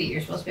out 10 feet.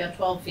 You're supposed to be out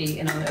 12 feet.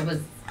 You know,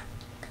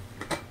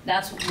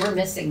 we're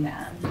missing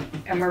that.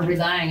 And we're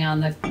relying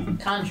on the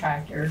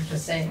contractor to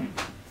say,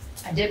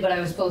 I did what I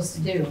was supposed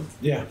to do.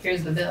 Yeah.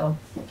 Here's the bill.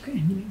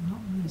 Okay,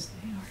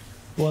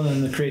 Well,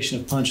 then the creation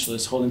of punch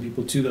lists, holding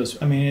people to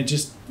those. I mean,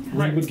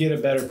 we would get a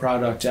better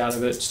product out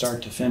of it,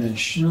 start to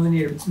finish. You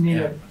really need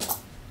a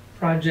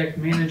project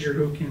manager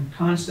who can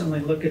constantly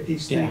look at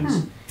these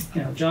things.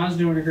 You know, John's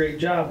doing a great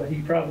job, but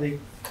he probably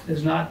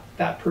is not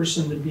that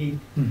person to be,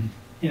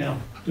 you know,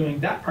 doing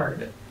that part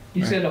of it.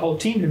 He's got a whole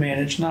team to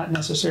manage, not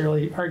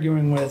necessarily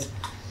arguing with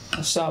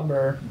a sub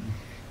or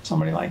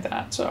somebody like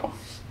that. So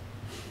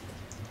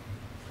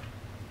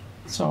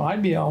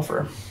I'd be all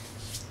for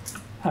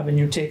having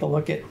you take a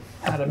look at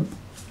how to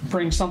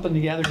bring something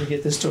together to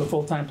get this to a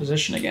full-time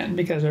position again,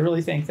 because I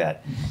really think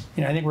that,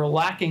 you know, I think we're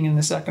lacking in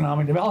this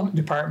economic development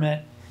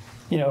department,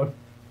 you know,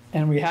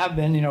 and we have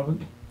been, you know,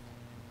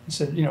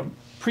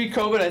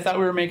 pre-COVID, I thought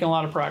we were making a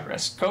lot of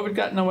progress. COVID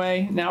got in the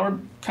way. Now we're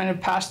kind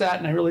of past that,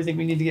 and I really think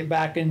we need to get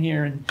back in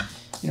here. And,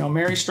 you know,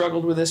 Mary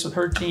struggled with this with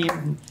her team,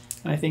 and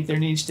I think there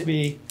needs to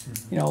be,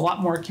 you know, a lot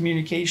more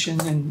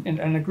communication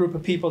and a group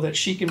of people that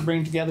she can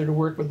bring together to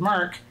work with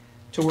Mark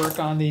to work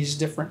on these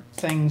different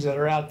things that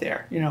are out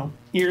there. You know,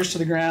 ears to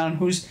the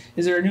ground. Is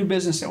there a new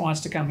business that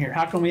wants to come here?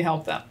 How can we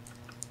help them?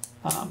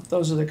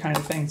 Those are the kind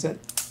of things that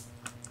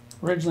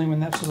originally, when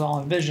this was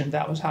all envisioned,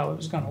 that was how it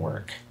was going to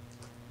work.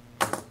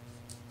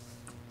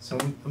 So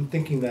I'm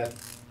thinking that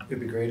it'd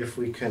be great if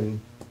we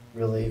can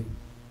really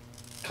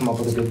come up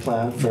with a good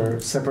plan for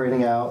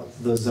separating out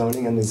the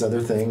zoning and these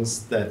other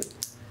things that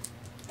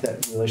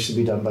really should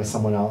be done by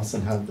someone else,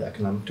 and have the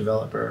economic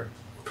developer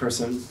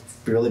person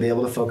really be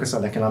able to focus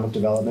on economic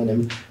development.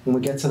 And when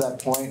we get to that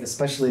point,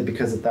 especially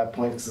because at that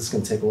point, because this is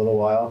going to take a little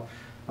while,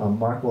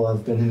 Mark will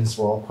have been in his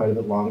role quite a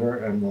bit longer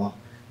and will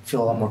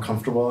feel a lot more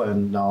comfortable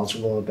and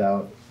knowledgeable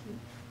about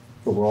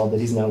the world that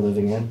he's now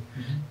living in.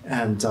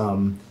 And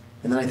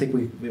then I think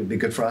it would be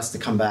good for us to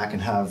come back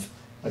and have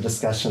a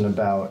discussion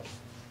about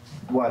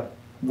what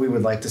we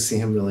would like to see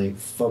him really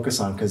focus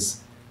on,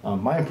 because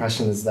my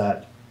impression is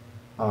that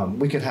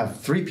we could have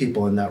 3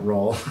 people in that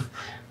role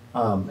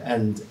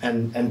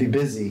and be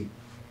busy.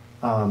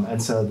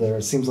 And so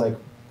there seems like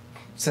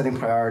setting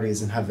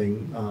priorities and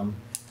having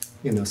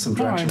some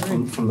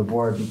direction from the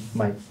board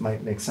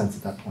might make sense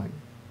at that point.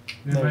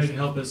 It might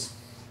help us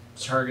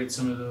target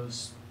some of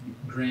those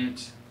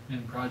grant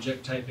and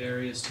project type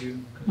areas too.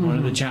 'Cause one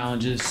of the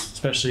challenges,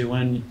 especially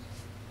when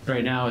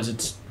right now,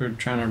 is we're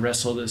trying to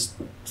wrestle this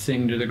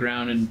thing to the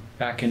ground and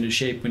back into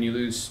shape. When you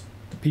lose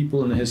the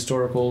people and the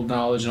historical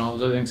knowledge and all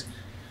those other things, it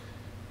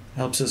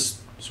helps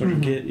us sort of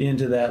get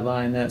into that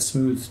line, that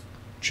smooth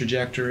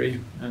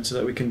trajectory, and so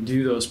that we can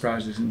do those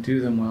projects and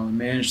do them well and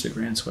manage the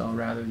grants well,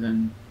 rather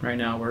than right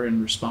now we're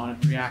in respond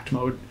and react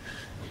mode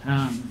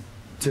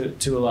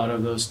to a lot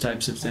of those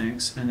types of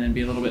things, and then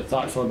be a little bit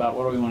thoughtful about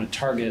what do we want to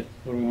target,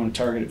 what do we want to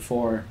target it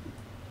for,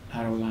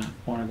 how do we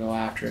want to go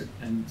after it,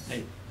 and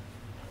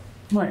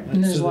right,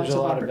 and there's so lots there's of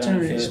a lot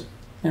opportunities. benefit.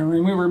 And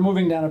we were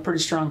moving down a pretty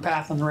strong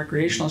path on the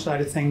recreational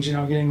side of things.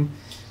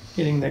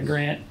 Getting the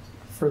grant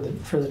for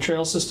the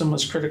trail system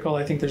was critical.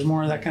 I think there's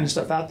more of that kind of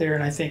stuff out there,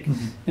 and I think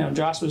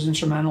Joss was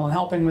instrumental in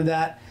helping with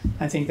that.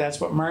 I think that's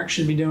what Mark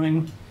should be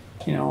doing,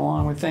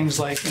 along with things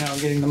like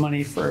getting the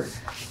money for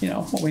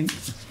what we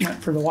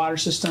went for the water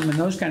system and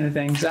those kind of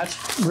things.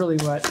 That's really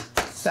what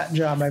that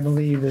job, I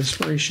believe, is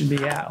where he should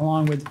be at,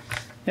 along with,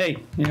 hey,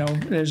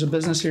 there's a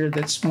business here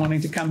that's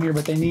wanting to come here,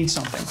 but they need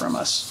something from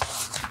us.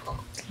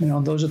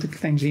 Those are the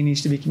things he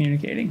needs to be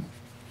communicating.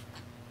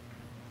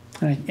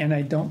 And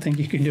I don't think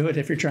you can do it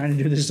if you're trying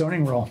to do the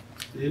zoning role.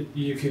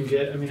 You can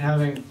get,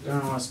 having, I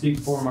don't want to speak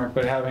for Mark,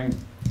 but having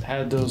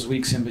had those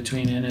weeks in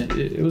between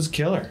it was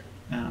killer.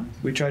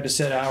 We tried to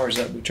set hours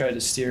up, we tried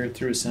to steer it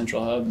through a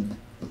central hub,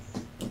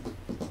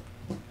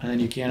 and then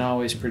you can't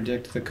always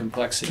predict the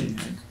complexity.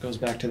 It goes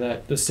back to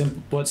that,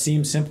 what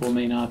seems simple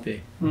may not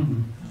be.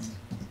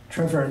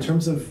 Trevor, in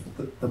terms of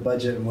the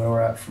budget and where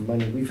we're at for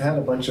money, we've had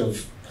a bunch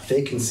of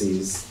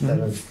vacancies that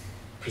have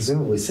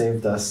presumably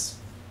saved us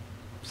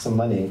some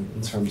money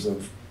in terms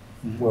of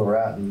where we're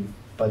at and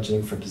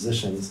budgeting for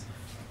positions.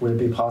 Would it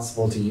be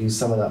possible to use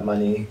some of that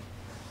money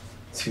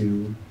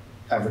to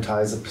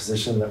advertise a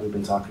position that we've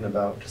been talking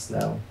about just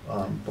now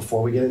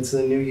before we get into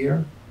the new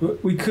year?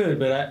 We could,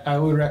 but I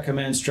would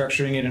recommend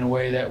structuring it in a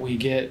way that we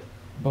get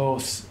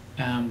both,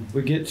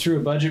 we get through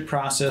a budget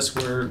process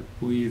where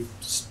we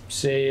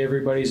say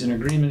everybody's in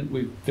agreement,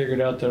 we've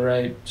figured out the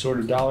right sort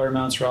of dollar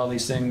amounts for all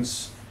these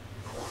things.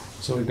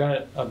 So we've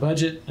got a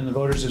budget and the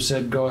voters have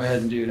said, go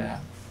ahead and do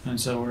that. And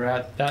so we're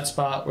at that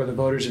spot where the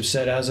voters have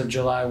said, as of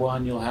July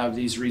 1, you'll have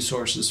these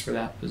resources for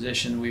that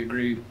position. We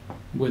agree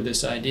with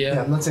this idea.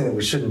 Yeah, I'm not saying that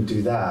we shouldn't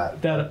do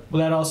that.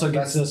 That also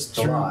gets us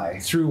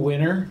through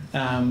winter,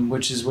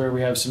 which is where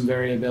we have some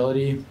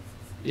variability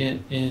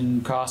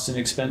in costs and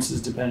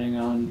expenses depending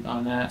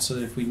on that. So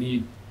that if we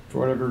need, for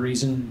whatever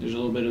reason, there's a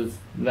little bit of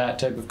that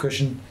type of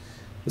cushion.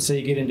 Let's say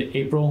you get into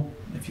April,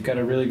 if you've got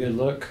a really good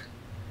look,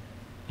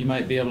 you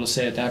might be able to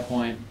say at that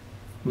point,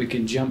 we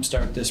can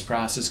jumpstart this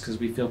process because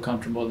we feel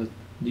comfortable that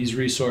these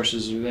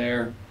resources are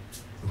there.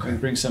 Okay. We can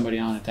bring somebody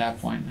on at that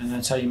point, and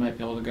that's how you might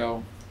be able to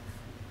go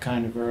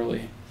kind of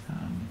early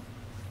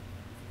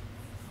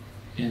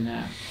in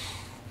that.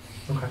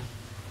 Okay.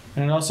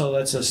 And it also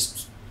lets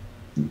us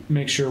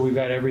make sure we've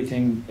got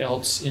everything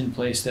else in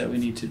place that we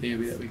need to be,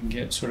 that we can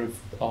get sort of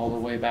all the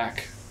way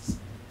back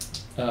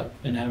up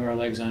and have our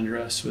legs under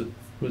us with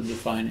the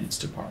finance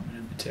department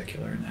in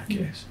particular in that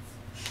case.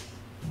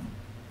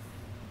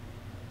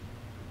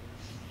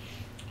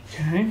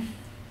 Okay.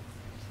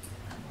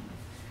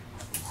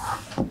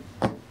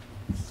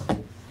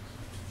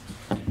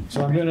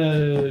 So I'm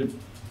gonna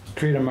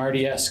create a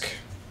Marty-esque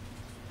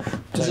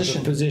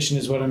position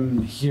is what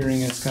I'm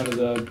hearing as kind of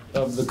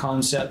the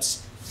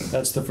concepts.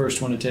 That's the first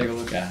one to take a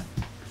look at.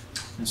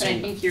 But I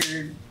think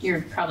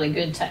you're probably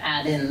good to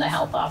add in the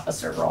health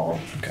officer role.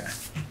 Okay.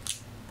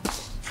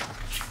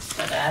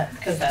 For that,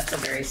 because that's a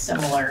very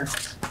similar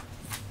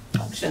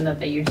function that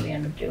they usually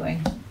end up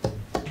doing.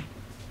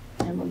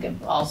 And we'll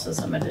give also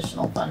some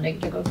additional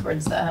funding to go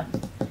towards that.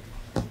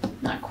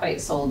 Not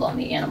quite sold on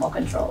the animal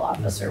control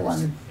officer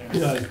one.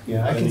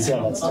 Yeah, I can see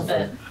how that's a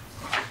little bit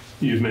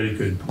You've made a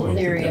good point.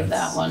 leery of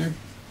that one.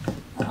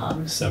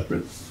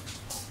 Separate.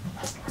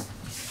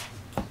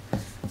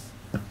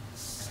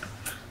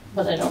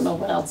 But I don't know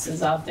what else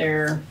is out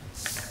there.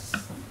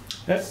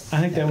 I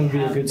think that would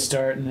be a good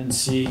start, and then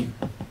see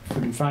if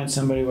we can find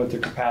somebody, what their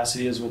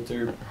capacity is, what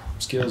their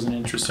skills and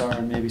interests are,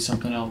 and maybe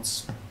something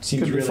else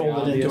seems Could be really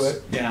folded obvious. into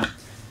it. Yeah,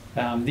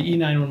 The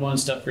E911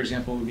 stuff, for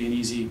example, would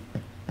be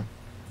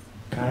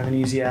kind of an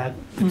easy add.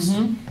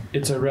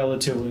 It's a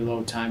relatively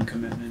low time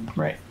commitment.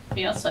 Right.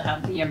 We also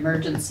have the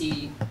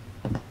emergency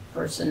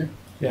person.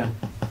 Yeah,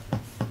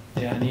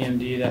 an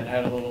EMD that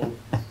had a little,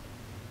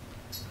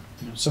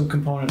 some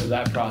component of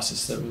that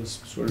process that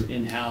was sort of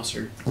in-house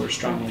or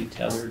strongly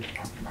tethered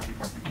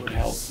would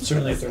help.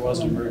 Certainly if there was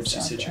an emergency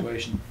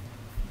situation.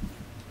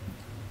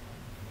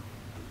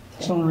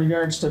 So in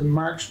regards to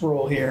Mark's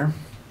role here,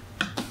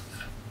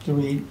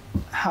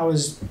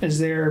 is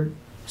there,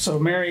 so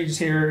Mary's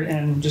here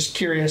and just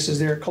curious, is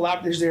there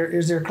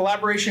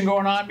collaboration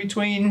going on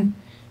between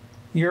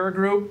your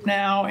group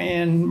now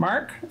and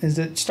Mark? Is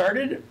it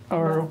started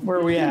or where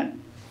are we at?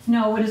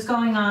 No, what is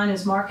going on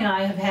is Mark and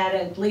I have had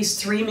at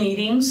least 3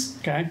 meetings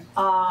Okay.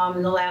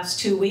 in the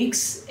last 2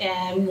 weeks,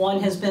 and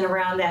one has been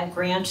around that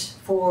grant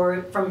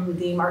from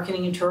the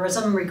Marketing and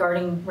Tourism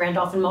regarding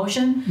Randolph in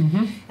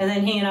Motion. And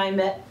then he and I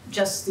met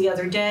just the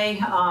other day,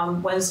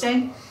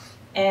 Wednesday,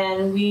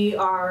 and we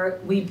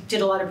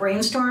did a lot of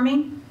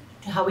brainstorming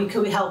how we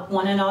could help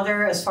one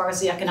another as far as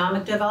the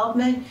economic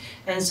development.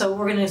 And so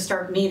we're going to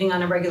start meeting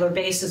on a regular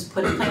basis,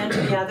 put a plan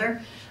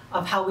together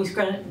of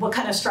what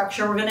kind of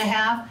structure we're going to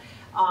have.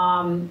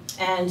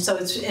 And so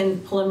it's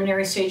in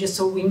preliminary stages,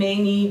 so we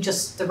may need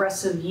just the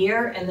rest of the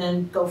year and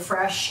then go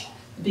fresh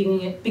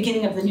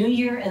beginning of the new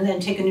year, and then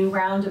take a new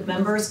round of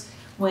members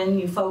when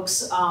you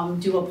folks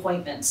do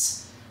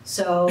appointments.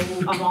 So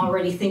I'm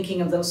already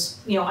thinking of those.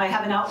 I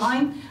have an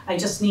outline. I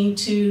just need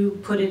to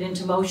put it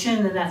into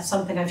motion, and that's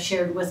something I've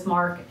shared with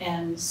Mark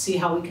and see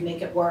how we can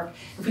make it work.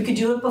 If we could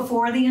do it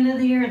before the end of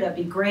the year, that'd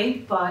be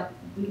great, but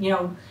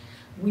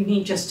we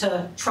need just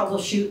to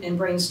troubleshoot and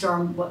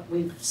brainstorm what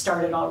we've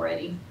started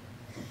already.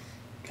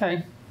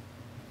 Okay.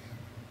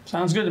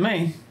 Sounds good to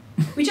me.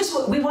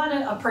 We want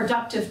a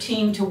productive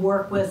team to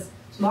work with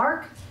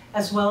Mark,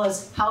 as well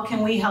as how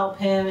can we help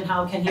him and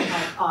how can he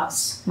help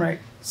us. Right.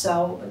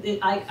 So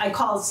I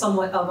call it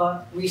somewhat of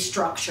a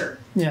restructure.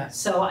 Yeah.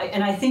 So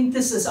I think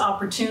this is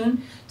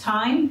opportune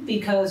time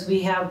because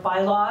we have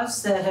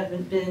bylaws that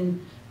have been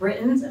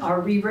written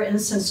or rewritten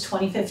since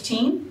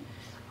 2015.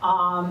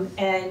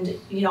 And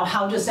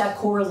how does that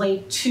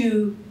correlate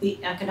to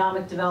the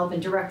Economic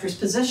Development Director's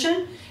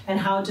position, and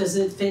how does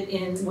it fit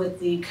in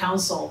with the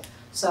council?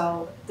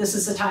 So this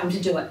is the time to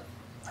do it.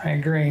 I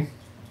agree.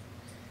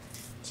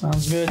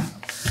 Sounds good.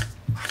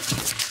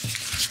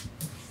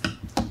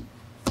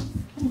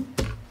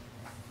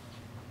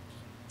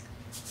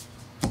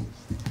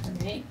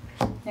 Alright,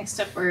 next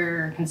up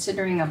we're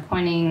considering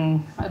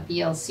appointing a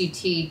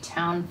VLCT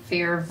Town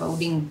Fair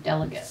voting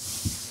delegate.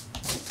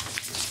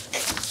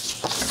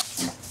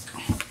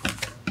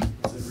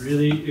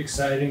 Really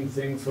exciting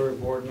thing for a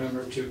board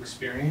member to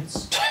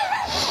experience. Hear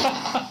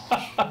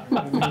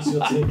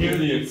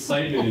the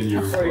excitement in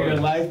your For your voice.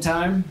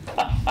 lifetime.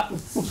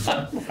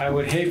 I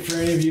would hate for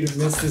any of you to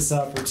miss this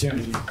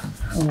opportunity.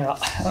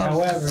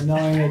 However,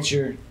 knowing that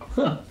you're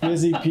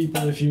busy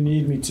people, if you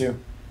need me to,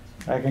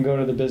 I can go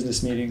to the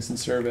business meetings and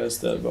serve as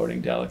the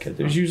voting delegate.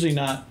 There's usually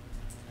not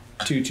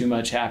too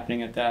much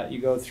happening at that. You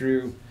go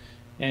through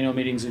annual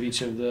meetings of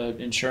each of the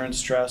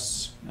insurance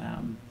trusts.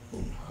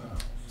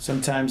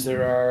 Sometimes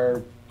there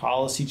are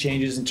policy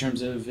changes in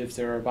terms of if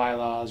there are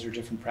bylaws or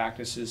different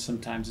practices.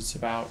 Sometimes it's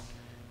about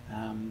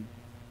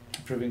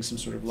approving some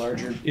sort of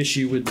larger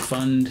issue with the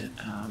fund.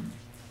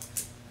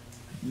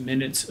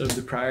 Minutes of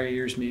the prior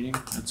year's meeting,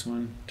 that's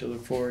one to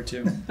look forward to.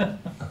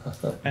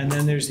 And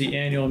then there's the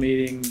annual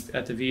meeting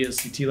at the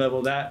VLCT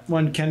level. That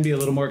one can be a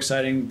little more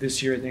exciting.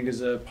 This year I think is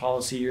a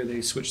policy year.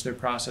 They switched their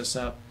process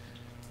up.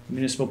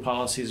 Municipal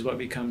policy is what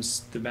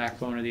becomes the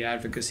backbone of the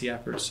advocacy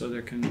effort, so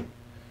there can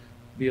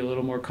be a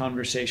little more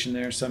conversation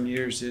there. Some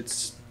years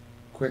it's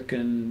quick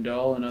and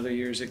dull, and other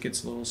years it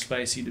gets a little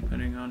spicy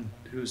depending on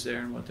who's there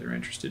and what they're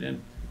interested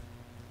in.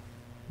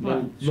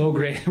 Low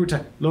grade, we're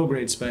talking low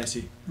grade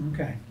spicy.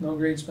 Okay, low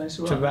grade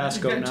spicy. Well,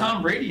 Tabasco, you've got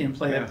Tom Brady in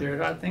play up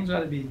there. Things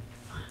ought to be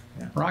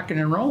rocking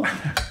and rolling.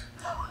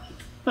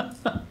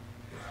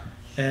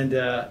 And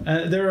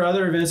there are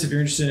other events if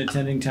you're interested in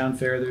attending Town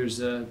Fair.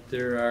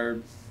 There are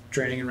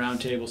training and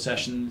roundtable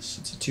sessions.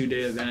 It's a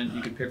 2-day event.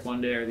 You can pick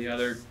one day or the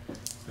other.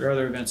 There are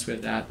other events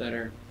with that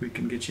we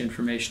can get you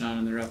information on,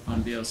 and they're up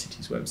on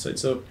VLCT's website.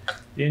 So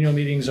the annual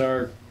meetings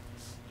are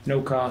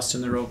no cost,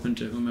 and they're open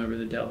to whomever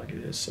the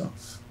delegate is. So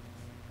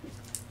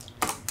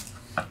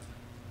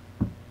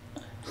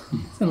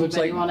it looks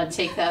like you want to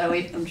take that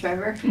away from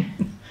Trevor?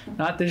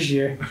 Not this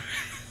year.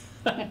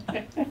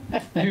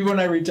 Maybe when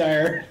I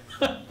retire.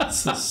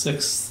 It's the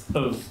 6th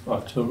of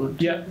October.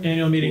 yeah,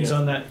 annual meetings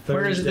on that Thursday.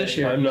 Where is it this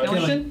year? I'm not-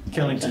 Killington?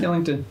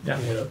 Killington. Yeah.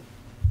 Yeah.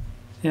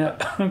 Yeah.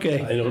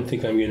 Okay. I don't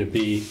think I'm going to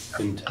be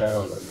in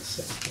town on the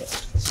 6th of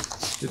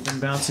October. They've been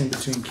bouncing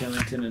between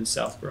Killington and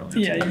South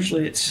Burlington. Yeah.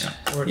 Usually it's.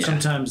 Or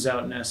sometimes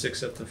out in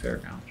Essex at the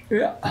fairground.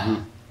 Yeah.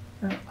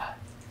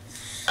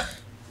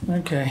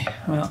 Okay.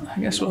 Well, I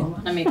guess we'll.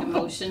 Want to make a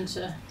motion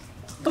to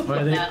put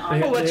Well, that on?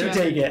 We'll let you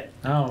take it.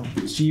 Oh,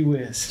 gee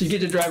whiz. Do you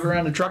get to drive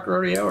around a truck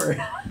rodeo or?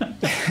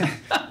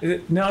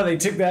 No, they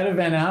took that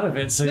event out of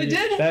it. So They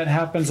did? that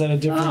happens at a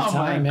different Oh,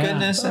 time. my yeah.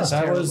 goodness, that's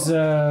that terrible. was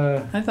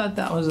I thought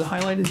that was the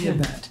highlight of the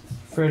event.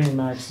 Freddie and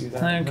Max do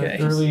that. Okay.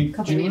 Early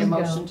We need a June.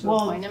 motion to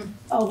appoint him.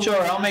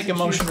 Sure, I'll make a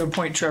motion to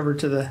appoint Trevor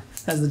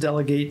as the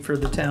delegate for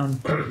the town,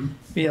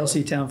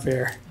 VLC Town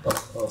Fair.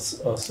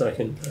 I'll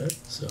second that,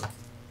 so.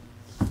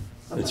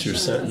 It's your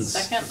Motion and a sentence.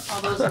 Second,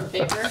 all those in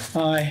favor?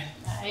 Aye.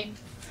 Aye.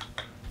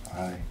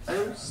 Aye.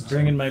 Opposed?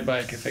 Bringing my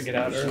bike if I get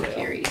out Motion early.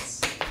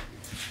 carries.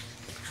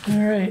 All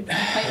right.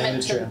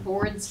 Appointment to True.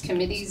 boards,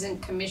 committees, and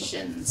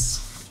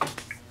commissions.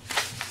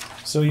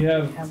 So you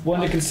have one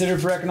to consider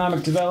for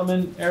economic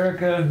development,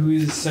 Erica, who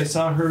is, I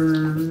saw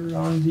her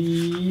on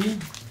the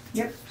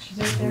Yep, she's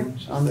right there.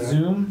 on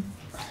Zoom.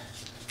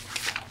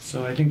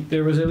 So I think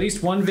there was at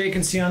least one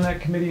vacancy on that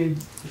committee.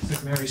 Looks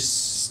like Mary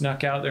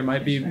snuck out. There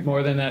might be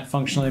more than that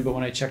functionally, but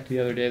when I checked the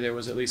other day, there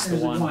was at least the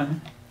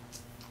one.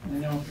 I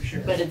know for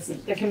sure. But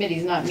the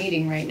committee's not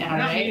meeting right now, We're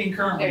not right? meeting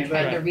currently, They're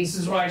trying to but this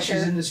is why she's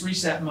restructure. in this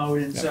reset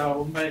mode, and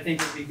so, but I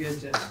think it'd be good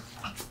to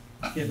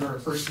give her a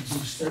person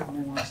who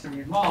certainly wants to be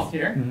involved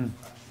here.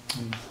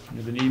 You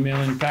have an email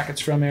in your packets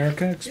from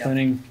Erica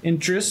explaining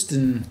interest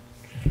and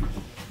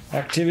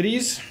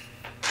activities.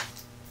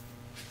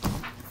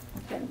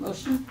 Got a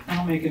motion?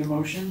 I'll make an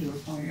motion to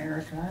appoint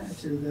Erica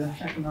to the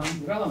Economic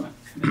Development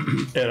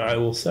Committee. And I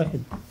will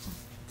second.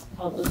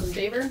 All those in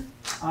favor?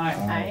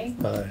 Aye.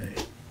 Aye.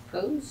 Aye.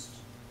 Opposed?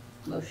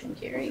 Motion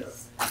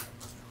carries.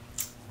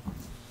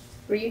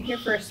 Were you here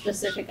for a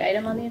specific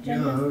item on the Yeah,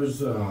 agenda? I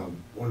was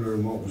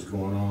wondering what was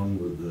going on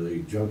with the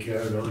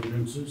junkyard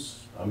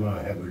ordinances. I'm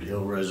a Hebbard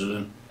Hill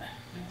resident.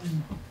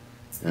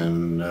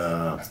 And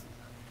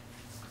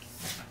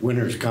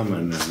winter's coming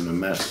and the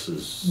mess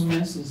is,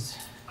 Misses.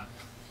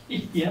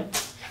 Yep.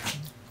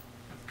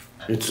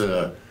 it's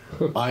a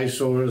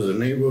eyesore of the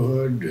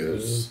neighborhood.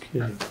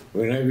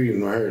 We never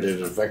even heard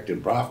it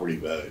affected property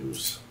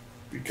values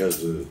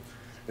because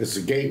it's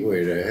a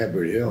gateway to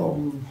Hebbard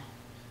Hill.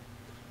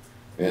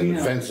 And the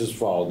Yeah. fences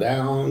fall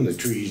down, the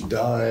trees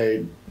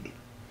died,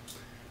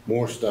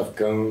 more stuff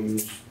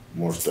comes,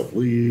 more stuff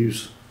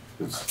leaves.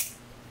 It's,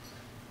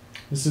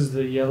 This is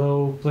the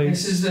yellow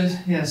place. This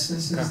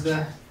is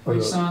the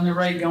place on the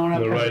right going up.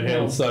 The Hebbard Hill,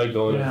 right-hand side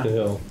going up the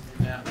hill.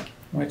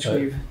 which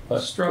we've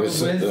struggled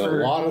There's with a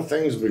for. lot of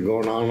things been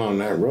going on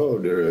that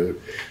road. They're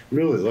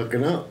really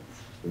looking up,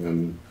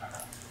 and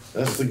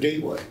that's the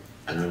gateway.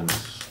 And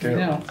it's terrible.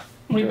 Yeah,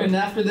 we've been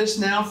after this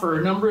now for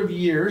a number of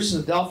years.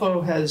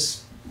 Adelpho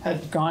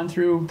had gone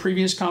through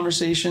previous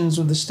conversations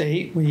with the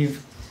state.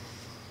 We've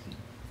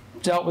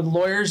dealt with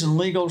lawyers and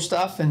legal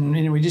stuff,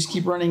 and we just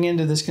keep running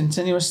into this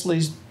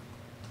continuously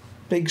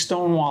big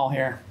stone wall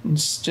here.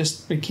 It's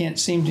just we can't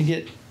seem to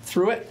get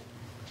through it.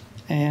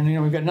 And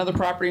we've got another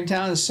property in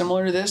town that's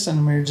similar to this,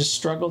 and we're just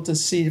struggled to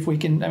see if we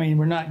can. I mean,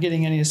 we're not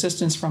getting any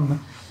assistance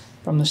from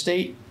the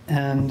state,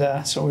 and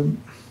so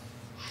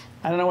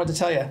I don't know what to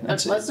tell you.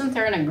 But wasn't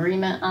there an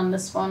agreement on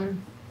this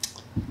one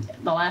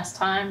the last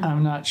time?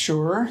 I'm not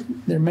sure.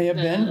 There may have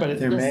been, but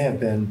There may have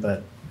been,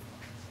 but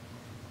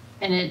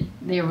And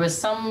there was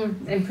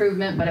some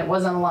improvement, but it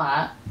wasn't a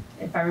lot,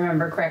 if I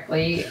remember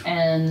correctly,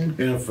 and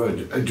And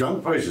if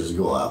junk prices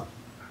go up,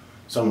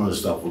 some of the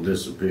stuff will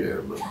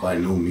disappear, but by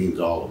no means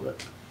all of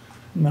it.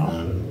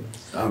 no.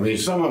 I mean,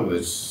 some of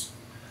it's,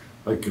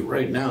 like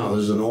right now,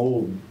 there's an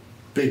old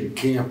big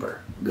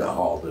camper got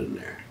hauled in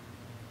there.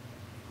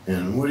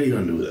 And what are you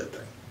gonna do with that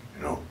thing?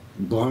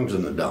 It belongs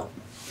in the dump.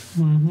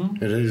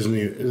 Mm-hmm. It isn't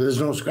even, there's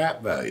no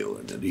scrap value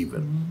in it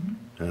even.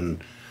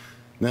 And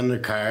then the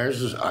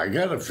cars, I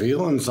got a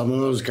feeling some of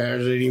those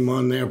cars ain't even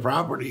on their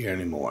property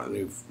anymore.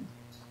 They've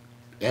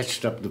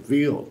etched up the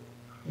field.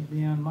 It'd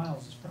be on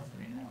Miles'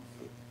 property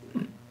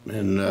now.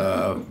 And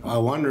I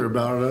wonder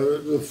about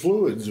the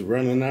fluids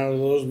running out of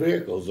those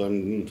vehicles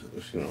and,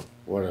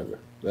 whatever.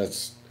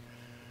 That's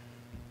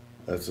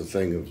a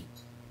thing of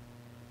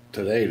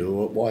today to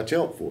watch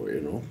out for,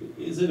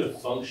 Is it a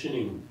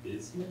functioning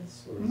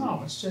business? Or is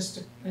No, it's just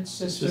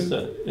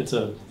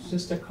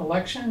a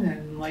collection,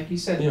 and like you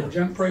said, Yeah. when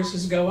junk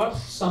prices go up,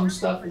 some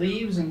stuff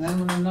leaves, and then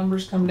when the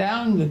numbers come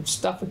down, the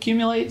stuff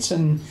accumulates,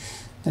 and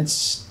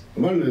it's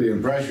I'm under the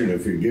impression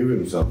if you give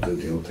him something,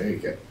 he'll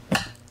take it.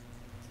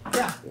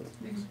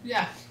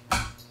 yeah.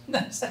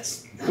 That's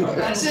it.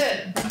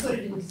 Put it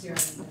in the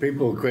CRM.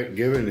 People who quit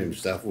giving him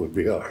stuff would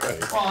be all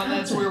right. Well, and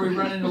that's where we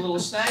run into a little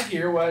snag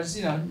here. Was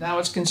now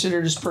it's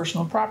considered as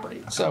personal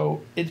property,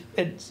 so it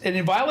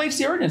violates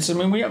the ordinance. I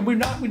mean,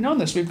 we've known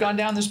this. We've gone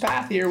down this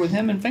path here with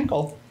him and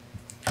Finkel,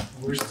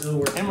 We're still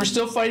working. and we're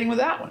still fighting with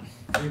that one.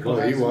 Well,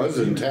 he was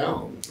in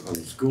town on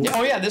school. Yeah,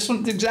 oh yeah, this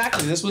one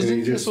exactly. This was And he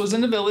this just was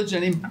in the village,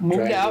 and he moved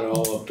Dragged out. it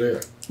all up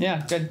there.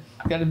 Yeah, got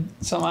I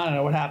don't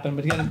know what happened,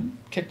 but he got him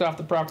kicked off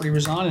the property he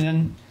was on, and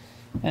then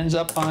ends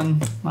up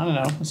on I don't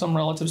know some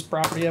relative's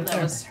property up that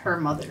there. was her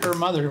mother. Her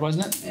mother,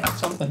 wasn't it? Yeah.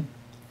 Something.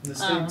 The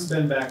state's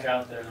been back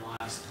out there in the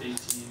last 18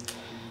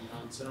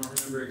 months. I don't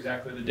remember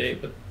exactly the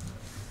date, but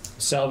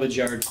salvage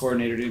yard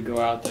coordinator did go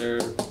out there,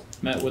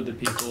 met with the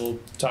people,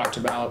 talked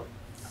about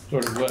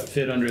sort of what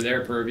fit under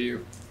their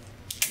purview.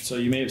 So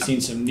you may have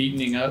seen some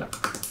neatening up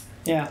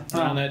Yeah.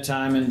 around that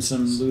time and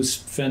some loose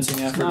fencing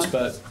efforts,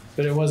 but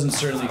it wasn't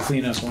certainly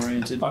cleanup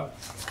oriented.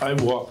 I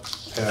walk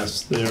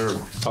past there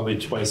probably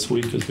twice a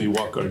week because we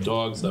walk our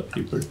dogs up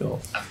Hubert Hill.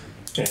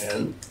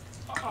 And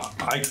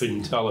I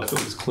couldn't tell if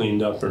it was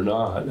cleaned up or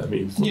not. I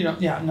mean,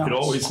 it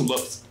always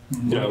looks,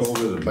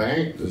 over the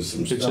bank, there's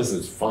some stuff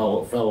that's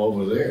fell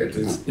over there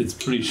too. It's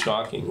pretty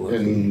shocking.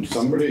 And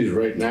somebody's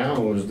right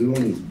now is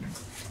doing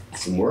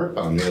some work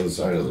on the other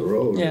side of the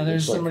road. Yeah,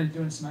 there's Looks somebody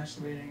doing some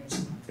excavating and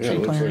some like, tree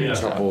looks like clearing a and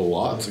stuff. couple of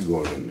lots are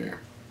going in there.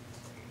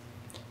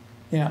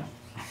 Yeah.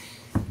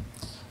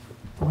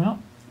 Well,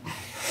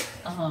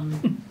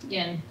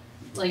 Yeah,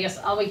 well, I guess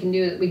all we can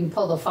do is we can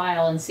pull the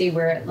file and see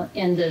where it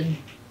ended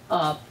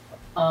up.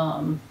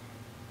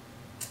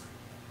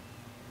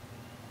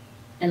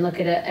 And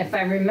look at it. If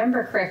I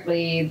remember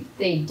correctly,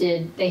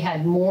 they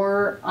had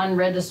more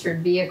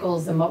unregistered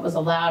vehicles than what was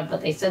allowed,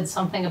 but they said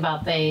something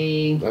about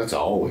That's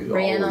always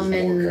ran them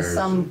in more cars.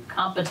 some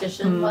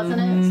competition, wasn't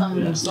it?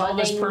 Some it's all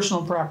this flooding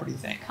personal property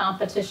thing.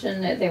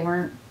 competition that they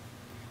weren't,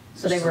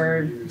 so they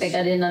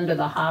got in under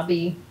the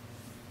hobby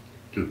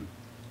Good.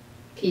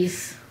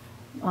 piece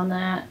on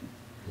that.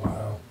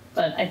 Wow.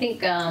 But I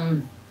think,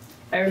 if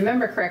I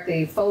remember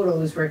correctly,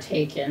 photos were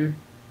taken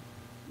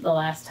the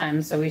last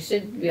time, so we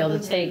should be able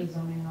to take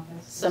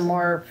some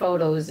more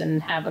photos and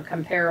have a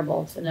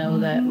comparable to know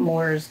that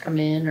more has come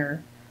in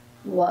or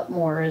what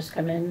more has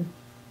come in.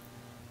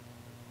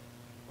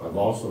 I've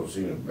also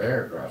seen a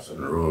bear crossing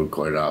the road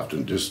quite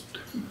often, just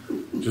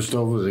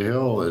over the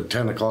hill at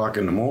 10 o'clock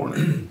in the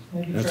morning.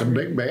 That's a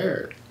big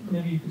bear.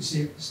 Maybe you could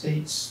see if the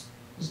states,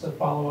 just to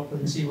follow up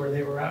and see where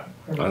they were at.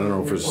 I don't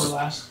know if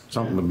it's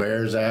something the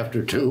bear's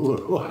after too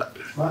or what.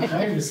 My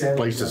understanding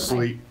Place to is that,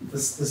 sleep. the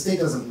state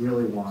doesn't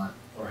really want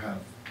or have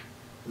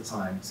the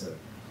time to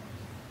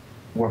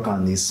work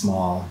on these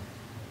small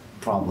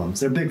problems.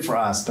 They're big for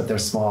us, but they're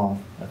small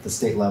at the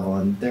state level,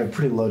 and they're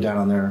pretty low down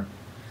on their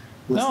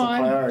list of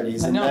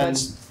priorities. I And know then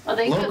that's.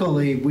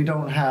 locally, we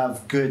don't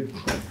have good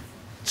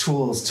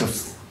tools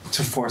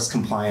to force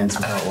compliance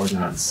with our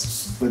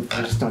ordinance. They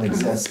just don't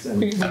exist. And,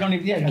 We don't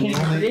even, you can't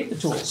even create the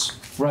tools.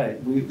 right.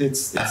 It's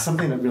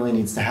something that really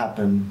needs to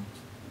happen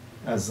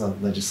as a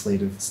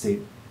legislative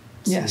state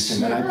Yes.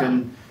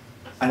 solution.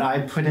 And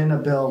I put in a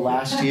bill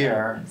last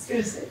year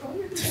to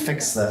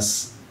fix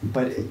this,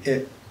 but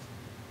it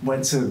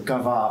went to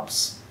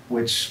GovOps,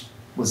 which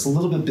was a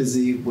little bit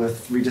busy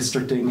with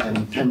redistricting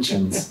and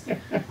pensions,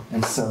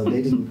 and so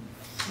they didn't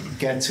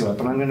get to it.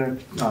 But I'm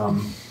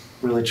gonna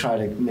really try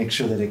to make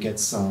sure that it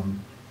gets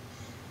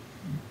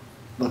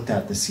looked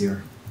at this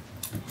year.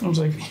 I was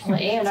like, Well,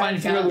 A&R find a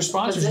few other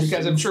sponsors because I'm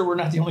positions. sure we're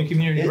not the only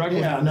community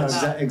struggling Yeah, with no,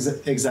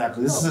 this.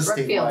 exactly. This is a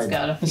Brookfield's statewide.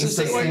 got a few. This is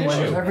a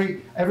statewide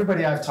issue.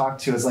 Everybody I've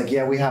talked to is like,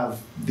 yeah, we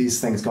have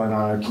these things going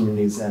on in our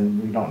communities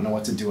and we don't know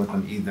what to do with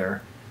them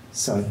either.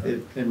 So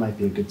it might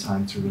be a good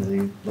time to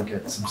really look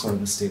at some sort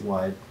of a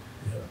statewide.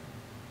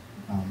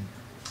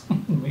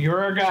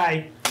 You're our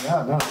guy.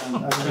 Yeah, no,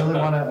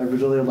 I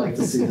really would like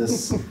to see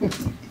this.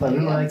 I really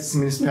like to see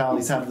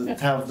municipalities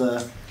have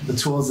the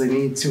tools they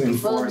need to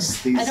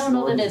enforce these I don't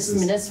know that it's ordinances.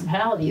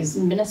 municipalities.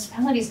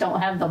 Municipalities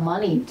don't have the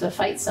money to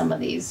fight some of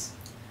these.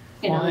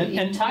 You Well, know, and- you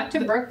and talk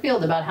to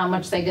Brookfield about how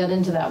much they got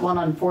into that one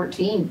on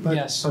 14, But,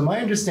 Yes. So my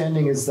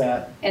understanding is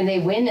that and they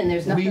win, and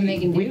there's nothing they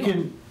can do. we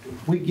can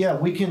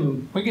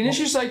We can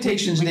issue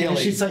citations we can daily.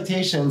 issue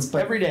citations,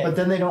 but Every day. but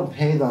then they don't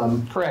pay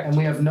them. Correct. And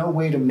we have no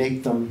way to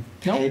make them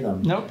pay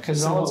them. Nope,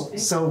 because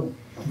So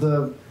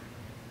the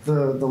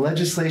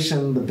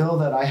legislation, the bill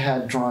that I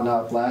had drawn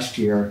up last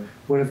year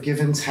would have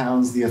given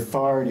towns the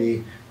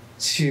authority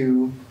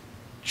to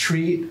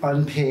treat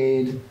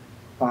unpaid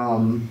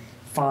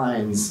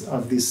fines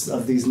of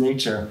these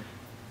nature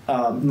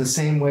in the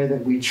same way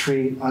that we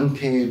treat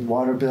unpaid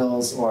water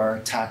bills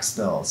or tax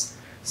bills.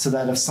 So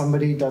that if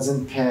somebody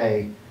doesn't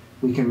pay,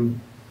 we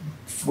can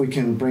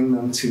bring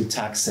them to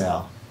tax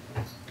sale.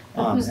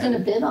 Who's going to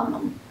bid on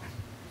them?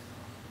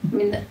 I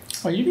mean,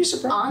 well, you'd be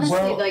surprised. honestly,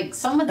 Well, like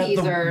some of at these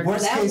the are,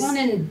 worst that case- one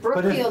in but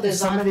if Brookfield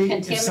is on somebody-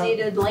 if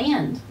contaminated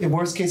land. The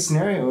worst case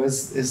scenario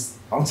is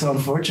also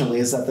unfortunately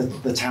is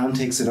that the town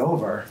takes it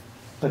over,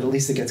 but at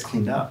least it gets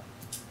cleaned up.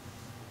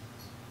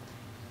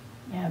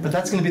 Yeah, But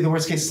that's going to be the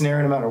worst case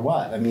scenario no matter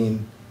what. I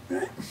mean,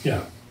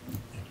 Yeah.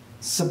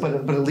 so but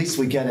at least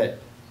we get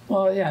it.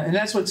 Well, yeah, and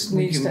that's what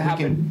We needs can- to we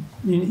happen.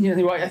 You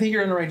know, I think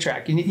you're on the right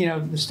track. You know,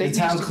 the The state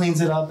town needs to,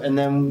 cleans it up, and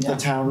then Yeah. the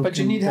town. but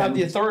you can need to have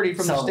then the authority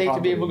from the sell state to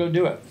be able to property.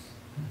 go do it.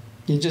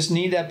 You just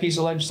need that piece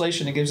of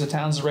legislation that gives the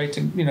towns the right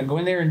to, go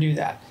in there and do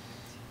that.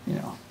 You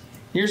know,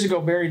 years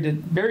ago,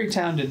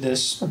 Berrytown did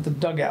this at the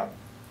dugout.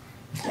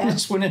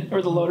 Just went in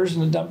or the loaders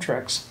and the dump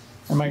trucks.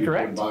 Am I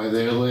correct? By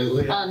there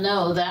lately?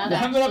 no, that I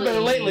haven't been up there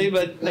actually- lately,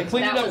 but they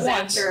cleaned it up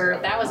once.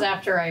 That was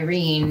after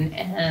Irene,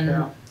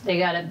 and they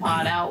got it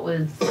bought out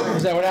with.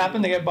 Is that what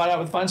happened? They got bought out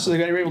with funds, so they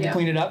got able to Yeah.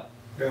 clean it up?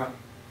 Yeah.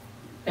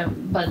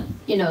 But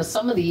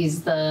some of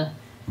these,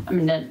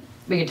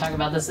 we could talk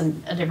about this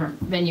in a different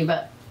venue,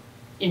 but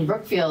in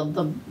Brookfield,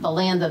 the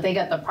land that they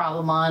got the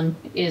problem on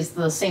is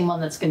the same one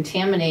that's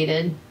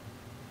contaminated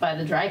by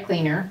the dry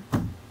cleaner.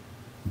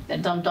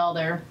 that dumped all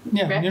their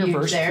Yeah, refuge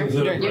Universe. there. Is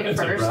it a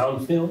Universe.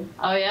 brownfield?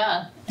 Oh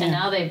yeah, and Yeah.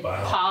 now they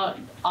Wow. piled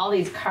all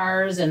these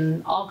cars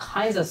and all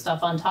kinds of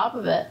stuff on top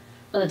of it.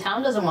 But the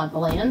town doesn't want the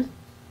land,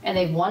 and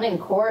they've won in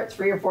court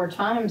 3 or 4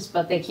 times,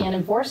 but they can't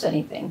enforce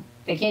anything.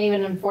 They can't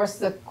even enforce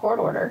the court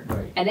order,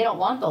 Right. and they don't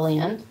want the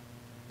land.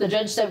 The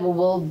judge said, "Well,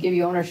 we'll give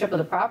you ownership of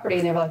the property,"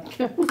 and they're like,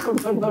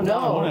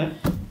 "No,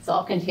 it's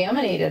all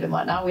contaminated and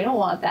whatnot. We don't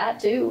want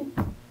that too."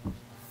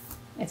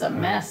 It's a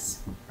mess.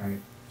 Right.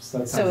 So,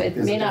 that So sounds like it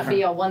there's may not be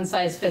different- a one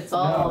size fits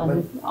all No,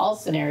 in all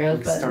scenarios,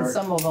 we but in start-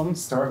 some of them.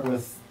 Start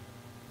with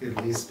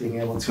at least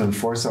being able to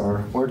enforce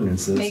our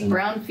ordinances. Make and-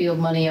 brownfield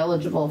money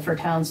eligible for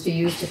towns to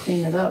use to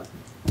clean it up.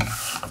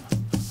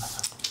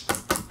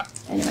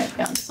 And you might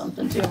count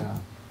something too. Yeah.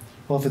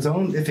 Well,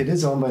 if it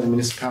is owned by the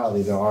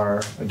municipality, there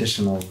are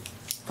additional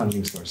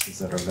funding sources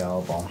that are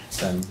available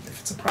than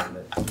if it's a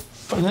private.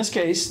 But in this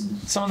case,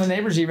 some of the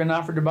neighbors even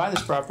offered to buy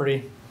this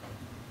property,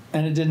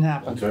 and it didn't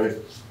happen. That's right.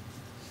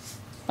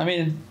 I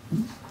mean,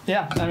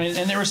 yeah, I mean,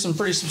 and there were some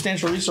pretty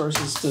substantial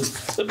resources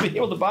to be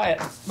able to buy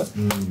it, but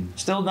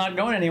still not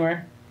going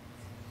anywhere.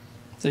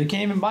 So you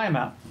can't even buy them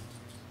out.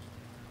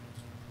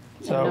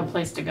 There's no So,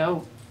 place to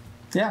go.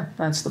 yeah,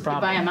 that's the You buy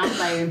problem. them out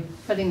by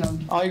putting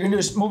them All you can do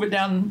is move it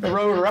down the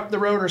road or up the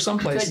road or to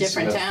someplace. a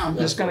different town.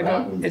 It's gonna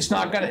go, it's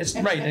not gonna, it's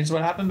right, it's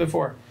what happened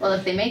before. Well,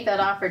 if they make that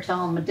offer,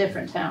 tell them a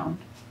different town.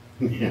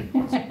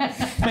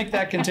 Make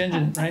that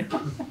contingent, right?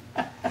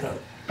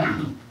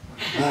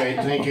 All right,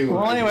 thank you.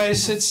 Well,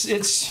 anyways,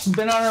 it's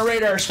been on our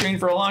radar screen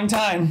for a long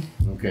time.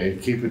 Okay,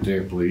 keep it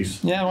there,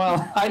 please. Yeah,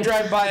 well, I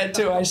drive by it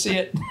too. I see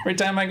it every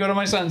time I go to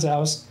my son's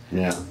house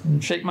Yeah.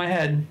 and shake my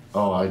head.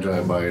 Oh, I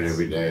drive by it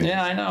every day.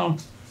 Yeah, I know.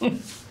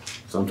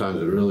 Sometimes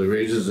it really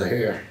raises the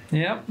hair.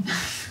 Yep,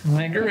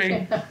 I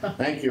agree.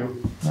 Thank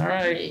you. All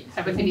right.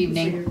 Have a good For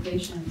evening. your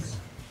patience.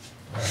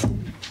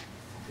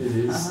 It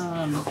is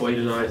Um, quite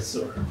an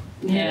eyesore.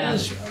 Yeah.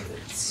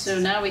 So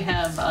now we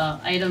have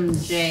item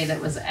J that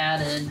was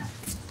added,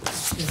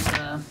 which is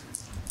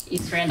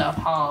East Randolph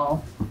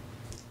Hall,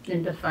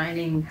 and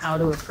defining how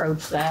to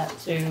approach that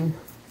to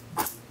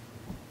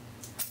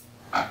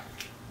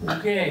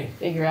Okay.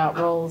 figure out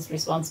roles,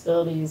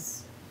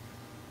 responsibilities,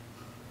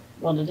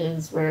 what it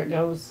is, where it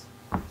goes.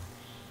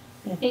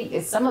 I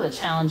think some of the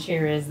challenge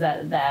here is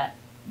that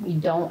we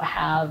don't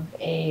have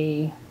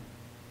a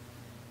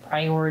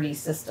priority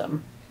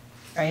system,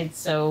 right?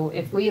 So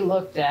if we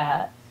looked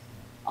at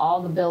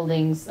all the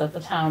buildings that the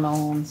town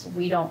owns,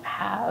 we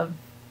haven't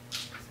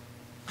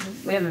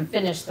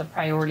finished the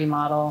priority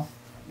model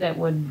that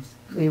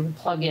we would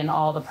plug in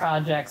all the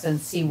projects and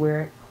see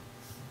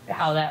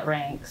how that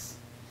ranks.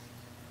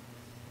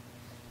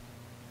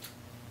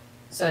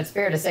 So it's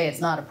fair to say it's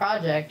not a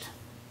project,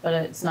 but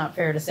it's not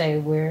fair to say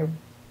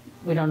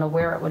we don't know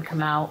where it would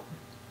come out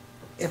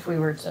if we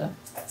were to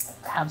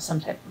have some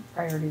type of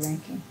priority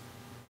ranking.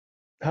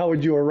 How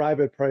would you arrive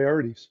at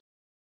priorities?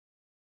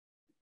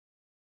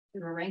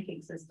 Through a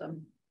ranking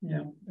system.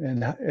 Yeah.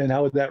 And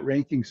how would that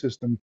ranking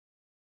system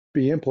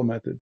be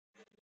implemented?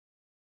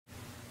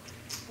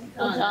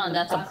 John,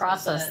 that's a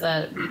process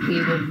that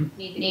we would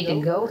need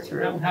to go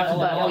through,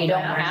 but we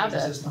don't have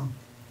it.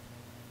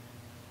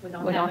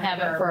 We don't have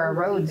it for our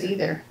roads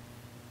either.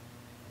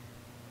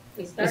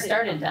 We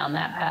started down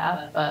that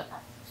path, but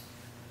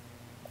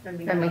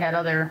then we had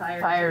other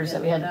fires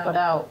that we had to put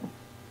out.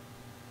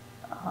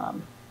 How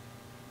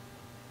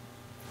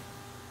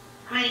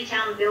many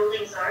town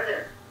buildings are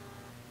there?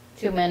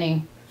 Too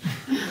many.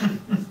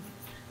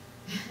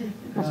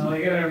 Well,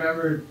 you gotta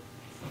remember,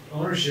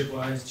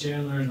 ownership-wise,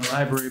 Chandler and the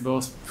library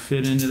both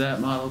fit into that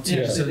model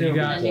too. Yeah. So you And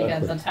got then you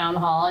got the town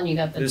hall and you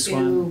got the This two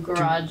one,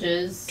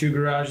 garages. 2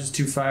 garages,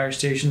 2 fire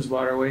stations,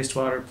 water,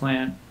 wastewater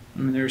plant. I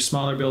mean, there are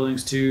smaller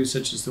buildings too,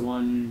 such as the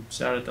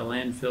ones out at the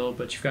landfill,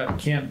 but you've got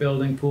camp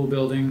building, pool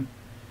building.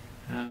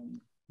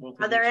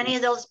 Are there any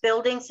of those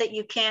buildings that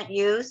you can't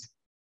use?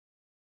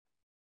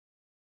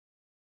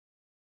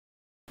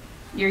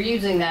 You're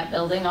using that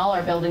building, all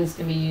our buildings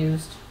can be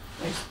used.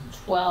 There's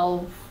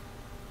 12.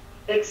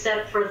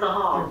 Except for the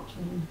hall.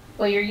 13.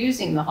 Well, you're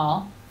using the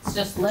hall, it's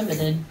just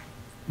limited.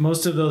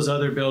 Most of those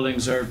other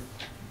buildings are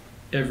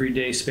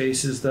everyday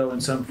spaces though in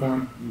some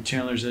form. And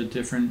Chandler's a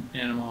different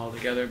animal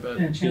altogether, but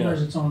Yeah,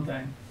 Chandler's its own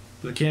thing.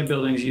 the camp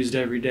building's used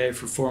every day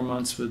for 4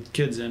 months with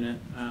kids in it.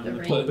 The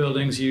The pool range.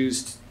 building's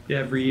used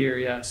every year,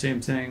 yeah,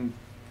 same thing.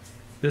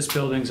 This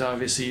building's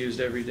obviously used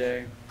every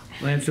day.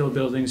 Landfill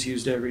building's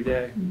used every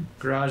day.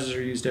 Garages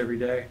are used every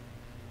day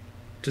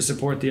to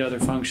support the other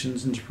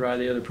functions and to provide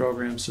the other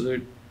programs. So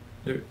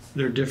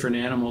they're different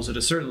animals at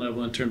a certain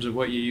level in terms of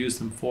what you use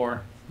them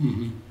for.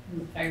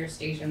 Fire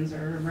stations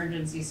or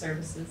emergency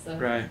services that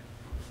Right.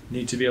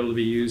 Need to be able to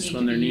be used need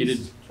when to they're be needed.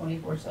 used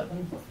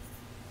 24/7.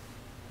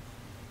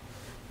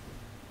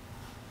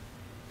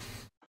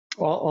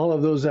 All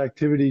of those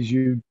activities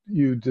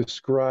you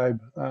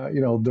describe,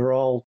 they're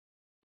all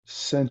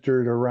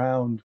centered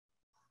around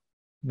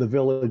the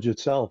village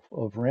itself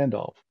of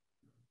Randolph,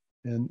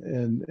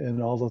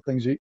 and all the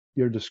things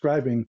you're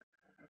describing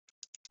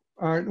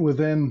aren't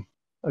within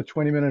a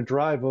 20-minute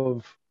drive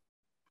of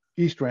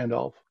East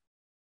Randolph.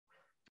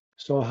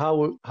 So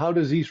how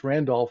does East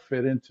Randolph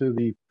fit into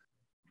the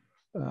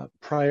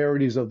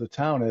priorities of the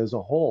town as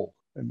a whole?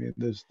 I mean,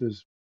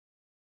 there's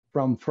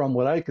from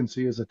what I can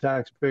see as a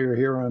taxpayer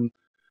here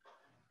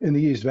in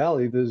the East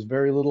Valley, there's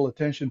very little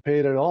attention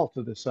paid at all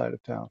to this side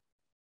of town.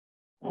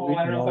 Oh,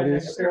 I don't know if I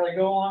necessarily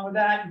go along with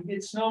that. You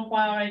get snow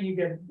plowing, you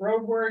get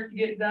road work,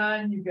 you get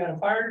done, you've got a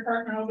fire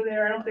department over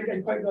there. I don't think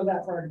I'd quite go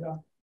that far to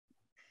go.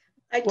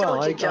 I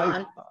told you,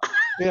 John.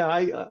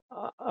 I'm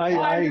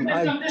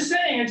just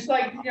saying, it's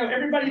like, you know,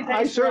 everybody thinks.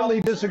 I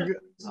certainly disagree.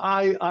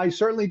 I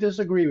certainly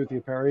disagree with you,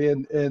 Perry,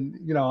 and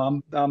you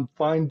know, I'm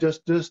fine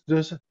just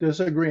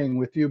disagreeing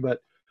with you,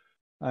 but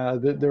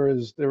there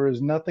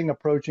is nothing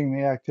approaching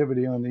the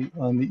activity on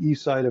the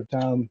east side of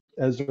town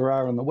as there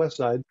are on the west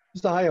side.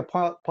 There's a higher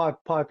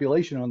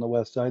population on the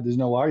west side. There's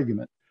no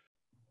argument,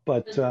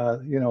 but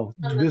you know,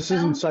 this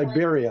isn't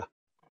Siberia.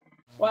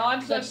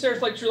 Well, that's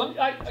seriously true.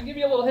 I'll give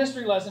you a little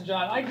history lesson,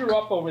 John. I grew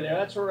up over there.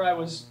 That's where I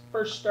was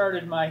first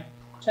started my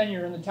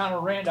tenure in the town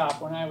of Randolph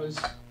when I was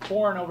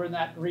born over in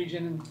that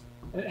region.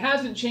 And it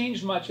hasn't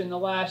changed much in the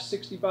last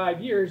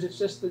 65 years. It's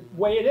just the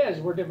way it is.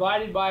 We're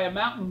divided by a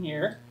mountain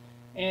here,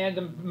 and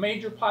the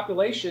major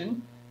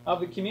population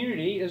of the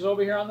community is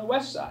over here on the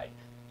west side.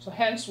 So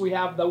hence we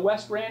have the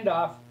West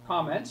Randolph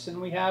comments and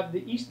we have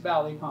the East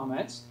Valley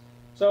comments.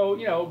 So,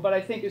 you know, but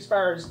I think as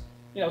far as,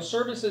 you know,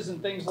 services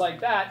and things like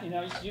that, you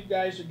know, you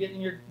guys are getting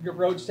your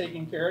roads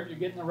taken care of, you're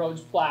getting the roads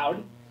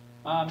plowed.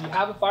 You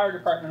have a fire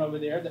department over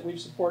there that we've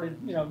supported,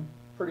 you know,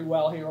 pretty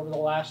well here over the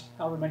last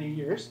however many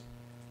years.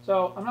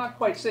 So I'm not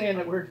quite saying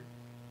that we're,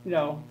 you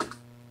know,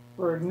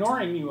 we're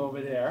ignoring you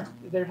over there.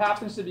 There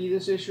happens to be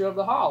this issue of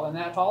the hall, and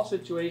that hall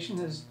situation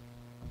has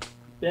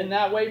been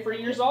that way for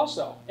years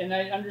also. And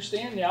I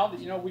understand now that,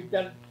 you know, we've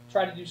got to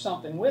try to do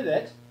something with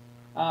it.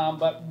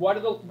 But what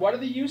are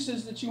the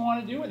uses that you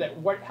want to do with it?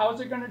 How is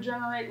it going to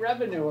generate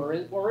revenue,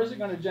 or is it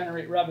going to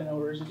generate revenue,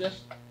 or is it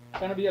just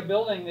going to be a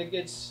building that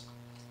gets?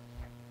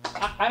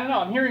 I don't know.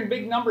 I'm hearing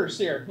big numbers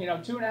here. You know,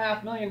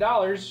 $2.5 million.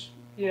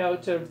 You know,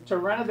 to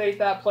renovate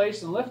that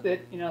place and lift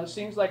it. You know,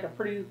 seems like a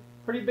pretty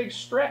big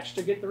stretch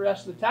to get the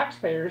rest of the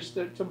taxpayers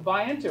to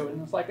buy into it.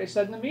 And it's like I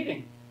said in the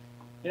meeting.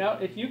 You know,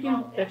 if you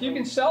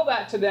can sell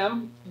that to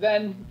them,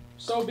 then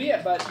so be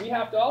it. But we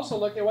have to also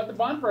look at what the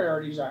bond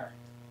priorities are.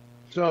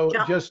 So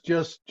just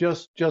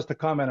a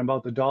comment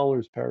about the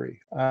dollars, Perry.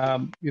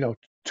 You know,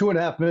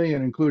 $2.5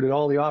 million included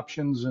all the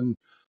options and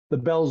the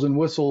bells and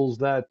whistles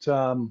that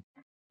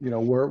you know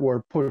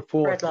were put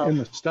forth in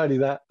the study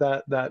that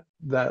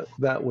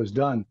was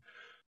done.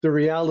 The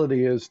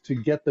reality is to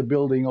get the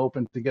building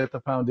open, to get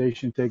the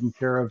foundation taken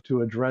care of,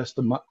 to address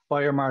the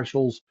fire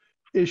marshal's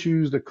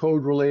issues, the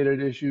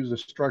code-related issues, the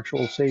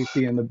structural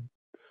safety, and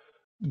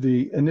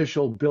the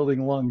initial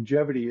building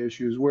longevity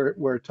issues,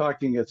 we're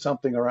talking at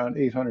something around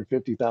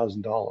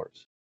 $850,000.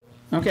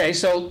 Okay,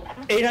 so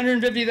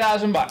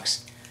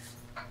 $850,000.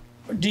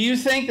 Do you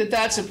think that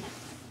that's a?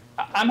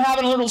 I'm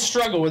having a little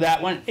struggle with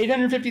that one.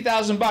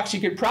 $850,000. You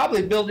could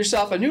probably build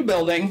yourself a new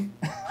building,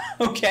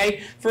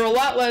 okay, for a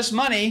lot less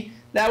money.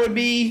 That would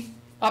be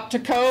up to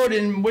code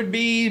and would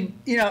be,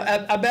 you know,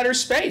 a better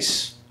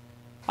space.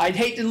 I'd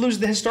hate to lose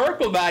the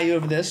historical value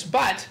of this,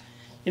 but,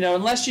 you know,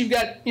 unless you've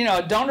got, you know,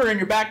 a donor in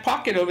your back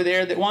pocket over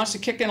there that wants to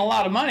kick in a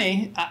lot of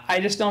money, I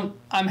just don't,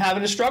 I'm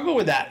having a struggle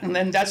with that. And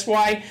then that's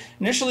why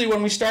initially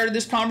when we started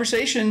this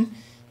conversation,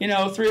 you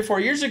know, 3 or 4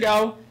 years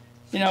ago,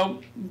 you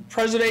know,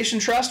 Preservation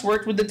Trust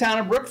worked with the town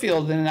of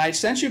Brookfield, and I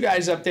sent you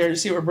guys up there to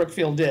see what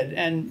Brookfield did.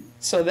 And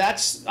so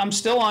that's, I'm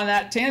still on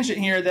that tangent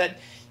here that,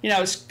 you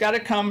know, it's got to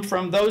come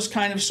from those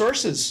kind of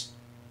sources.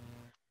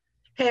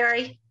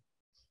 Perry?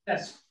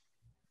 Yes.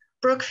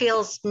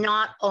 Brookfield's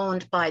not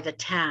owned by the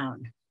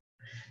town.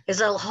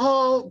 There's a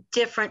whole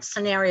different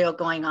scenario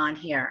going on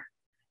here.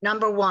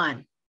 Number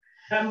one.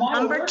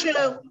 Number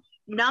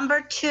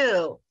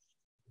two,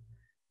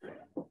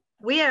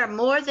 we are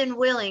more than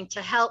willing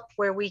to help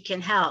where we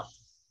can help,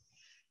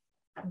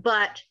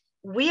 but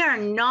we are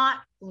not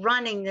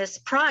running this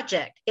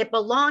project. It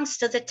belongs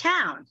to the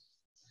town.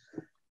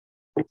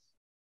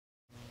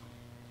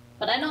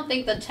 But I don't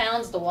think the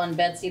town's the one,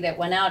 Betsy, that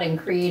went out and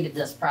created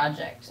this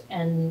project.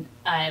 And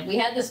we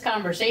had this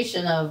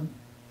conversation of,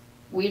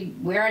 we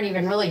aren't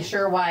even really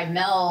sure why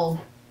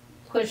Mel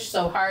pushed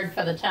so hard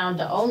for the town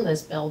to own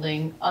this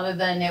building, other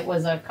than it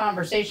was a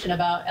conversation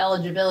about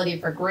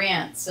eligibility for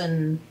grants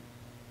and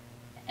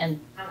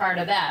part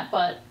of that.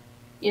 But,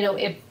 you know,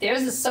 if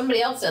there's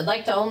somebody else that'd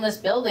like to own this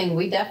building,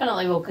 we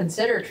definitely will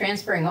consider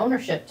transferring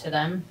ownership to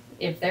them.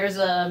 If there's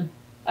a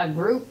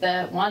group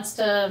that wants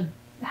to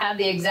have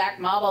the exact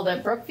model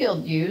that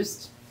Brookfield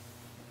used,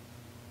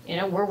 you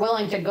know, we're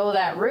willing to go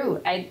that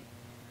route. I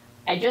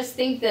just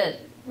think that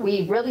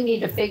we really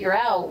need to figure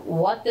out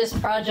what this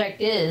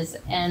project is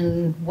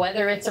and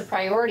whether it's a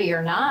priority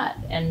or not,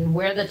 and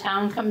where the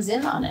town comes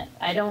in on it.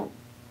 I don't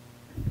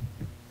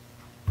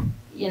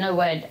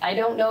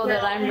know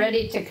that I'm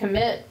ready to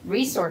commit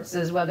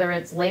resources, whether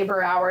it's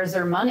labor hours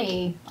or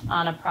money,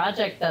 on a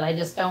project that I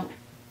just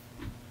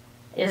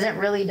isn't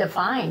really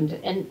defined.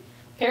 And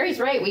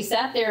Perry's right. We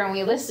sat there and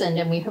we listened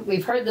and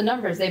we've heard the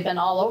numbers. They've been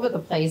all over the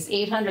place.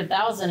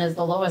 800,000 is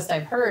the lowest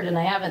I've heard, and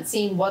I haven't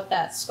seen what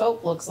that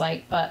scope looks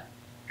like, but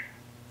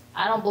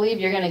I don't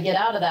believe you're gonna get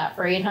out of that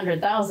for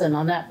 800,000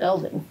 on that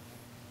building.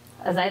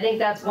 As I think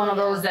that's one of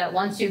those that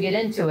once you get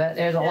into it,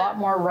 there's a lot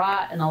more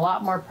rot and a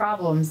lot more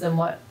problems than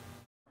what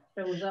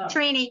shows up.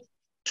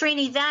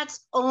 Trini,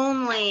 that's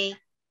only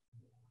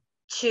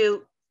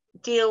to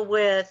deal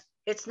with,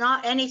 it's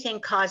not anything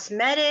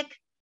cosmetic,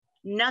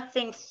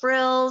 nothing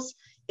frills,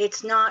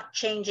 it's not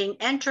changing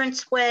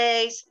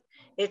entranceways,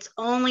 it's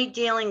only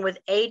dealing with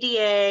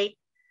ADA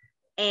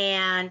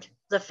and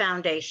the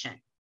foundation.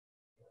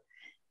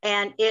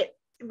 And it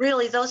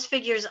really, those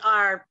figures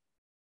are,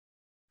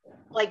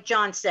 like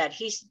John said,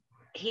 he's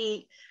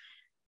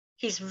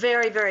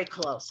very, very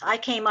close. I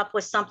came up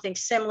with something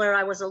similar.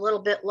 I was a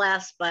little bit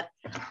less, but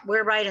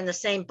we're right in the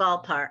same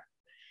ballpark.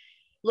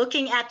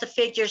 Looking at the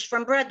figures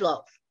from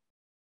Breadloaf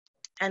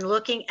and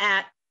looking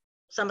at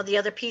some of the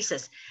other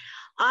pieces,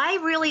 I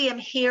really am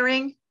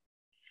hearing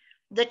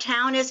the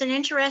town isn't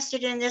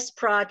interested in this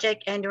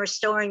project and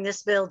restoring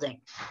this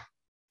building.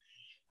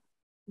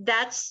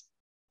 That's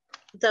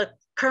the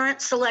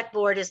current select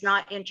board is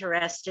not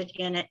interested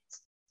in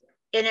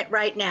it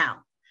right now.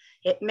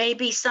 It may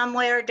be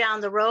somewhere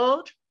down the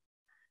road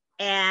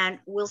and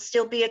will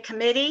still be a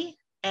committee,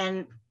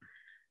 and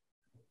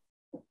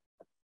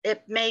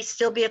it may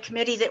still be a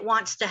committee that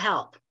wants to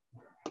help.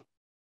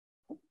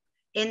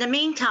 In the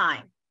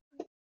meantime,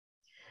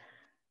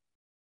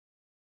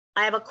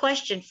 I have a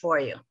question for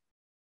you.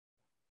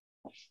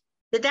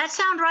 Did that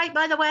sound right,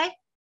 by the way?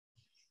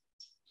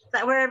 Is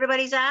that where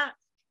everybody's at?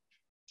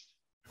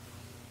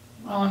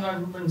 Well, I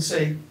wouldn't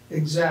say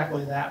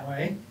exactly that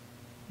way,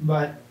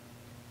 but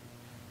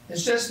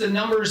it's just the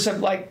numbers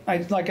have, like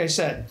I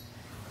said,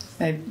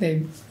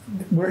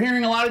 we're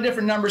hearing a lot of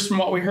different numbers from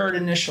what we heard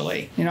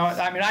initially. You know,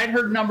 I mean, I'd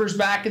heard numbers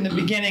back in the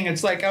beginning.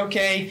 It's like,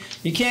 okay,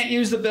 you can't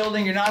use the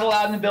building. You're not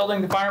allowed in the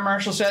building. The fire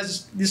marshal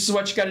says this is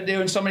what you got to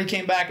do. And somebody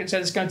came back and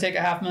said it's going to take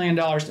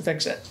 $500,000 to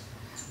fix it.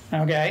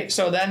 Okay,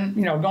 so then,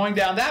 you know, going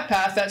down that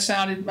path, that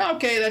sounded,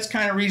 okay, that's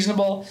kind of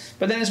reasonable.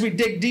 But then as we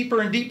dig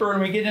deeper and deeper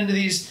and we get into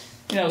these,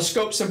 you know,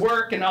 scopes of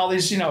work and all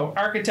these, you know,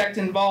 architect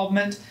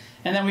involvement,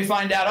 and then we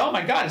find out, oh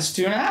my God, it's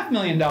 $2.5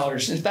 million.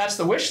 If that's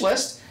the wish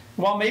list,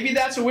 well, maybe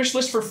that's a wish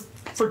list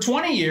for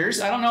 20 years.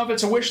 I don't know if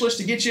it's a wish list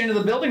to get you into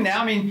the building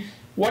now. I mean,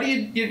 what do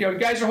you know, you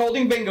guys are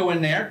holding bingo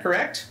in there,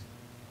 correct?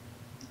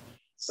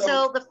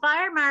 So the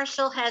fire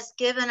marshal has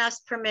given us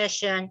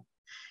permission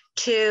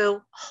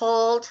to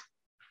hold,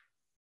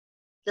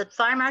 the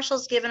fire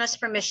marshal's given us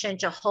permission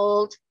to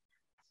hold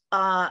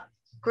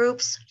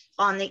groups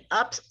on the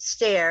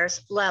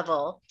upstairs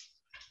level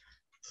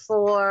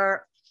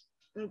for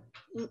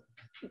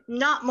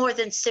not more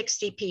than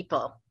 60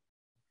 people,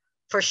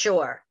 for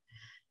sure.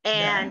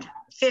 And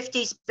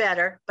 50's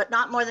better, but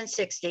not more than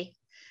 60.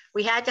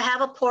 We had to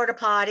have a porta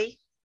potty,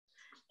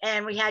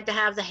 and we had to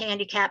have the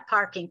handicap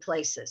parking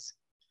places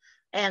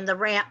and the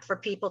ramp for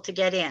people to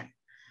get in.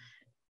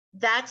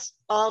 That's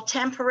all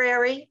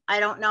temporary. I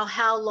don't know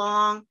how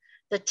long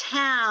the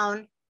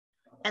town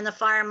and the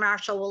fire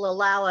marshal will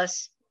allow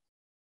us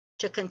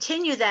to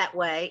continue that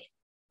way.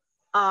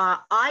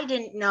 I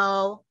didn't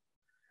know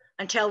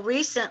until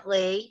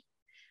recently,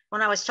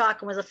 when I was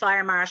talking with the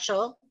fire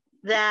marshal,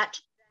 that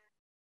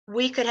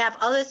we could have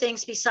other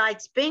things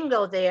besides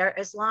bingo there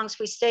as long as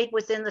we stayed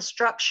within the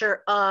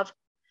structure of,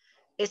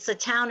 it's a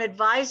town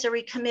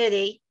advisory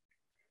committee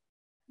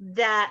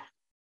that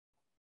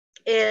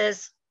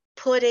is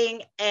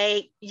putting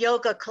a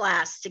yoga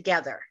class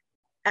together,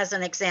 as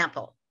an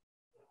example.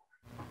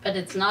 But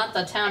it's not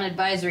the town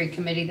advisory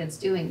committee that's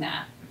doing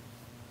that.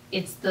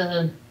 It's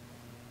the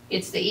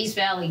East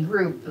Valley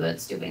group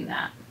that's doing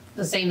that.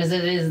 The same as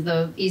it is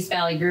the East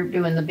Valley group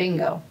doing the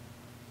bingo.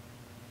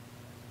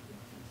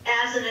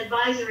 As an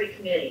advisory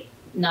committee.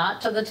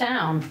 Not to the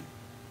town.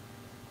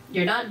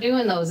 You're not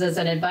doing those as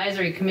an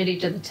advisory committee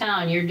to the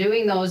town. You're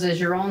doing those as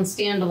your own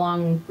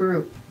standalone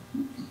group.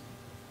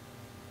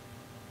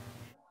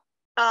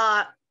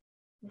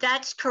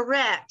 That's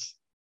correct.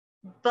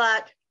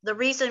 But the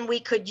reason we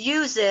could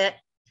use it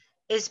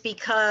is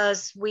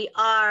because we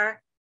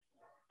are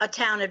a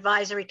town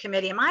advisory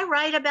committee. Am I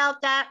right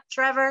about that,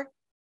 Trevor?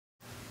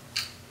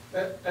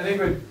 I think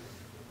what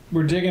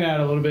we're digging at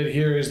a little bit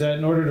here is that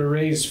in order to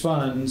raise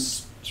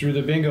funds through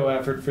the bingo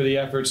effort for the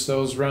efforts,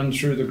 those run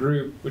through the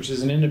group, which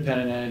is an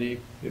independent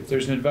entity. If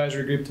there's an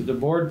advisory group that the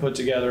board put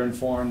together and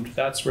formed,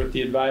 that's what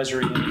the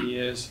advisory entity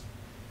is.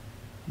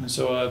 And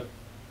so a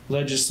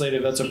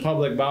legislative, that's a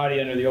public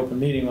body under the open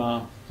meeting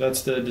law.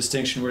 That's the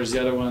distinction, whereas the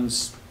other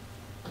one's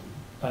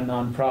a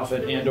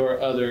nonprofit and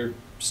or other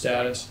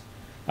status.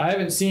 I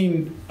haven't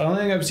seen, the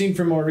only thing I've seen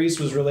from Maurice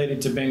was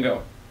related to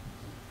bingo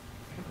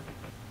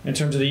in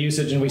terms of the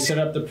usage, and we set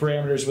up the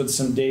parameters with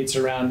some dates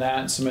around that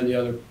and some of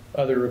the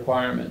other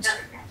requirements.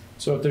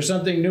 So if there's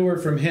something newer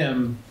from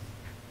him,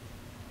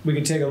 we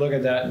can take a look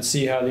at that and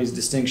see how these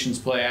distinctions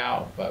play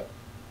out. But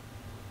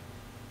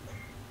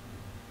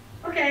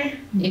okay.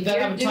 Does that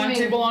have a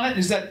timetable on it?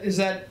 Is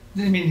that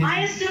I mean,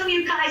 I assume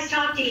you guys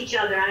talk to each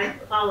other. I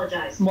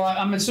apologize. well,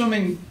 I'm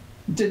assuming,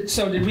 did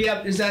we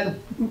have, is that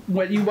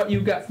what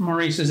you got from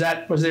Maurice?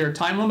 Was there a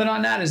time limit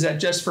on that? Is that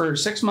just for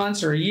 6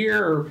 months or a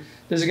year, or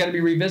does it gotta be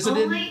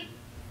revisited? Only,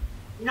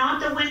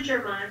 not the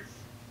winter months.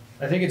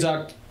 I think it's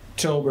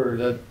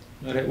October.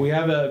 We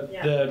have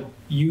the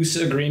use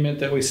agreement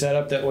that we set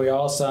up that we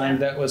all signed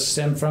that was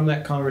stemmed from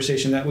that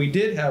conversation that we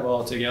did have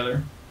all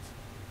together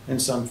in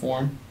some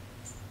form.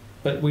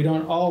 But we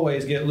don't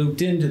always get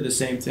looped into the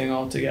same thing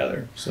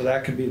altogether. So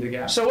that could be the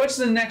gap. So what's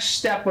the next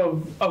step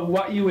of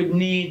what you would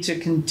need to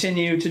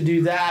continue to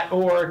do that,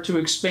 or to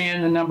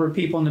expand the number of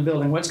people in the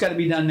building? What's gotta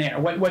be done there?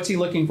 What's he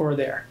looking for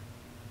there?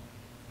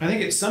 I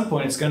think at some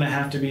point it's going to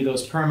have to be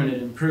those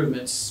permanent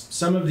improvements.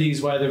 Some of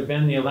these, why there've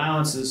been the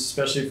allowances,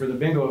 especially for the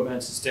bingo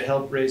events, is to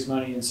help raise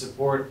money in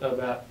support of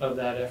that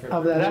effort.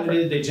 Of that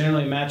effort. They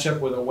generally match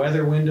up with a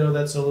weather window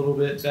that's a little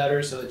bit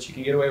better, so that you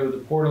can get away with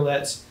the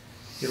portalets,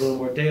 get a little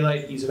more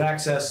daylight, ease of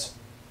access.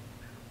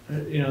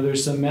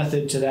 There's some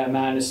method to that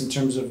madness in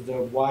terms of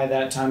why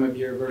that time of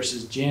year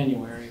versus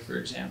January, for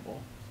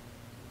example.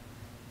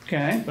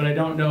 Okay. But I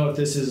don't know if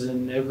this is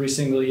in every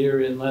single year,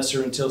 unless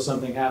or until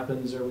something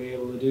happens. Are we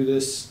able to do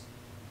this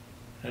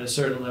at a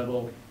certain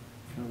level?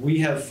 We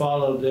have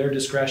followed their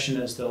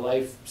discretion as the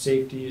life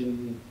safety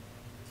and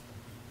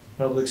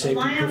public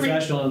safety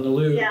professional in the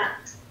loop,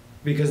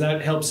 because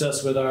that helps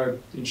us with our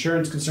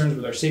insurance concerns,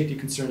 with our safety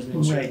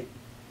concerns. Right.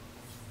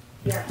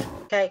 Yeah.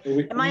 Okay.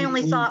 And my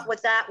only thought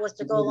with that was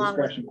to go along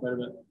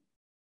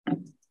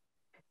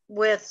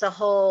with the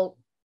whole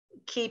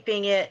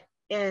keeping it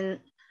in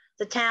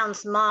the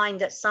town's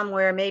mind that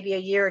somewhere, maybe a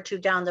year or two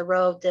down the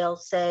road, they'll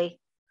say,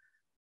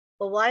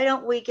 well, why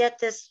don't we get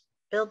this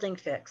building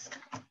fixed?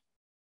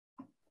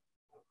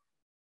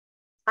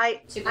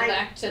 To go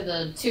back to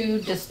the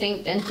two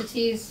distinct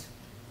entities,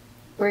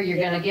 where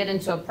you're gonna get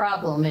into a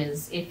problem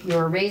is if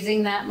you're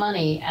raising that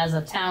money as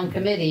a town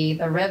committee,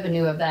 the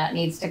revenue of that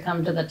needs to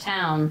come to the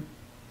town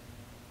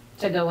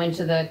to go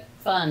into the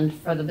fund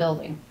for the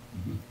building.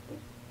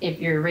 If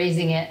you're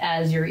raising it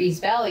as your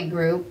East Valley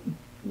group,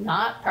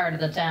 not part of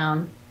the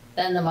town,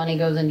 then the money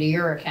goes into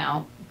your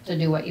account to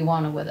do what you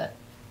want with it.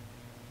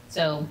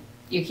 So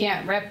you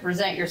can't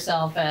represent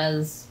yourself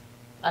as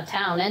a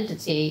town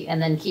entity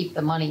and then keep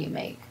the money you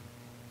make.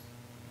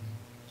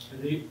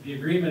 The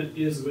agreement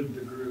is with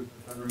the group,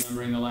 if I'm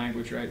remembering the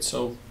language right.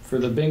 So for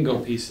the bingo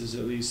pieces,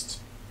 at least,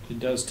 it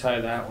does tie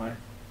that way.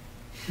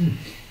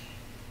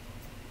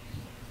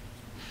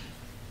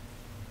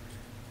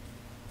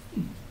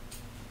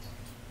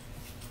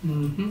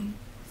 Mm-hmm.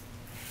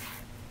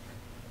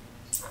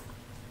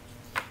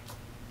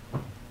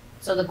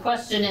 So the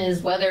question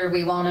is whether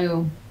we want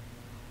to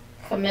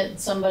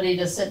commit somebody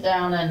to sit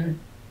down and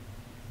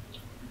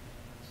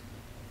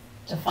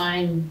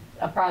define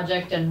a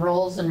project and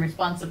roles and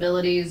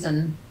responsibilities,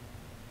 and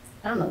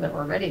I don't know that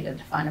we're ready to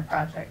define a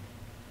project.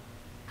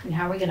 I mean,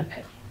 how are we gonna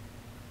pick?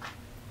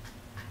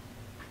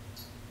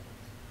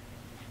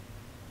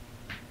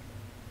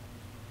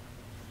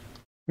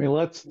 I mean,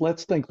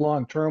 let's think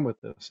long term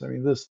with this. I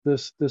mean, this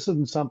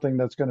isn't something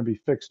that's going to be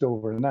fixed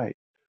overnight,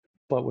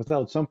 but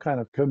without some kind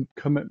of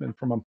commitment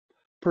from a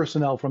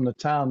personnel from the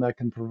town that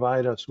can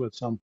provide us with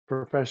some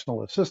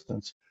professional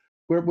assistance,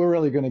 we're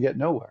really going to get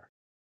nowhere.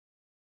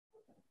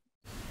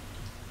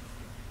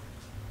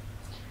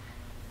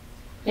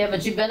 Yeah,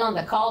 but you've been on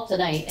the call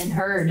tonight and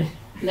heard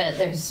that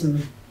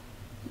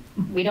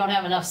we don't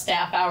have enough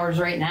staff hours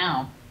right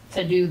now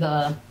to do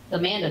the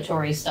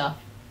mandatory stuff.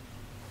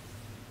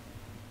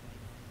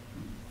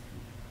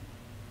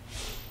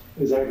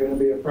 Is that going to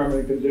be a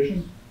permanent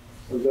condition?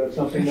 Or is that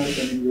something that,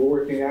 I mean, you're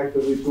working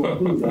actively to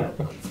improve that?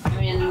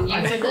 I mean, you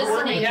I think we're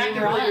working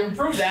actively to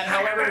improve that.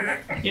 However,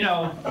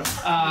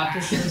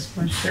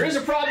 there is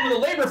a problem with the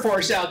labor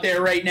force out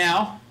there right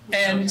now.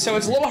 And so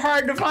it's a little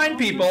hard to find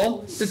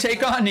people to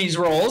take on these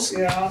roles.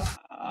 Yeah,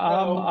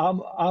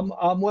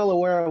 I'm well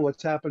aware of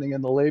what's happening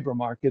in the labor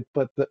market,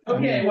 but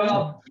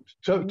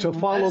to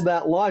follow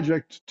that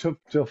logic,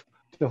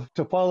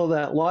 to follow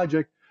that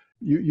logic,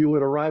 you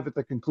would arrive at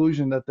the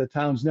conclusion that the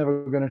town's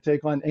never going to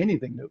take on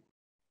anything new.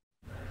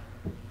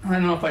 I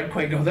don't know if I'd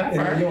quite go that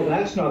far. No,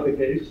 that's not the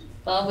case.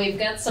 Well, we've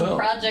got some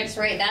projects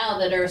right now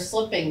that are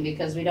slipping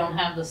because we don't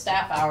have the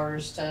staff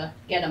hours to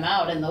get them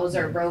out, and those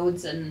are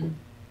roads and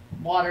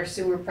water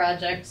sewer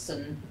projects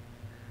and,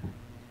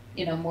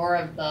 more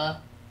of the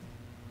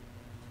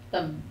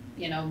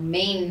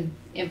main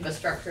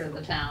infrastructure of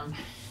the town.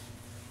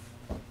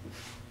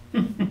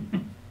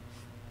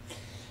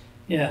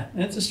 Yeah,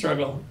 it's a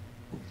struggle.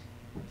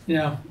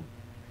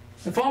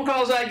 The phone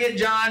calls I get,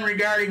 John,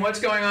 regarding what's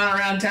going on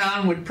around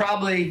town would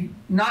probably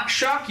not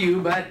shock you,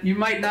 but you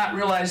might not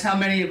realize how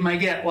many of them I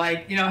get.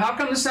 Like, how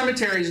come the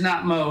cemetery's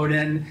not mowed?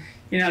 And,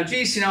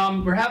 geez,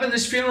 we're having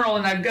this funeral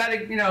and I've got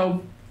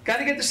to, got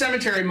to get the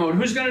cemetery mowed.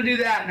 Who's going to do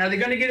that? And are they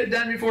going to get it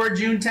done before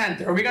June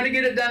 10th? Are we going to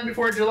get it done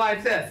before July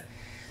 5th?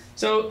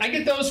 So I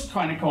get those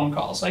kind of phone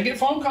calls. I get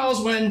phone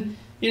calls when,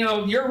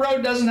 your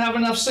road doesn't have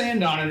enough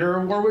sand on it,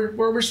 or where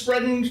we're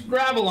spreading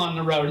gravel on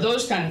the road,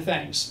 those kind of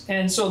things.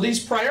 And so these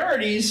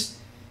priorities,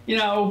 you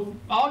know,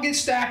 all get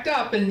stacked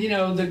up. And, you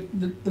know,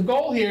 the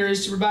goal here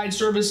is to provide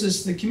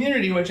services to the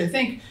community, which I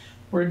think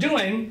we're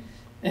doing.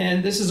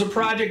 And this is a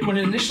project, when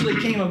it initially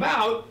came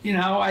about, you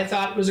know, I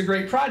thought it was a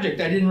great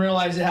project. I didn't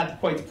realize it had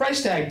quite the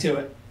price tag to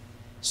it.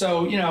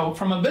 So, you know,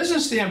 from a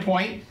business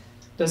standpoint,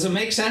 does it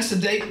make sense to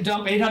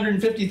dump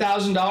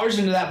 $850,000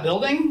 into that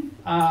building?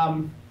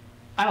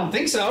 I don't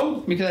think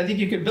so, because I think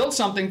you could build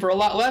something for a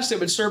lot less that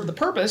would serve the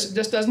purpose. It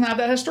just doesn't have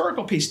that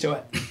historical piece to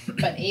it.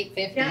 But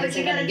 850 Yeah, but isn't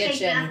you going gotta to get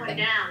take you that one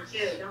anything. down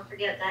too, don't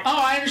forget that. Oh,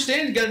 I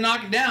understand. You got to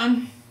knock it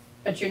down.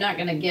 But you're not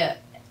going to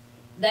get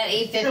that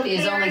 850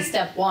 So, is only Karen-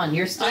 step one.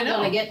 You're still I know.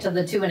 going to get to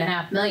the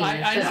 2.5 million.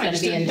 It's I just know. going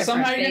to be in different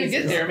Somehow you're going to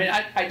phases. get there. I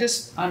mean,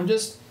 I'm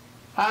just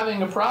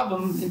having a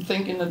problem in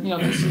thinking that, you know,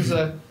 this is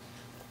a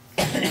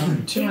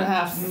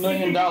 $2.5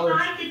 million.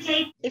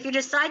 If you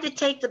decide to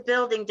take the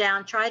building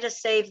down, try to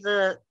save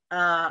the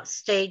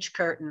stage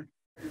curtain.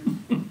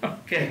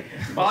 Okay.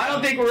 Well, I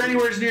don't think we're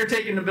anywhere near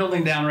taking the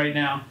building down right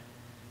now.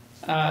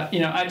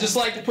 You know, I'd just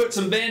like to put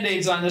some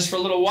Band-Aids on this for a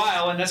little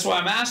while, and that's why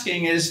I'm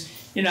asking is,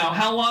 you know,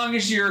 how long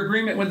is your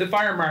agreement with the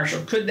fire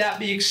marshal? Could that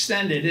be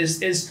extended?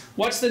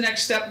 What's the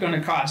next step going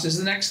to cost? Is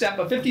the next step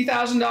a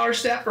 $50,000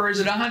 step, or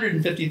is it a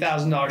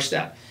 $150,000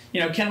 step?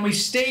 You know, can we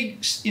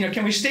stage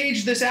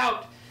this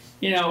out,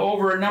 you know,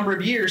 over a number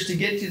of years to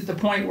get to the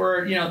point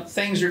where, you know,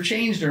 things are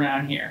changed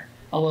around here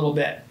a little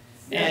bit?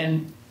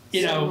 And,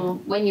 you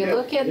know, when you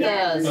look at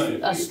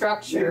a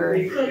structure,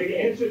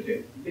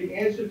 The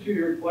answer to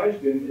your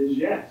question is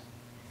yes.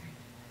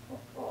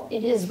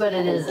 it is, but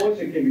it Of course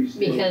it can be isn't.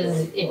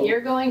 Because if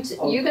you're going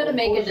to, you got to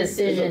make a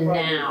decision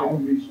now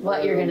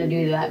what you're going to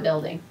do to that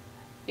building.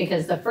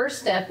 Because the first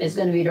step is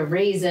going to be to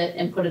raise it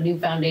and put a new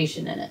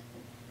foundation in it.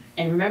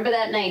 And remember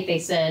that night they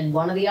said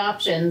one of the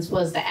options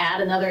was to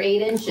add another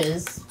 8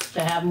 inches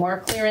to have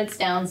more clearance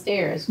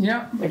downstairs.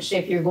 Yeah. Which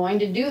if you're going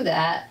to do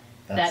that,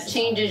 that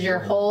changes your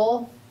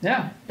whole,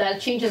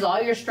 that changes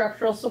all your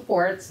structural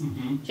supports,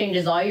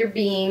 changes all your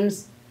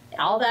beams,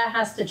 all that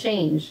has to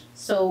change.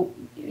 So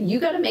you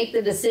got to make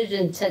the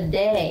decision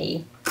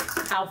today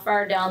how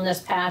far down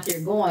this path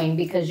you're going,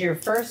 because your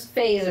first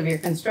phase of your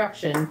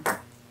construction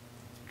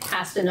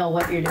has to know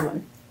what you're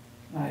doing.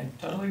 I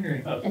totally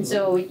agree. And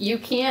so you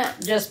can't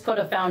just put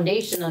a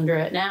foundation under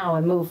it now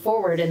and move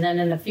forward and then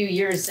in a few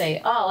years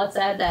say, oh, let's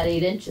add that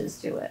 8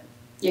 inches to it.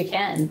 You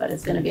can, but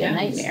it's going to be a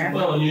nightmare.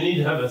 Well, and you need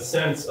to have a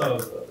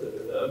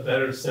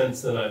better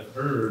sense than I've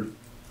heard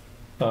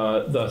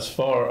thus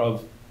far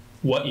of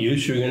what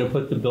use you're going to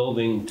put the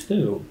building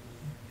to,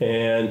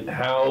 and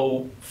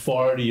how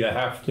far do you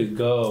have to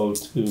go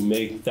to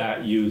make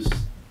that use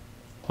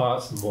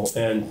possible,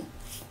 and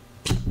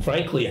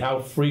frankly, how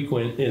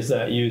frequent is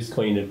that use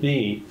going to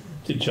be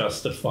to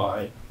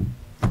justify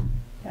an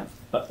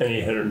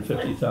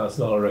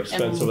 $850,000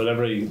 expense or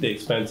whatever the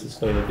expense is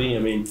going to be? I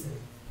mean,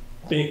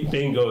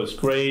 bingo is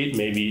great,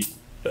 maybe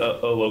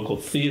a local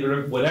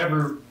theater,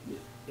 whatever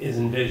is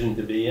envisioned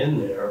to be in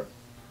there,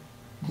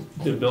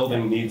 the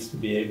building needs to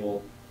be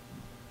able.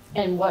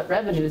 And what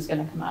revenue is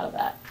going to come out of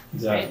that?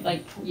 Exactly. Right?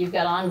 Like you've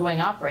got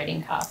ongoing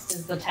operating costs.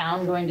 Is the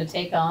town going to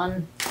take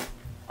on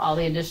all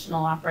the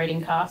additional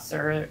operating costs,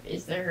 or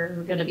is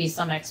there going to be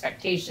some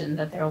expectation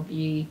that there will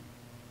be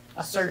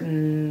a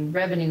certain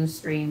revenue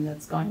stream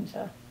that's going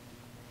to?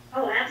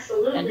 Oh,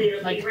 absolutely,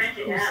 it'll like, be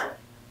rented out.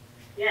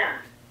 Yeah.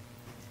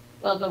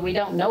 Well, but we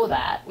don't know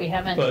that. We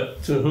haven't.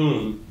 But to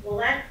whom? Well,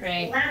 that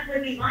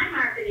would be my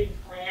marketing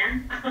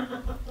plan.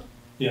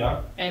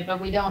 Yeah. Right,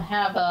 but we don't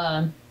have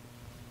a,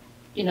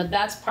 you know,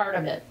 that's part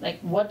of it. Like,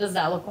 what does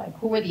that look like?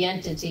 Who are the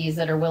entities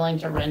that are willing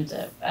to rent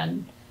it?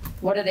 And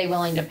what are they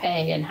willing to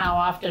pay? And how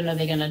often are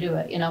they gonna do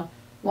it? You know,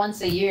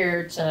 once a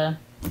year to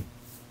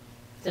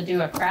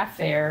do a craft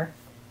fair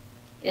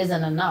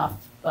isn't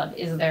enough, but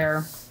is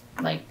there,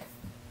 like,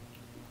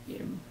 you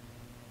know,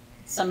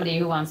 somebody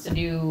who wants to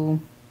do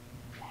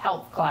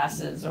health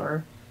classes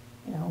or,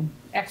 you know,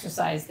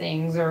 exercise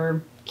things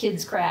or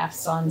kids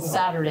crafts on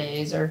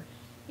Saturdays, or,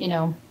 you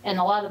know, and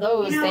a lot of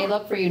those, they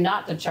look for you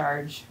not to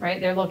charge, right?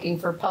 They're looking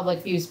for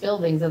public use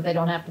buildings that they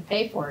don't have to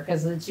pay for,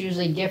 because it's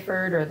usually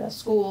Gifford or the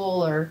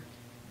school or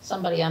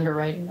somebody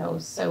underwriting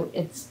those. So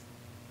it's,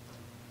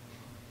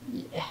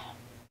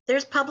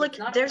 There's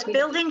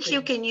buildings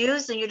you can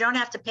use and you don't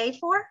have to pay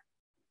for?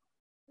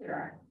 There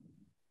are.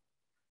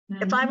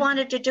 If I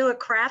wanted to do a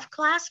craft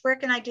class, where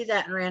can I do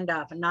that in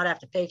Randolph and not have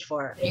to pay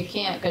for it? You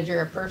can't because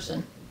you're a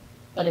person.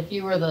 But if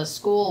you were the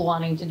school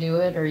wanting to do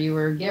it, or you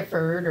were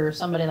Gifford or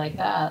somebody like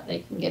that,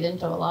 they can get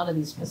into a lot of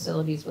these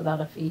facilities without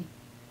a fee.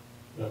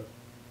 Yeah.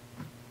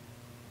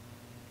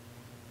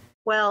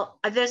 Well,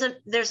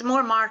 there's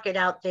more market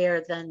out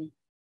there than,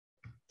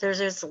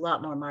 there's a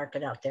lot more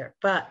market out there,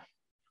 but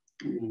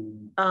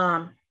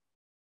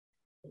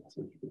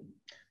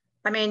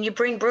I mean, you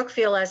bring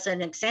Brookfield as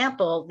an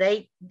example,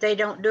 they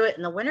don't do it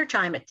in the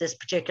wintertime at this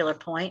particular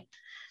point,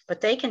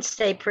 but they can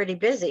stay pretty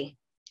busy.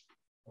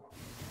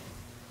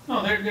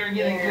 No,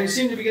 they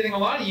seem to be getting a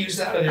lot of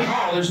use out of their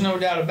hall. There's no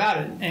doubt about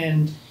it.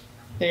 And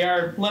They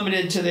are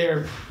limited to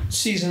their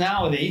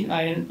seasonality.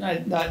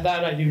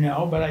 That I do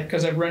know, but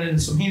because I've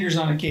rented some heaters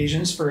on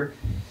occasions for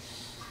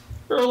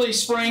early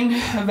spring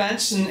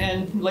events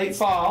and late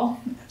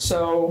fall.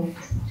 So,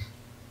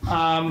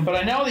 but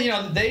I know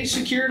that they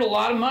secured a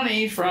lot of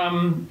money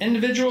from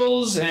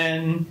individuals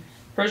and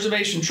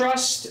Preservation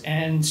Trust,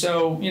 and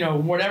so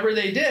whatever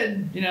they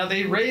did,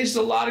 they raised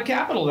a lot of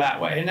capital that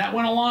way, and that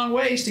went a long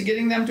ways to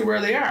getting them to where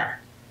they are.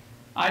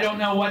 I don't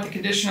know what the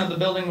condition of the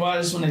building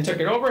was when they took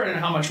it over. I don't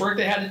know how much work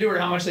they had to do or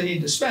how much they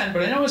needed to spend,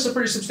 but I know it's a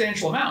pretty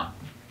substantial amount.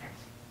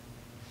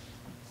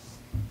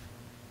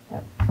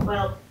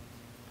 Well,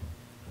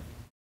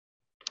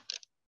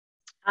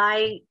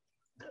 I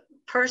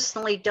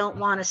personally don't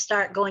want to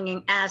start going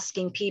and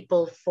asking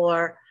people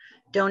for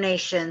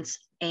donations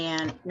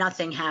and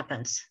nothing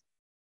happens.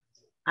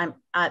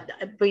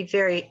 I'd be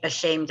very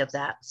ashamed of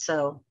that.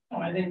 So. Oh,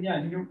 I think,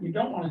 yeah, you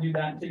don't want to do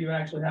that until you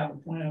actually have a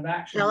plan of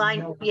action.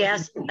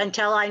 Yes,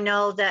 until I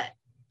know that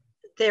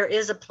there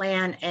is a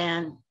plan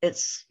and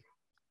it's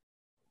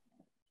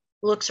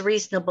looks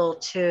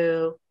reasonable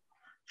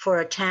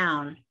for a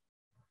town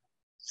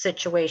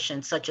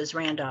situation such as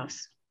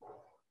Randolph's.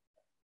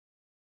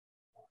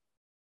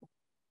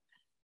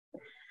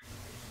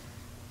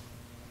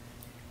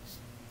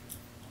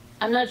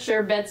 I'm not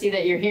sure, Betsy,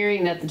 that you're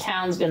hearing that the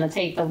town's going to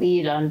take the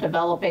lead on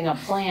developing a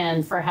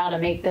plan for how to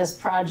make this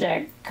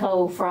project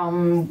go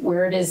from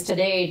where it is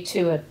today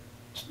to a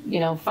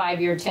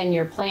 5-year,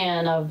 10-year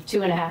plan of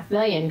 $2.5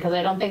 million, because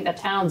I don't think the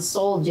town's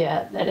sold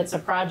yet that it's a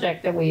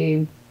project that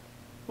we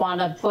want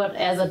to put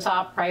as a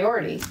top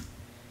priority.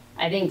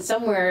 I think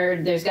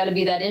somewhere there's got to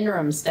be that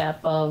interim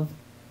step of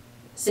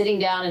sitting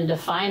down and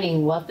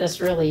defining what this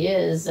really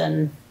is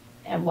and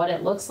what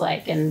it looks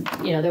like. And,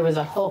 there was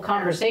a whole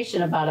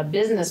conversation about a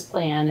business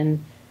plan,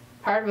 and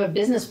part of a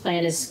business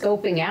plan is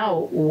scoping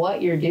out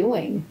what you're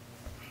doing.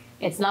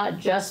 It's not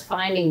just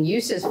finding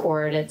uses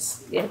for it,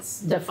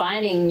 it's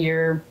defining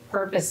your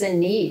purpose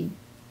and need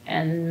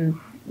and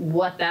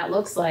what that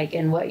looks like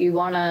and what you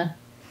want to,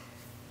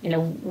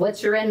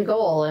 what's your end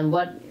goal and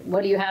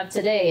what do you have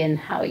today and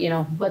how,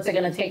 what's it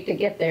going to take to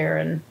get there,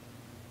 and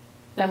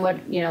then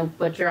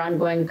what your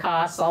ongoing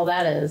costs, all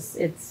that is.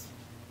 It's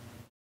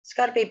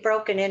got to be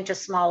broken into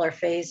smaller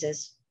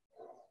phases,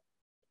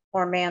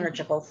 more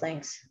manageable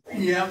things.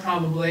 Yeah,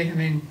 probably. I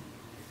mean,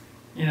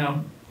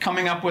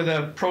 coming up with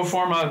a pro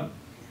forma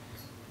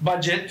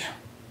budget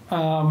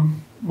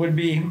would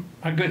be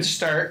a good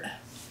start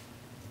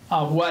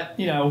of what,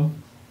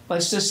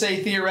 let's just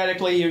say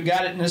theoretically you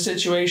got it in a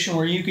situation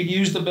where you could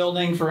use the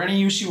building for any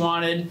use you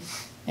wanted,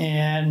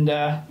 and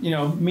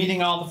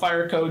meeting all the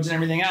fire codes and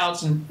everything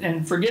else,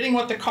 and forgetting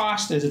what the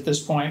cost is at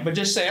this point, but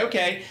just say,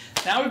 okay,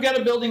 now we've got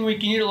a building we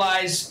can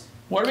utilize.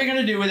 What are we going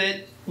to do with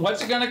it?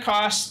 What's it going to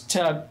cost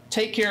to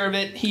take care of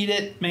it, heat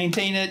it,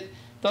 maintain it,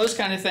 those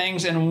kind of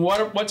things, and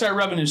what's our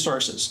revenue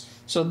sources?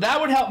 So that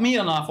would help me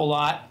an awful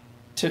lot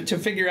to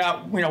figure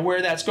out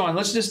where that's going.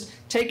 Let's just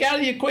take out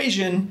of the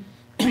equation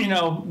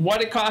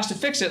what it costs to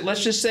fix it.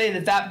 Let's just say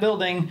that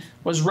building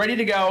was ready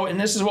to go and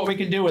this is what we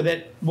could do with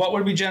it. What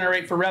would we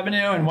generate for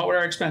revenue and what would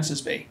our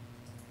expenses be?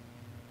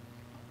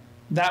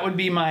 That would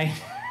be my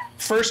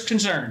first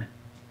concern.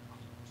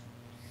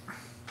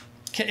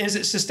 Is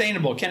it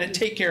sustainable? Can it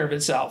take care of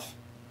itself?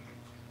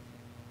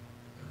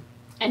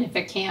 And if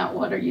it can't,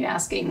 what are you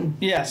asking?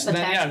 Yes, then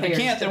if it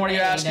can't, then what are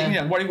you asking?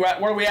 What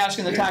are we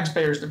asking the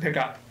taxpayers to pick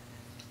up?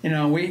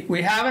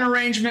 We have an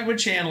arrangement with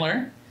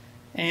Chandler,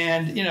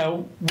 and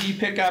we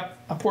pick up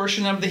a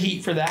portion of the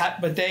heat for that,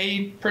 but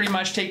they pretty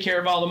much take care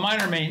of all the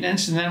minor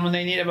maintenance, and then when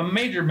they need a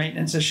major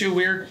maintenance issue,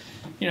 we're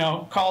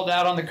called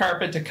out on the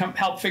carpet to come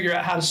help figure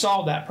out how to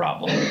solve that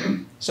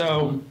problem.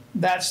 So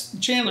that's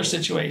Chandler's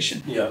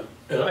situation. Yeah,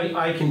 and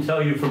I can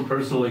tell you from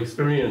personal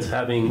experience,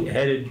 having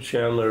headed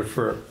Chandler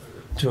for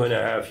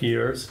 2.5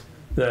 years,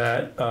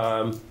 that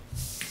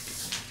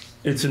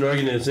it's an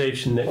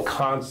organization that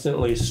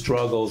constantly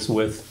struggles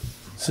with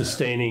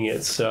sustaining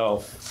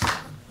itself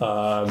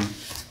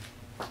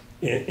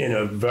in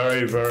a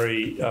very,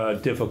 very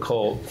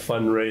difficult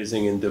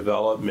fundraising and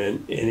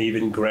development and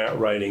even grant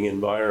writing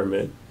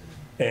environment.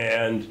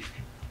 And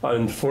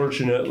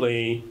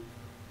unfortunately,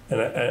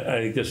 and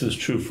I think this is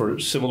true for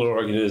similar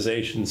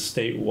organizations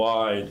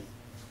statewide,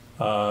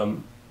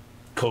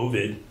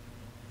 COVID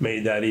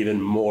made that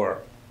even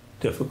more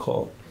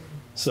difficult.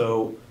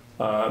 So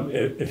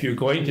if you're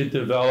going to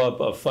develop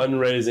a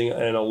fundraising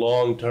and a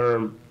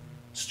long-term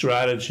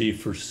strategy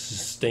for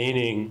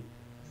sustaining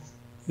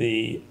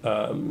the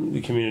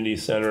community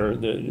center,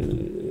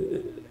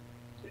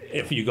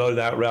 if you go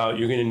that route,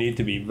 you're going to need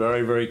to be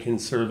very, very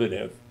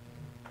conservative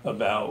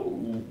about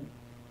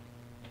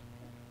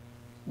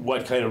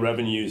what kind of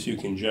revenues you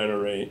can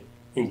generate,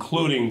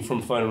 including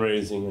from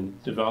fundraising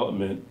and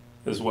development,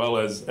 as well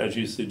as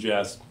you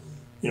suggest,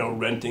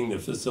 renting the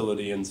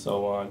facility and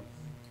so on.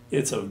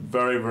 It's a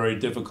very, very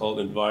difficult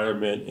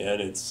environment, and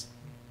it's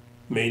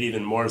made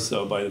even more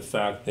so by the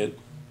fact that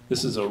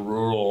this is a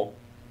rural,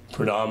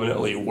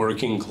 predominantly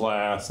working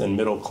class and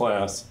middle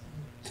class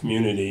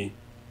community,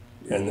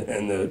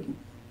 and the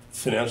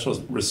financial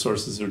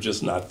resources are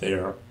just not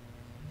there.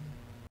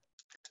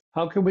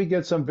 How can we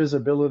get some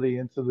visibility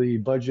into the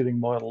budgeting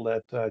model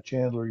that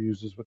Chandler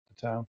uses with the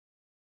town?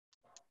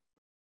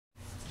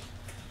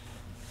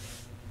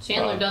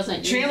 Chandler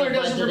doesn't. Chandler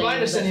doesn't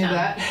provide us any of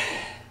that.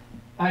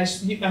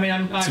 It's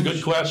a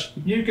good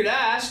question. You could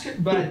ask,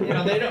 but you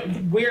know they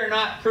don't. We are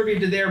not privy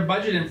to their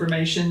budget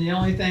information. The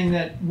only thing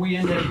that we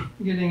end up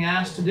getting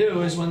asked to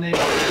do is when they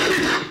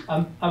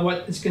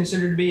what is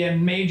considered to be a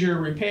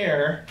major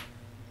repair,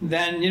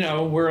 then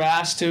we're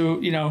asked to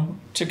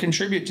to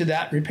contribute to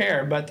that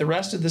repair. But the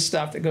rest of the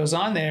stuff that goes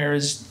on there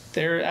is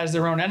as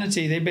their own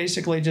entity. They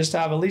basically just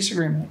have a lease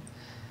agreement.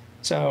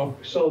 So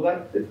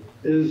that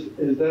is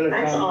that a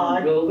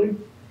town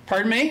building?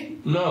 Pardon me?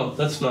 No,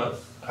 that's not.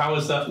 How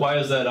is that? Why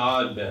is that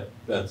odd,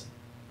 Betsy?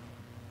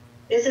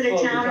 Is it a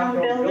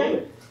town-owned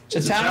building? It's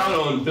a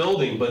town-owned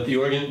building, but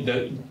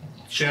the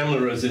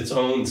Chandler is its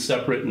own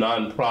separate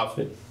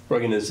nonprofit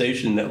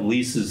organization that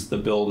leases the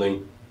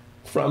building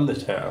from the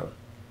town.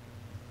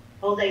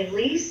 Oh, they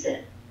lease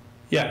it?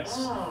 Yes.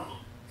 Oh.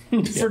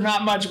 For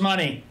not much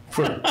money.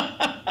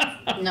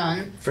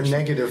 None. For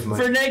negative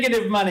money. For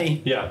negative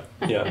money. Yeah,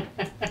 yeah.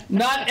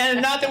 Not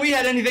that we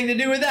had anything to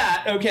do with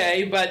that,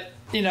 okay, but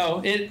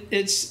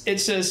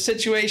it's a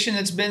situation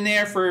that's been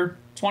there for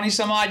 20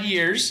 some odd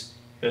years.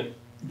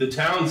 The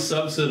town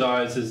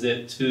subsidizes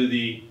it to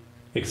the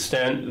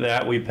extent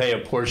that we pay a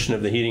portion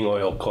of the heating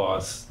oil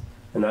costs,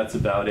 and that's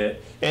about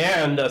it.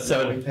 And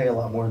we pay a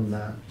lot more than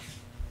that.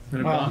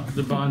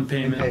 The bond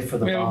payment. We pay for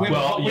the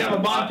bond. We have a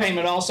bond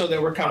payment also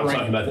that we're covering. I'm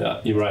talking about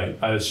that. You're right.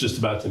 I was just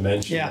about to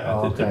mention that.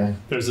 Oh, okay.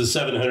 There's a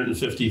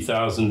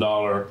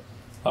 $750,000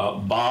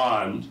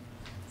 bond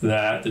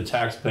that the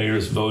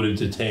taxpayers voted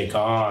to take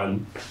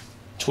on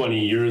 20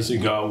 years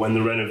ago when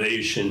the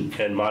renovation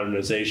and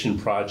modernization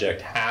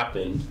project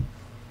happened.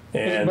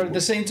 And but at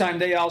the same time,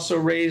 they also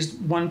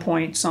raised 1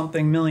 point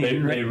something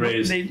million. They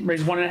raised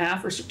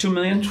 1.5 or 2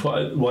 million.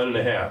 1.5.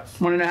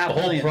 1.5 The whole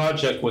million.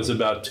 project was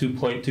about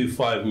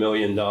 $2.25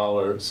 million, and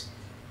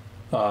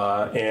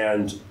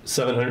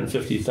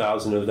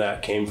 $750,000 of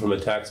that came from a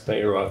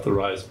taxpayer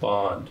authorized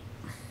bond.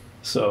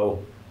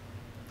 So,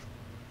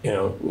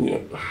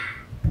 and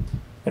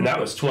that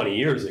was 20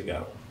 years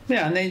ago.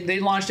 Yeah, and they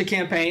launched a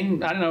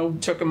campaign. I don't know,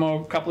 took them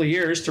a couple of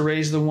years to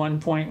raise the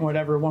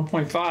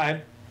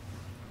 1.5.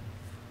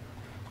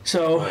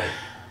 So,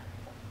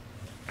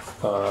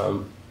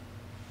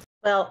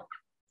 Well,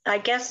 I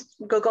guess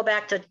we'll go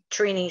back to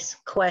Trini's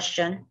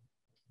question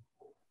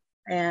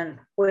and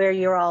where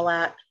you're all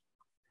at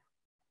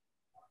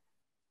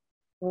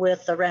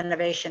with the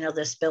renovation of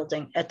this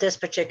building at this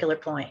particular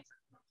point.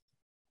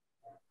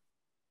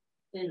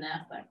 Didn't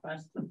ask that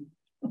question.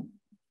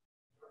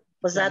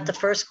 Was that the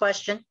first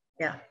question?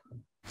 Yeah.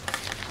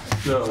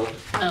 No.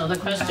 No, the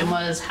question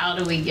was, how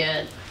do we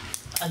get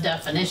a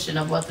definition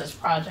of what this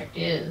project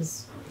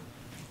is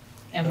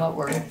and what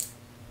we're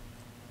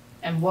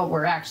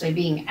actually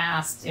being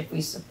asked if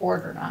we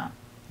support or not.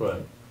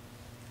 Right.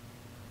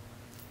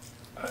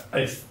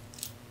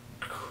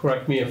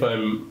 Correct me if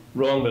I'm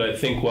wrong, but I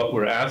think what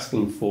we're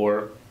asking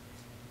for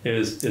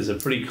is a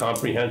pretty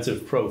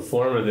comprehensive pro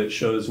forma that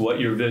shows what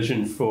your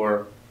vision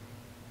for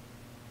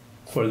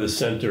the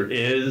center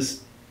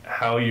is,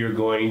 how you're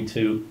going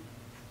to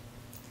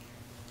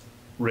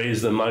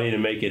raise the money to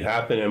make it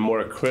happen, and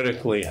more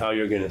critically, how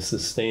you're going to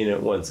sustain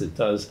it once it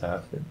does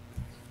happen.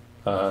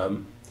 I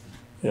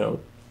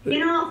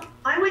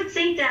would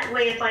think that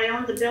way if I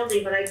owned the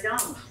building, but I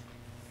don't.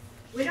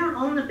 We don't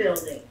own the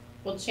building.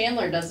 Well,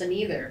 Chandler doesn't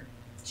either.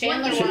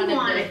 Chandler What do you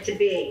want it to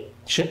be?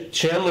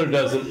 Chandler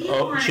doesn't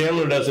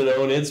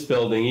own its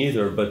building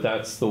either, but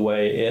that's the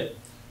way it.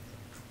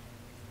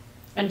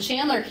 When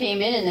Chandler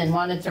came in and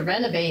wanted to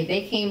renovate,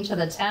 they came to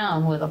the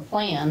town with a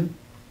plan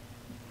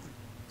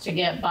to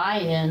get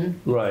buy-in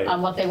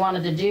on what they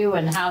wanted to do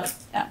and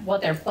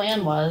what their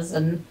plan was,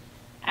 and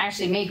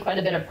actually made quite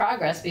a bit of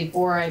progress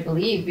before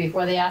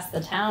they asked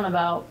the town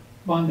about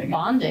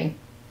bonding.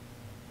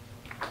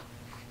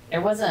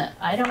 There wasn't,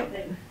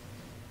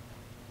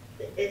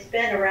 It's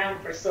been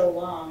around for so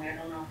long, I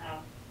don't know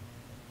how.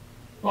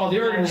 Well,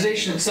 the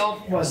organization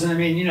itself wasn't. I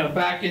mean,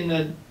 back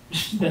in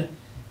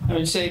I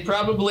would say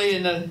probably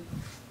in the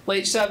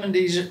late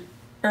 70s,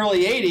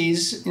 early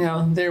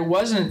 80s, there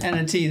was an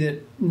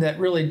entity that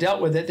really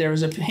dealt with it. There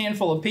was a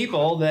handful of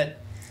people that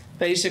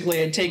basically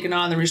had taken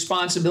on the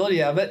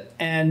responsibility of it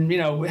and,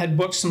 had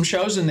booked some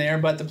shows in there,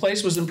 but the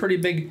place was in pretty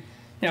big,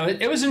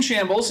 it was in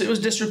shambles. It was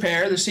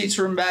disrepair. The seats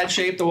were in bad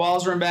shape. The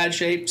walls were in bad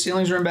shape.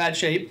 Ceilings were in bad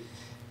shape.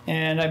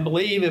 And I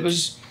believe it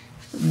was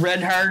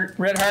Red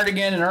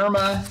Hardigan and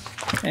Irma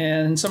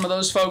and some of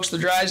those folks, the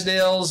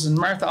Drysdales and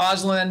Martha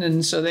Osland,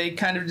 and so they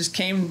kind of just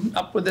came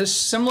up with this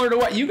similar to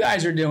what you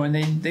guys are doing.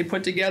 They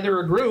put together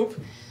a group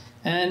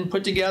and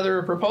put together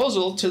a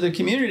proposal to the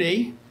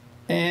community,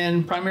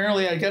 and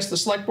primarily, I guess, the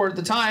select board at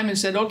the time, and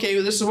said, okay,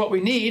 well, this is what we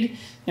need.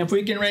 If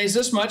we can raise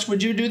this much,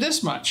 would you do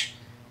this much?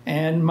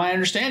 And my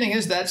understanding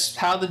is that's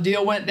how the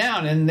deal went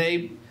down, and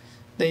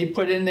they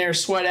put in their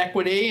sweat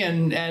equity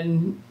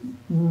and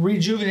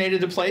rejuvenated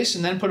the place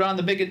and then put on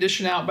the big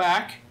addition out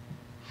back.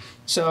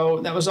 So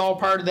that was all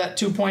part of that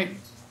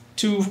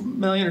 2.2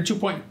 million or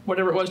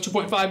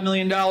 2.5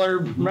 million dollar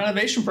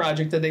renovation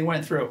project that they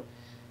went through.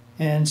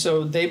 And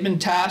so they've been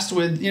tasked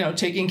with,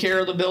 taking care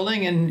of the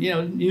building and,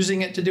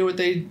 using it to do what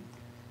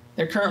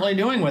they're currently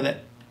doing with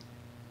it.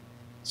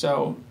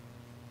 So,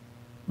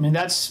 I mean,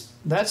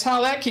 that's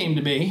how that came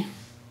to be.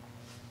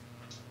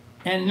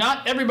 And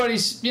not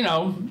everybody's,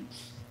 not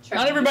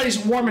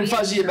everybody's warm and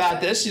fuzzy about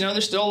this.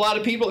 There's still a lot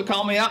of people that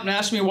call me up and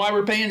ask me why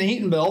we're paying the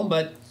heating bill,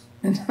 but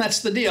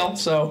that's the deal.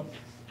 So,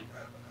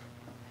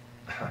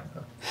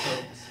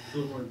 It's a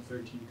little more than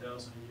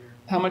 13,000 a year.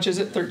 How much is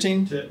it?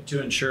 13?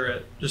 To insure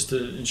it, just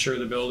to insure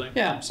the building.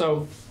 Yeah.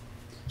 So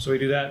we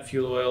do that,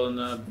 fuel oil and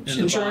the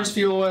insurance, bond.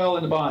 fuel oil,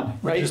 and the bond,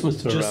 right?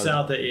 Just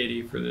south of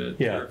 80 for the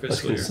Yeah, I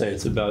was going to say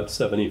it's about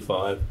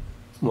 75,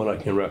 from what I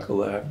can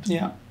recollect.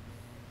 Yeah.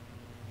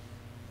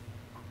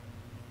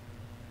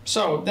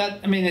 So that,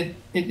 I mean,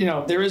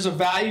 there is a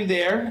value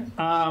there.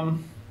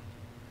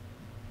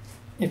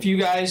 If you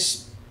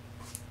guys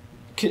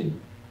could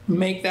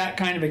make that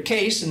kind of a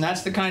case, and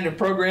that's the kind of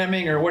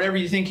programming or whatever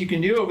you think you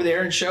can do over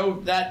there, and show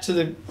that to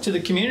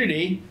the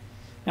community,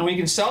 and we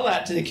can sell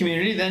that to the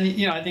community, then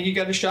I think you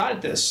got a shot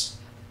at this.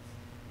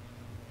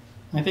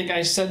 I think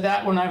I said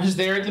that when I was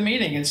there at the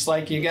meeting. It's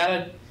like you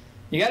gotta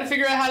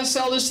figure out how to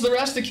sell this to the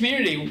rest of the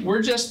community.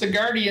 We're just the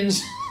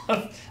guardians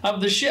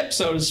of the ship,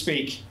 so to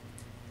speak.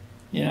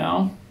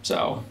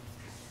 So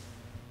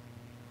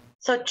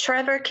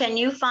Trevor, can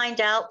you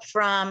find out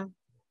from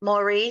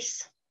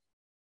Maurice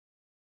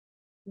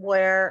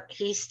where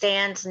he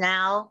stands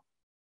now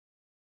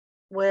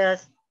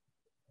with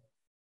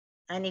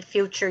any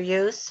future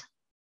use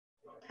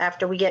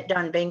after we get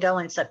done bingo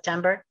in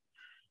September?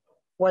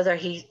 Whether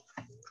he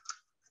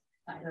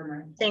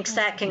thinks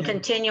that can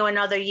continue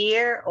another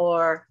year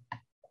or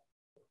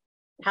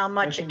how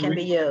much it can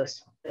be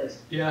used.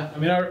 Yeah, I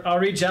mean, I'll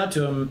reach out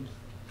to him.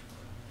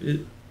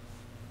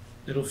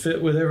 It'll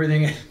fit with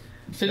everything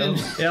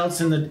else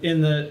in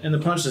the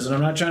punch list, and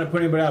I'm not trying to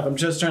put anybody off. I'm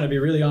just trying to be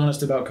really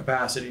honest about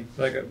capacity.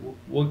 Like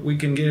we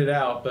can get it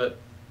out, but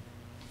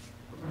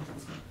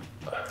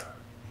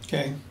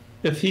okay.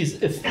 If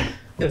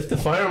the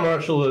fire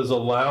marshal is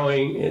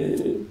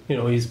allowing,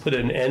 he's put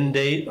an end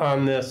date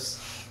on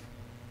this,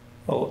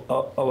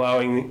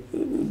 allowing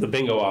the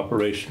bingo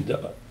operation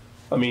to,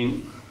 I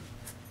mean,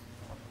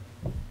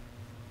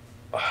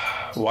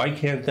 why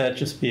can't that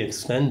just be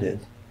extended?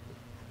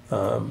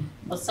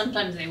 Well,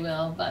 sometimes they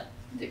will, but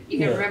you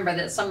can remember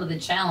that some of the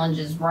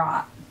challenges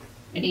rot,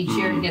 and each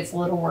year it gets a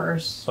little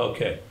worse.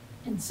 Okay.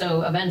 And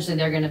so eventually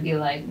they're going to be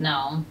like,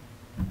 no.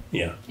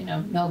 Yeah.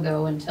 No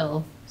go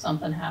until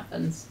something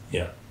happens.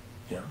 Yeah.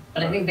 Yeah.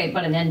 But I think they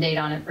put an end date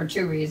on it for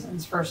two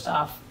reasons. First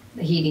off,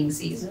 the heating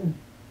season.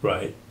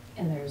 Right.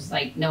 And there's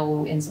like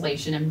no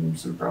insulation and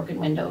some broken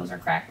windows or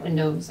cracked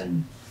windows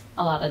and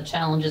a lot of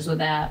challenges with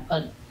that.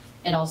 But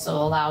it also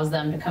allows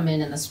them to come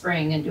in the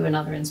spring and do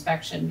another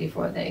inspection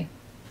before they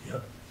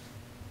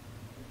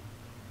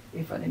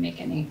make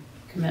any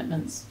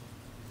commitments.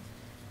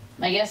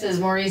 My guess is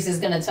Maurice is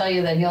going to tell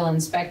you that he'll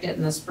inspect it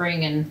in the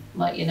spring and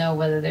let you know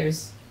whether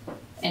there's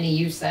any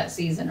use that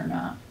season or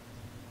not.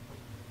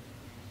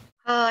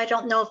 I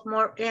don't know if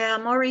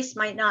Maurice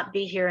might not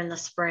be here in the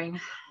spring.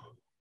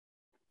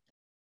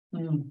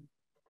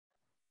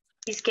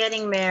 He's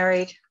getting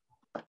married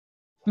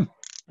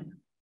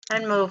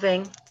and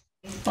moving.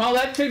 Well,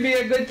 that could be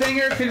a good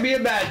thing or it could be a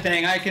bad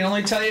thing. I can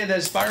only tell you that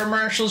as fire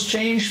marshals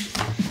change,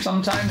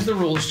 sometimes the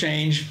rules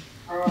change.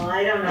 Oh,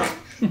 I don't know.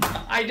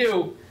 I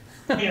do.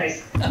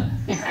 Anyways.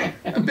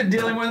 I've been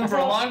dealing with them for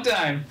a long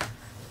time.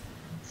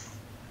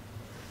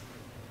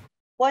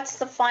 What's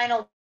the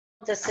final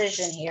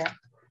decision here?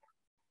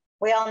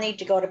 We all need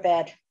to go to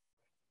bed.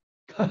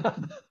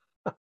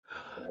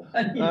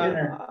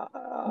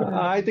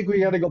 I think we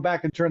got to go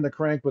back and turn the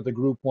crank with the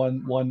group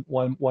one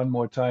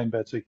more time,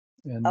 Betsy,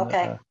 and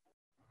okay.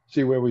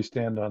 See where we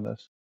stand on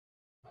this.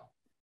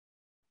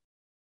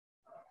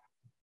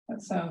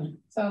 That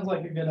sounds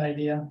like a good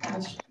idea.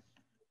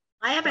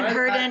 I haven't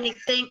heard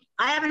anything.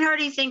 I haven't heard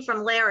anything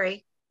from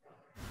Larry.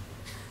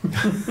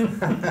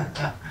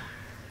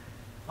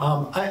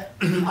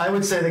 I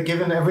would say that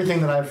given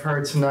everything that I've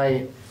heard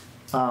tonight,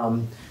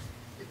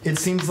 it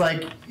seems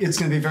like it's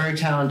going to be very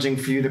challenging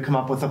for you to come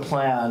up with a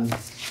plan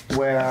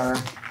where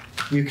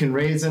you can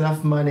raise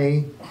enough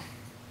money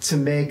to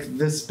make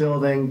this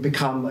building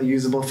become a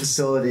usable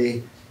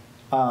facility,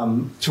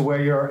 to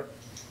where your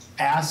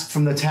ask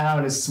from the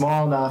town is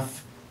small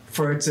enough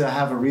for it to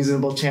have a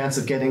reasonable chance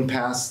of getting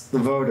past the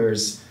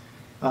voters.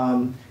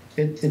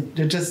 It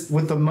just,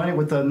 with the money,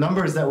 with the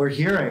numbers that we're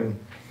hearing,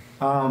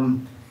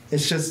 it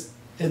just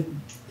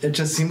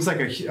seems like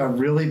a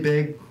really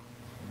big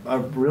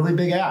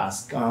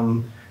ask.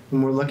 When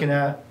we're looking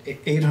at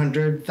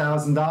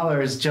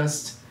 $800,000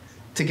 just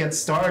to get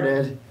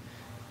started,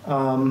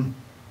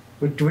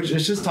 which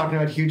is just talking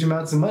about huge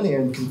amounts of money.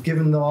 And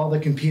given all the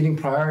competing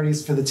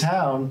priorities for the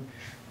town,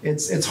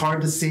 it's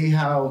hard to see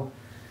how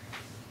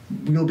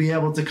we'll be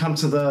able to come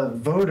to the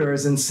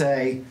voters and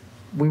say,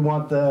 we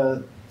want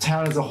the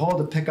town as a whole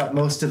to pick up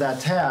most of that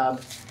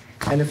tab.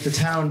 And if the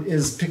town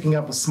is picking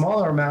up a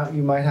smaller amount,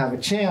 you might have a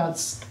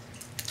chance.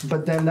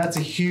 But then that's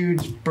a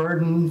huge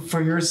burden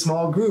for your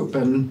small group.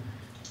 And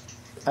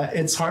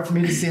it's hard for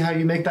me to see how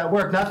you make that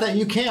work. Not that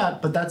you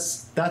can't, but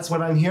that's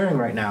what I'm hearing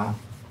right now.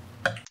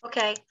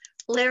 Okay,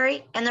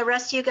 Larry and the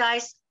rest of you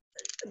guys,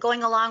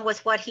 going along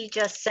with what he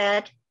just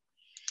said,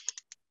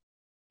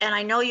 and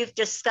I know you've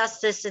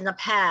discussed this in the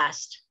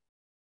past,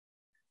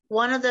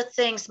 one of the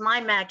things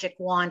my magic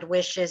wand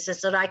wishes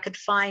is that I could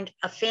find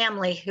a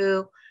family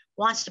who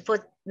wants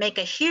to make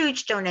a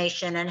huge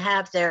donation and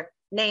have their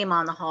name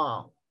on the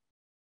hall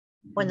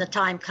when the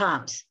time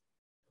comes,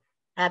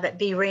 have it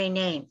be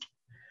renamed.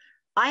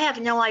 I have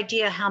no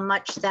idea how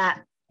much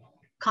that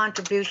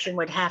contribution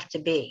would have to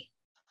be.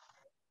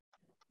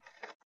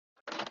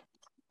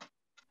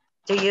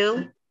 Do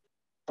you?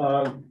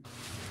 Well,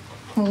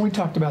 we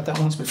talked about that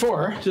once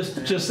before. Just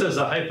as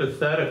a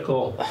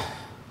hypothetical,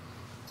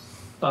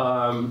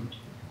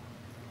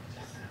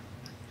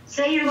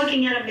 Say you're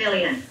looking at $1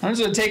 million. I'm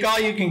just gonna take all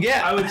you can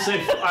get. I would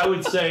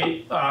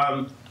say,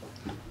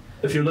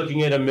 if you're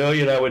looking at $1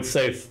 million, I would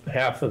say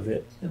half of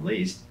it. At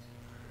least.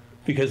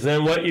 Because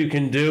then what you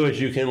can do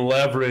is you can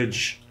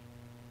leverage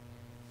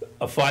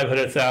a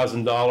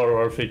 $500,000,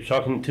 or if you're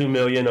talking $2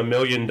 million, $1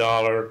 million,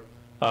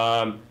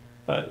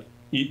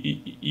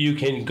 you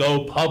can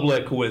go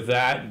public with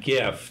that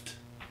gift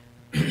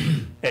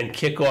and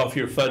kick off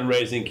your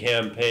fundraising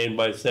campaign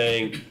by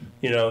saying,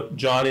 you know,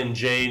 John and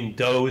Jane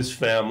Doe's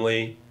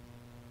family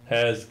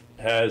has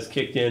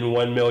kicked in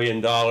 $1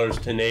 million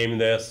to name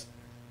this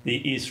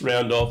the East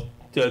Randolph,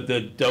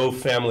 the Doe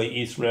Family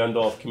East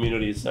Randolph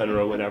Community Center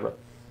or whatever.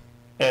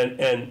 And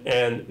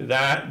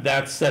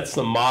that sets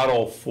the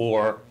model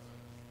for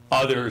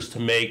others to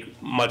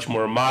make much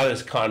more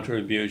modest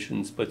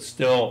contributions, but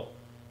still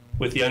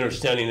with the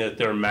understanding that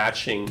they're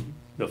matching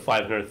the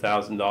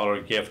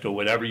 $500,000 gift or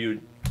whatever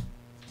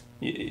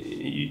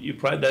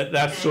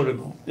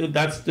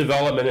that's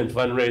development and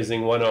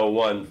fundraising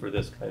 101 for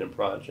this kind of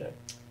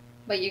project.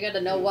 But you gotta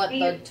know what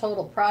the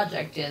total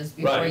project is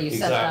before Right, you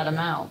set that exactly.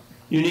 amount.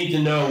 You need to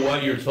know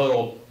what your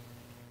total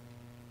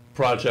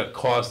project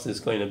cost is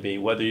going to be,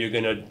 whether you're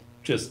going to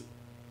just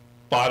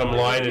bottom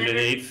line it at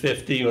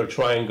 $850 or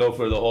try and go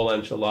for the whole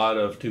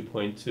enchilada of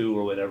 2.2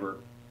 or whatever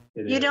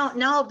it is. You don't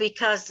know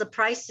because the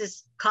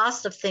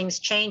cost of things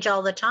change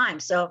all the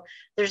time. So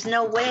there's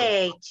no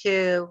way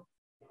to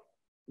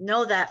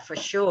know that for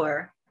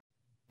sure.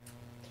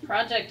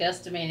 Project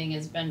estimating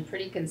has been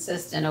pretty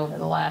consistent over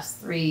the last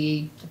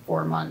 3 to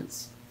 4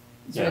 months.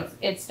 So Yeah.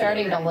 it's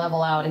starting to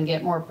level out and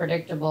get more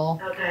predictable.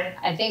 Okay.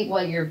 I think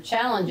what your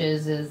challenge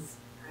is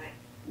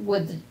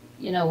with,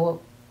 you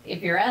know,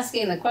 if you're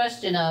asking the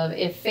question of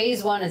if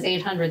phase 1 is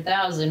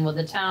 800,000, will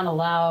the town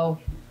allow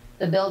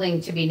the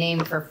building to be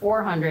named for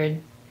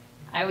 400?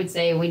 I would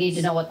say we need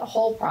to know what the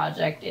whole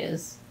project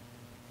is.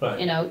 Right.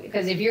 You know,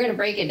 because if you're gonna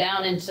break it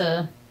down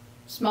into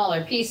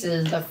smaller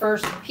pieces, the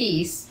first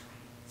piece,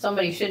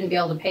 somebody shouldn't be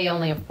able to pay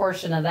only a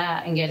portion of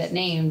that and get it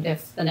named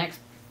if the next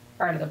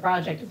part of the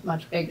project is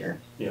much bigger.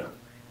 Yeah.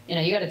 You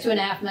know, you got a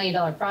 $2.5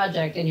 million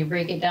project and you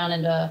break it down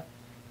into,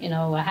 you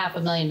know,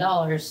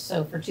 $500,000.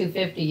 So for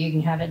 $250, you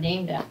can have it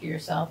named after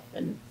yourself,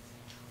 and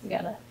you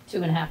got a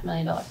 $2.5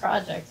 million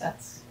project.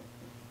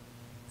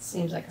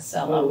 Seems like a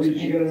sellout. Well, at to least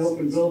me. you get an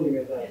open building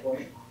at that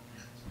point.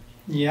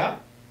 Yeah,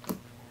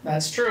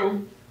 that's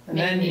true. And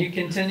then Maybe. you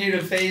continue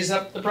to phase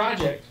up the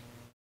project.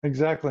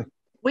 Exactly.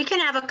 We can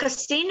have a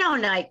casino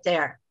night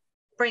there,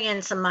 bring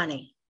in some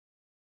money.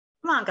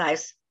 Come on,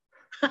 guys.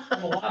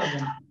 A lot of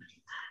them.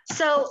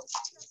 So,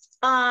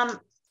 Are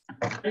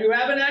you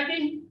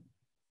Abenaki?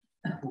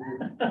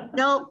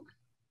 nope,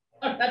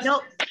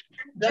 nope,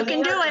 you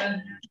can do it.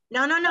 Then.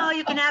 No,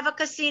 you can have a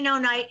casino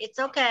night. It's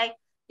okay.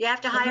 You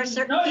have to hire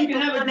certain No, you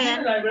people can to have a come dinner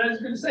in. night, but I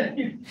was gonna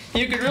say,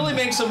 you could really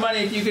make some money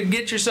if you could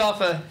get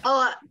yourself a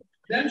Oh,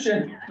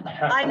 exemption.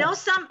 I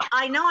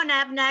know an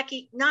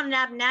Abenaki, not an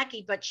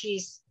Abenaki, but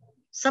she's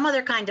some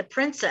other kind of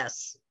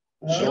princess.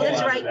 She Oh,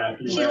 lives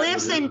Abenaki, she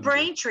lives in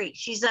Braintree.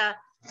 She's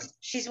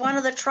one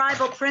of the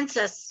tribal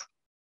princess.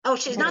 Oh,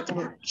 she's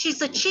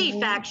the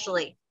chief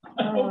actually.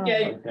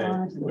 Okay.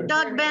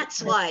 Doug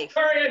Bent's wife.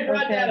 Sorry, I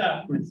brought that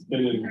up. All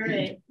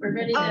right, we're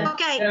ready to.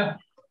 Okay, Yeah.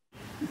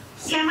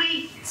 Can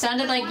we?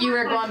 Sounded like you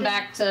were going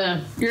back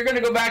to. You're gonna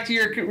go back to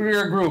your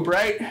group,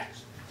 right?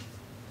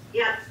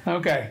 Yep.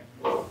 Okay.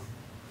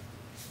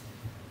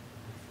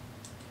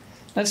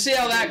 Let's see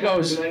how that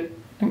goes. All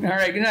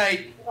right, good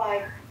night.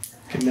 Bye.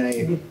 Good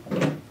night.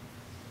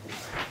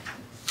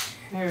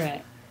 All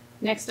right.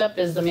 Next up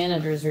is the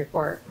manager's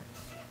report.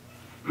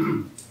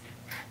 Beyond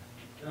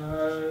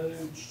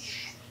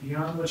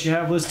what you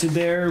have listed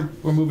there,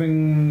 we're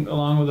moving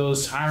along with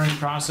those hiring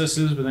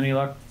processes. With any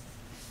luck,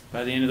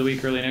 by the end of the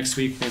week, early next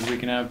week, maybe we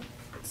can have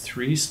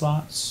 3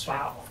 slots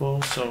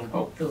full. So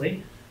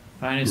Hopefully.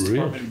 finance Really?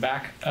 department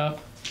back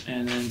up,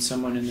 and then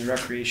someone in the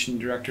recreation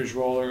director's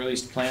role, or at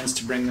least plans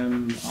to bring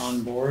them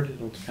on board.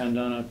 It'll depend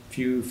on a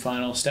few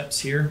final steps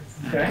here.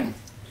 Okay.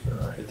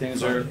 But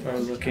things are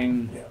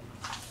looking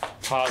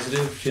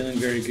positive, feeling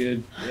very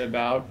good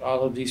about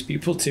all of these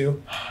people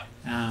too.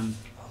 And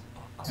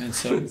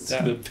so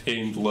the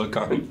pained look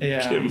on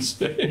Kim's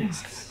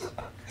face.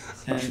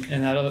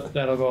 And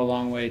that'll go a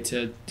long way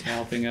to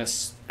helping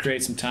us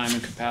create some time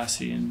and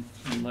capacity and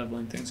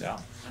leveling things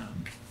out.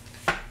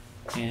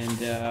 And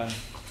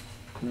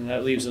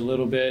that leaves a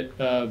little bit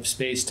of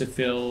space to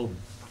fill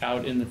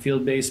out in the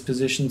field-based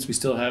positions. We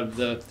still have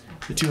the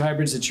 2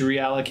 hybrids that you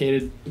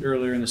reallocated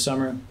earlier in the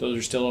summer. Those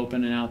are still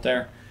open and out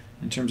there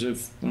in terms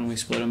of when we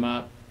split them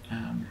up.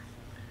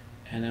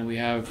 And then we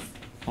have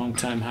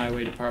longtime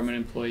highway department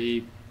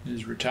employee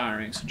is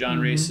retiring. So John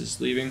Race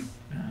is leaving.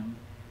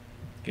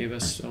 Gave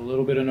us a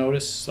little bit of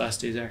notice. His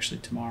last day is actually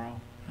tomorrow.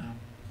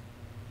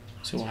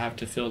 So we'll have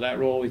to fill that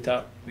role. We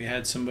thought we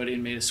had somebody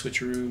and made a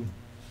switcheroo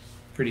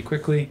pretty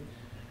quickly.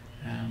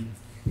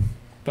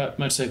 But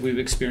much like we've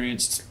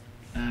experienced,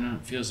 I don't know,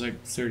 it feels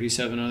like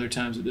 37 other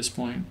times at this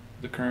point,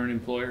 the current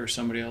employer or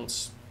somebody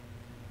else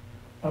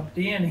Up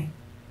the ante.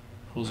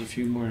 pulls a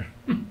few more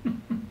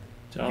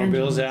dollar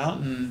bills out,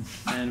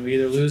 and we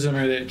either lose them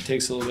or it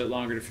takes a little bit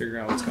longer to figure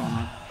out what's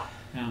going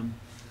on.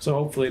 So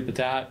hopefully, but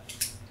that,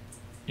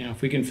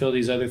 if we can fill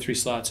these other 3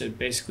 slots, it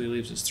basically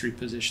leaves us 3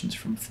 positions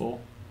from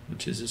full,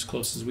 which is as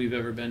close as we've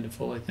ever been to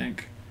full, I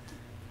think,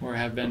 or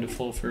have been to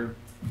full for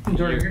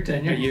during your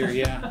tenure. A year,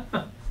 yeah.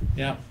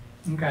 Yeah.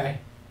 Okay.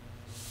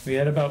 We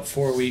had about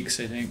 4 weeks,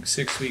 I think,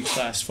 6 weeks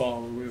last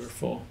fall where we were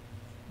full.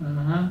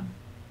 Uh-huh.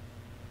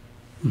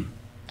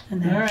 All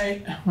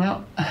right.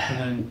 Well, And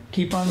then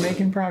keep on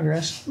making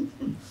progress.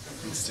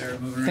 start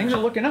moving Things are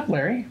around. looking up,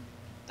 Larry.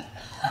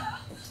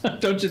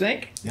 Don't you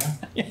think?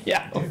 Yeah.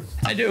 Yeah,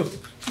 I do.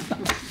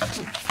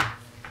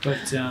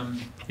 But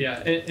yeah,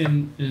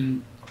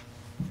 and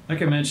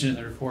like I mentioned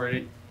in the report,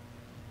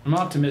 I'm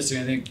optimistic.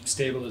 I think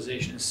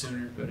stabilization is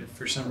sooner, but if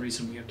for some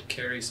reason we have to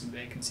carry some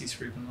vacancies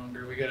for even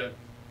longer, we gotta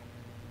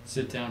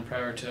sit down,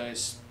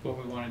 prioritize what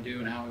we want to do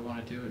and how we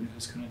want to do it and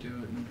who's going to do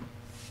it. And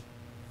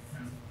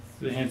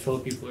the handful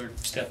of people are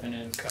stepping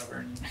in,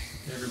 covering.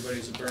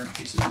 Everybody's a burnt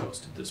piece of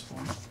toast at this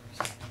point.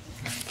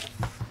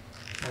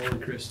 All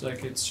the crisp,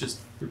 like it's just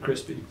we're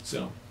crispy,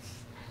 so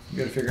we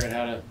got to figure out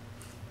how to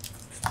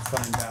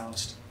find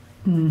ballast.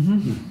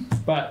 Mm-hmm.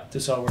 But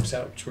this all works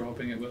out, which we're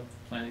hoping it will.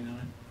 Planning on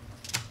it.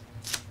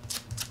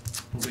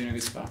 We'll be in a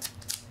good spot.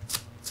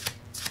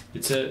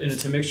 It's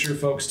a mixture of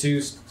folks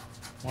too.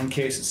 One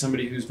case, it's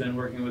somebody who's been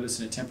working with us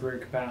in a temporary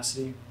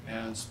capacity,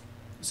 has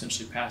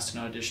essentially passed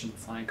an audition with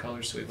flying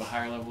colors, so we have a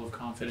higher level of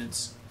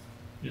confidence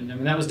in them.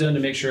 And that was done to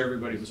make sure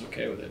everybody was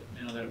okay with it,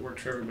 that it worked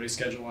for everybody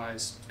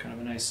schedule-wise, kind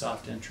of a nice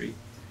soft entry.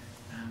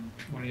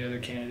 One of the other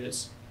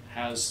candidates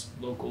has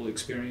local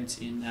experience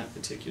in that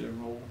particular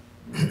role.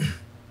 We're going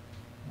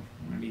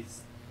to be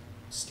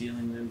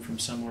stealing them from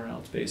somewhere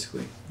else,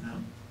 basically.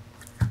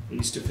 I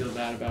used to feel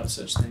bad about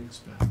such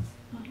things, but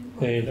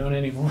Hey, I don't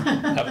anymore.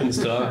 happens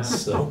to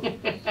us, so.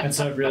 And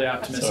so I'm really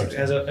optimistic.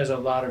 As a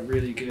lot of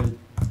really good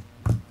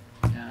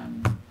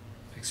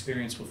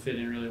experience will fit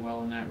in really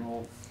well in that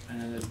role.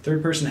 And then the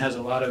third person has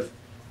a lot of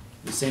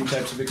the same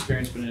types of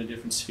experience, but in a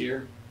different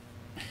sphere.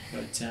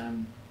 But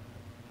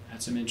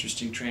had some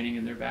interesting training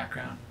in their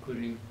background,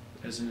 including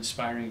as an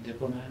aspiring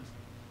diplomat,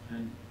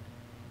 and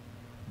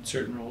in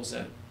certain roles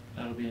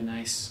that'll be a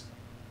nice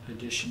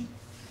addition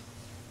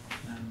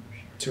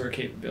to our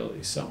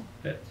capabilities. So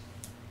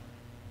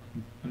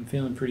I'm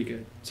feeling pretty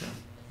good. So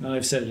now that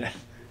I've said it,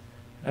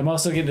 I'm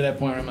also getting to that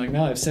point where I'm like,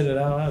 now I've said it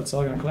out loud, it's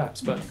all gonna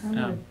collapse. But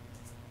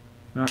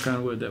knock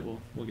on wood that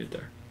we'll get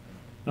there.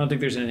 I don't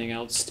think there's anything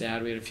else to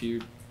add. We had a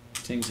few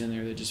things in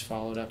there that just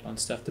followed up on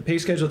stuff. The pay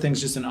schedule thing's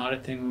just an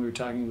audit thing. When we were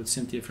talking with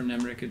Cynthia from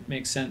Nemrick, it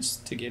makes sense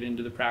to get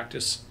into the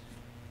practice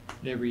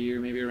every year,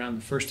 maybe around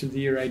the first of the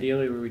year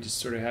ideally, where we just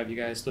sort of have you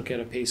guys look at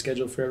a pay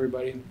schedule for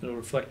everybody. It'll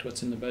reflect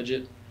what's in the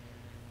budget.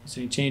 So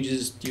any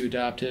changes, you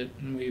adopt it,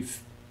 and we've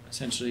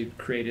essentially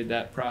created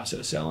that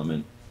process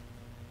element.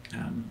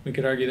 We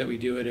could argue that we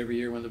do it every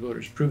year when the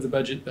voters approve the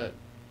budget, but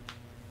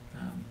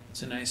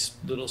it's a nice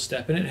little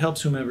step, and it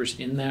helps whomever's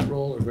in that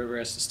role or whoever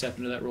has to step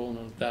into that role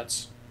know that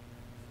that's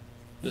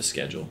the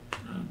schedule.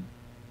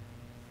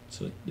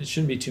 So it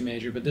shouldn't be too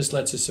major, but this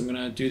lets us, I'm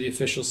gonna do the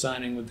official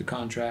signing with the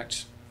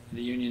contract.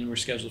 The union, we're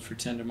scheduled for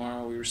 10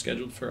 tomorrow. We were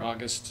scheduled for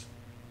August.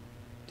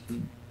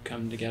 Didn't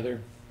come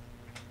together.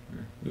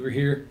 We were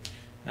here.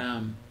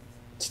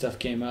 Stuff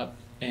came up,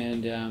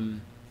 and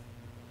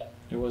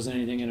there wasn't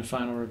anything in a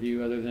final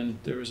review other than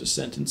there was a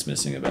sentence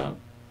missing about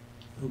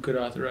who could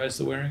authorize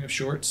the wearing of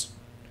shorts.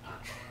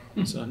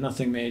 So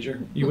nothing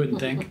major, you wouldn't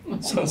think.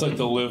 Sounds like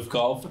the Live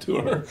Golf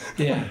Tour.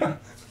 Yeah.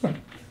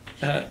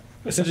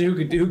 Essentially,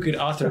 who could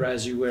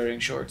authorize you wearing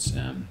shorts?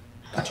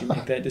 Did you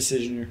make that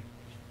decision,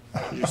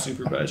 or should your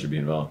supervisor be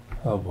involved?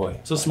 Oh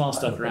boy. So small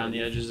stuff around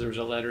the edges. There was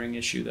a lettering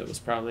issue that was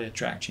probably a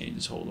track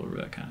changes holdover,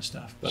 that kind of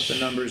stuff. But the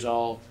numbers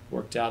all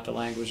worked out. The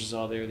language is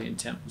all there. The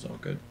intent was all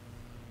good.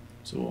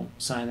 So we'll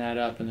sign that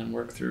up and then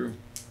work through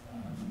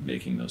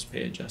making those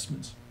pay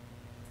adjustments.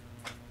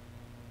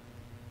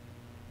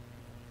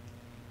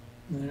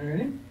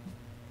 Alrighty.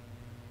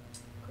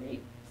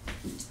 Great.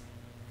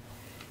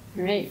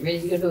 All right,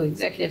 ready to go to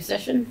executive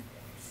session?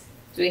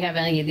 Do we have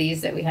any of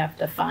these that we have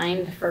to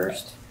find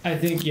first? I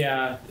think,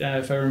 yeah,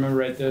 if I remember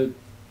right,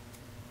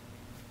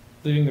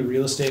 leaving the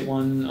real estate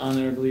one on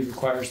there, I believe,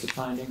 requires the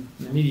finding.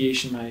 And the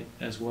mediation might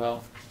as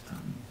well.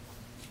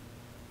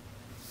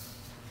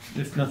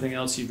 If nothing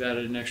else, you've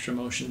added an extra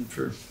motion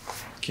for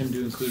Kim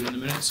to include in the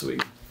minutes, so we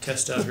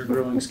test out her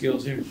growing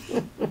skills here.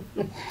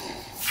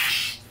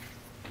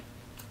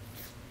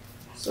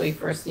 So we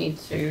first need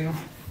to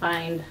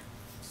find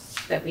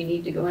that we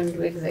need to go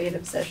into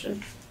executive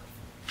session.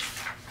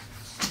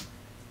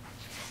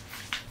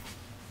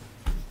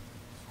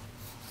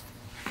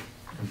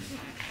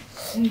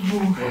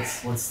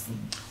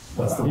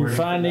 What's the You're word?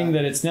 finding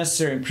that it's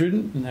necessary and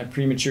prudent and that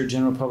premature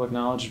general public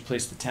knowledge would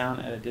place the town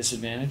at a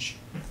disadvantage.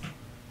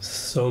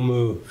 So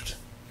moved.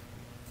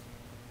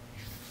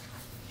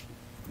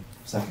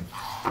 Second.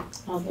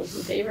 All those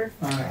in favor?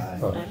 Aye.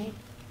 Aye.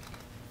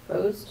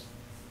 Opposed?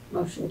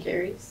 Motion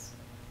carries.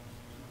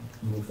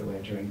 Move that we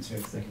enter into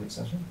executive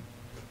session.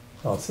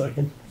 I'll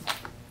second.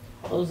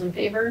 All those in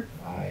favor?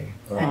 Aye.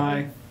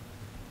 Aye.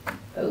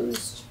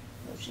 Opposed?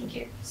 Motion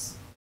carries.